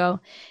gonna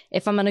go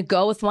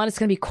with one, it's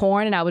gonna be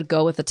corn, and I would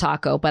go with a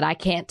taco. But I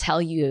can't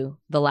tell you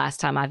the last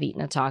time I've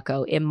eaten a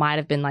taco. It might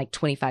have been like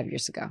 25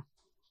 years ago.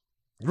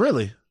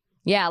 Really?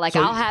 Yeah, like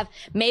I'll have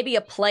maybe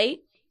a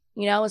plate,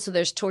 so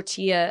there's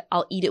tortilla.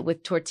 I'll eat it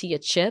with tortilla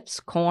chips,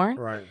 corn.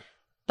 Right.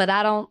 But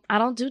I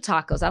don't do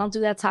tacos. I don't do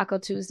that Taco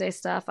Tuesday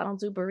stuff. I don't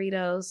do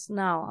burritos.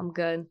 No, I'm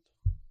good.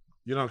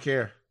 You don't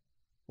care.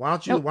 Why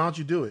don't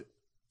you do it?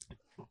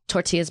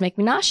 Tortillas make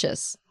me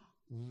nauseous.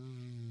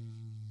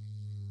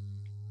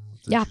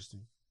 It's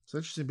interesting. It's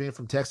interesting being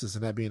from Texas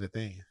and that being a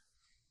thing.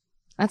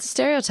 That's a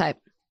stereotype.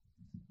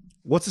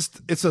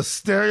 It's a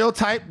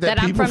stereotype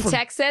that I'm from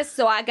Texas,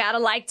 so I gotta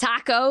like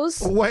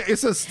tacos. Wait,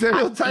 it's a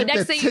stereotype.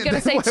 Next thing you're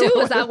gonna say too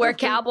is I wear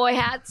cowboy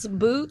hats,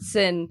 boots,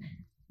 and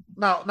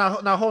now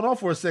hold on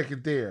for a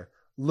second there,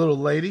 little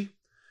lady.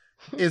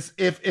 Is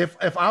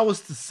if I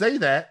was to say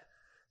that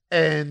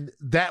and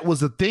that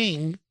was a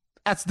thing,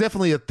 that's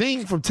definitely a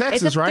thing from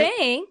Texas, it's a right?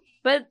 thing,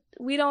 but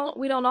we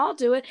don't all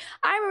do it.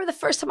 I remember the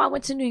first time I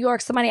went to New York,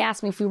 somebody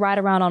asked me if we ride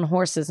around on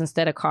horses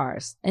instead of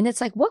cars, and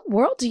it's like, what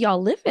world do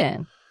y'all live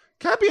in?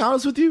 Can I be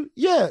honest with you?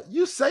 Yeah,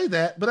 you say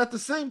that, but at the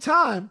same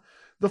time,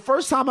 the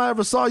first time I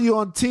ever saw you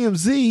on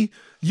TMZ,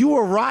 you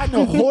were riding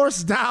a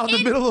horse down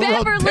the middle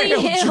of Rodeo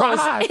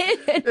Drive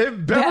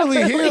in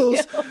Beverly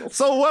Hills.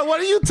 So what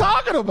are you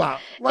talking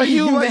about? Like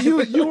you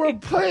were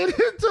playing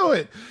into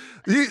it.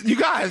 You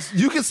guys,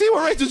 you can see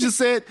what Rachel just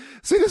said.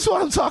 See, this is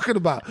what I'm talking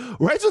about.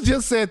 Rachel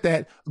just said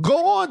that.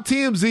 Go on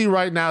TMZ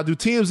right now, do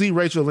TMZ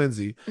Rachel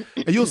Lindsay,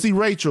 and you'll see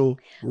Rachel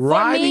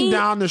riding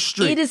down the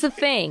street. It is a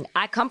thing.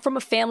 I come from a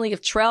family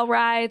of trail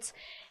rides,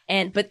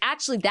 but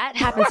actually that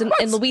happens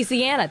in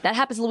Louisiana. That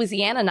happens in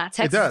Louisiana, not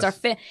Texas.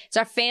 It's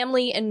our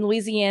family in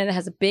Louisiana that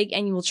has a big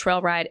annual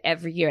trail ride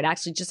every year. It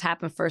actually just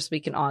happened first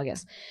week in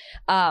August.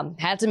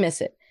 Had to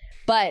miss it.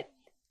 But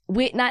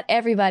not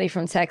everybody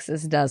from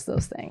Texas does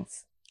those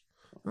things.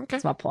 Okay.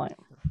 That's my point.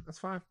 That's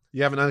fine.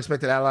 You have an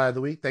unexpected ally of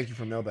the week? Thank you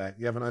for mailbag.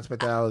 You have an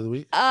unexpected ally of the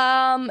week?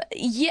 Yeah,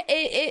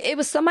 it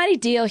was somebody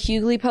D.L.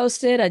 Hughley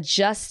posted, a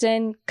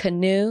Justin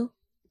Canu,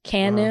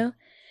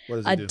 What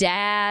does he do?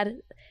 Dad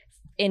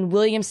in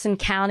Williamson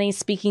County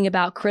speaking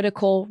about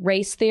critical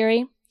race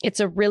theory. It's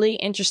a really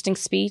interesting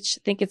speech.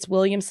 I think it's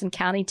Williamson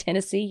County,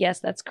 Tennessee. Yes,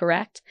 that's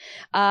correct.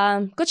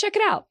 Go check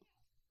it out.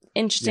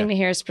 Interesting to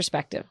hear his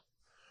perspective.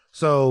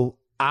 So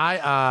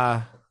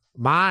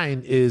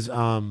mine is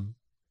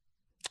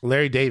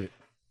Larry David.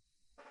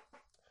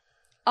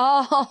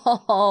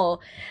 Oh,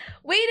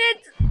 we did.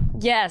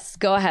 Yes,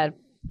 go ahead.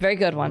 Very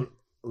good one.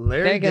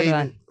 Larry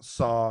David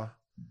saw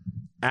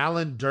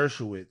Alan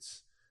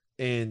Dershowitz,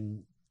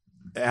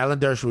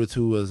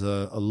 who was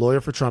a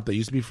lawyer for Trump. They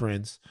used to be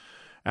friends.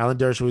 Alan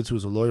Dershowitz, who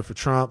was a lawyer for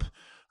Trump,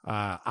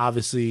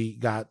 obviously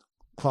got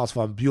Klaus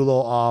von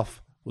Bülow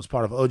off, was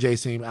part of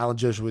OJ's team. Alan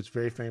Dershowitz,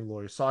 very famous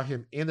lawyer, saw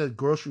him in a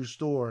grocery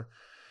store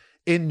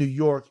in New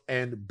York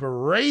and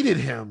berated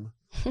him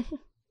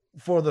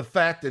for the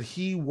fact that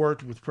he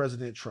worked with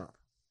President Trump.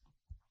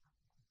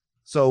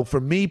 So for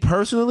me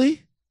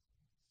personally,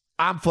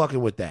 I'm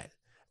fucking with that.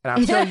 And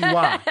I'll tell you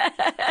why.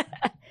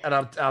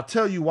 I'll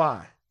tell you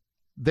why.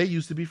 They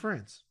used to be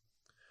friends.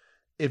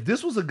 If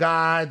this was a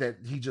guy that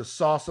he just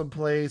saw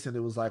someplace and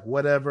it was like,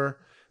 whatever,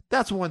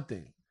 that's one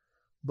thing.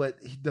 But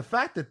the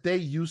fact that they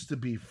used to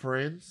be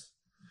friends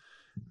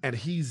and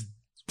he's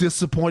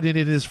disappointed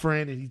in his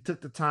friend and he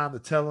took the time to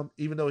tell him,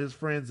 even though his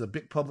friend's a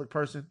big public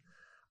person,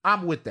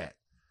 I'm with that.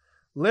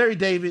 Larry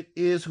David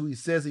is who he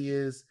says he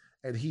is,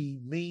 and he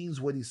means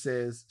what he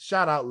says.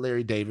 Shout out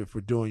Larry David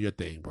for doing your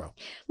thing, bro.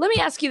 Let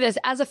me ask you this.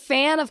 As a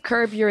fan of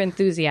Curb Your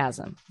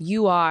Enthusiasm,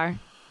 you are,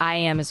 I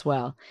am as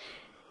well.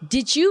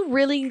 Did you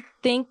really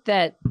think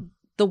that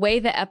the way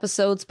the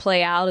episodes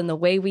play out and the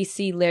way we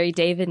see Larry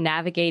David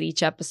navigate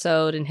each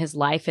episode and his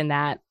life in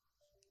that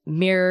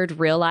mirrored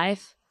real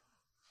life?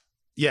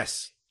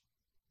 Yes.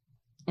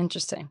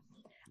 Interesting.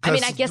 I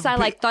mean, I guess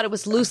I thought it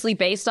was loosely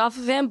based off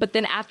of him, but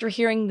then after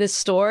hearing this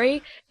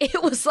story,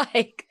 it was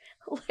like,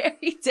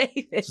 Larry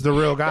David. It's the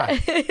real guy.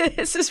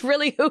 This is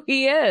really who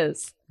he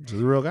is. It's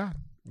the real guy.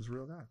 It's the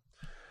real guy.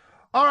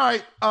 All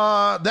right.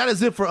 That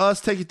is it for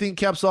us. Take your thinking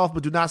caps off,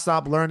 but do not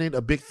stop learning.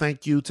 A big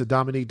thank you to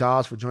Dominique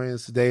Dawes for joining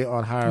us today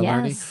on Higher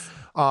Learning.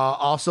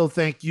 Also,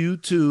 thank you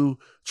to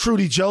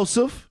Trudy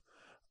Joseph,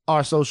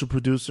 our social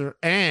producer,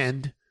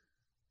 and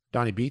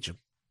Donnie Beecham,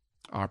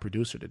 our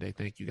producer today.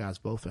 Thank you guys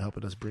both for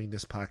helping us bring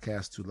this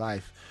podcast to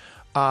life.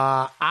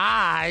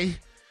 I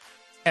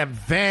am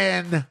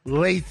Van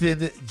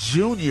Lathan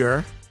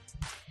Jr.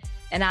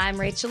 And I'm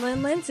Rachel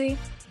Lynn Lindsay.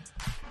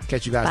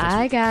 Catch you guys next week.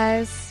 Bye,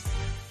 guys.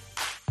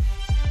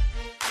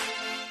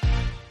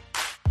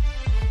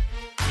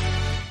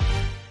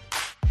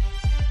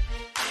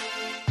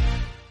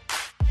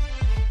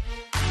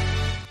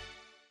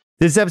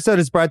 This episode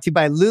is brought to you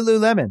by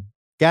Lululemon.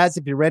 Guys,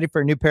 if you're ready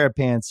for a new pair of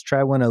pants,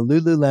 try one of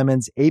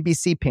Lululemon's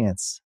ABC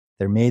pants.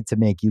 They're made to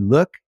make you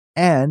look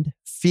and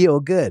feel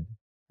good.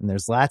 And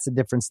there's lots of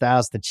different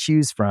styles to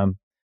choose from.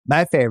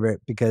 My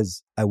favorite,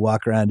 because I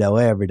walk around LA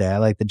every day, I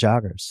like the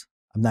joggers.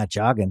 I'm not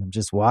jogging, I'm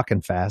just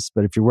walking fast.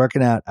 But if you're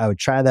working out, I would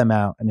try them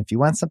out. And if you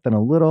want something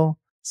a little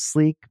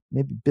sleek,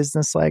 maybe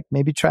business-like,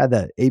 maybe try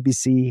the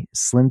ABC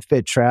Slim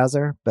Fit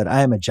trouser. But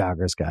I am a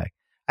joggers guy.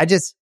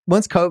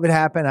 Once COVID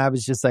happened, I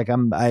was just like,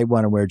 I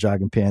want to wear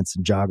jogging pants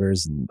and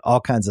joggers and all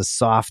kinds of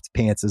soft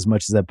pants as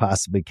much as I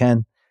possibly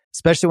can,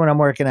 especially when I'm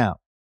working out.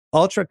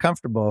 Ultra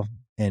comfortable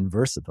and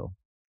versatile.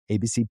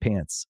 ABC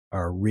pants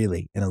are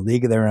really in a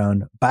league of their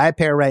own. Buy a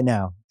pair right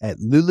now at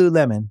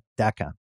Lululemon.com.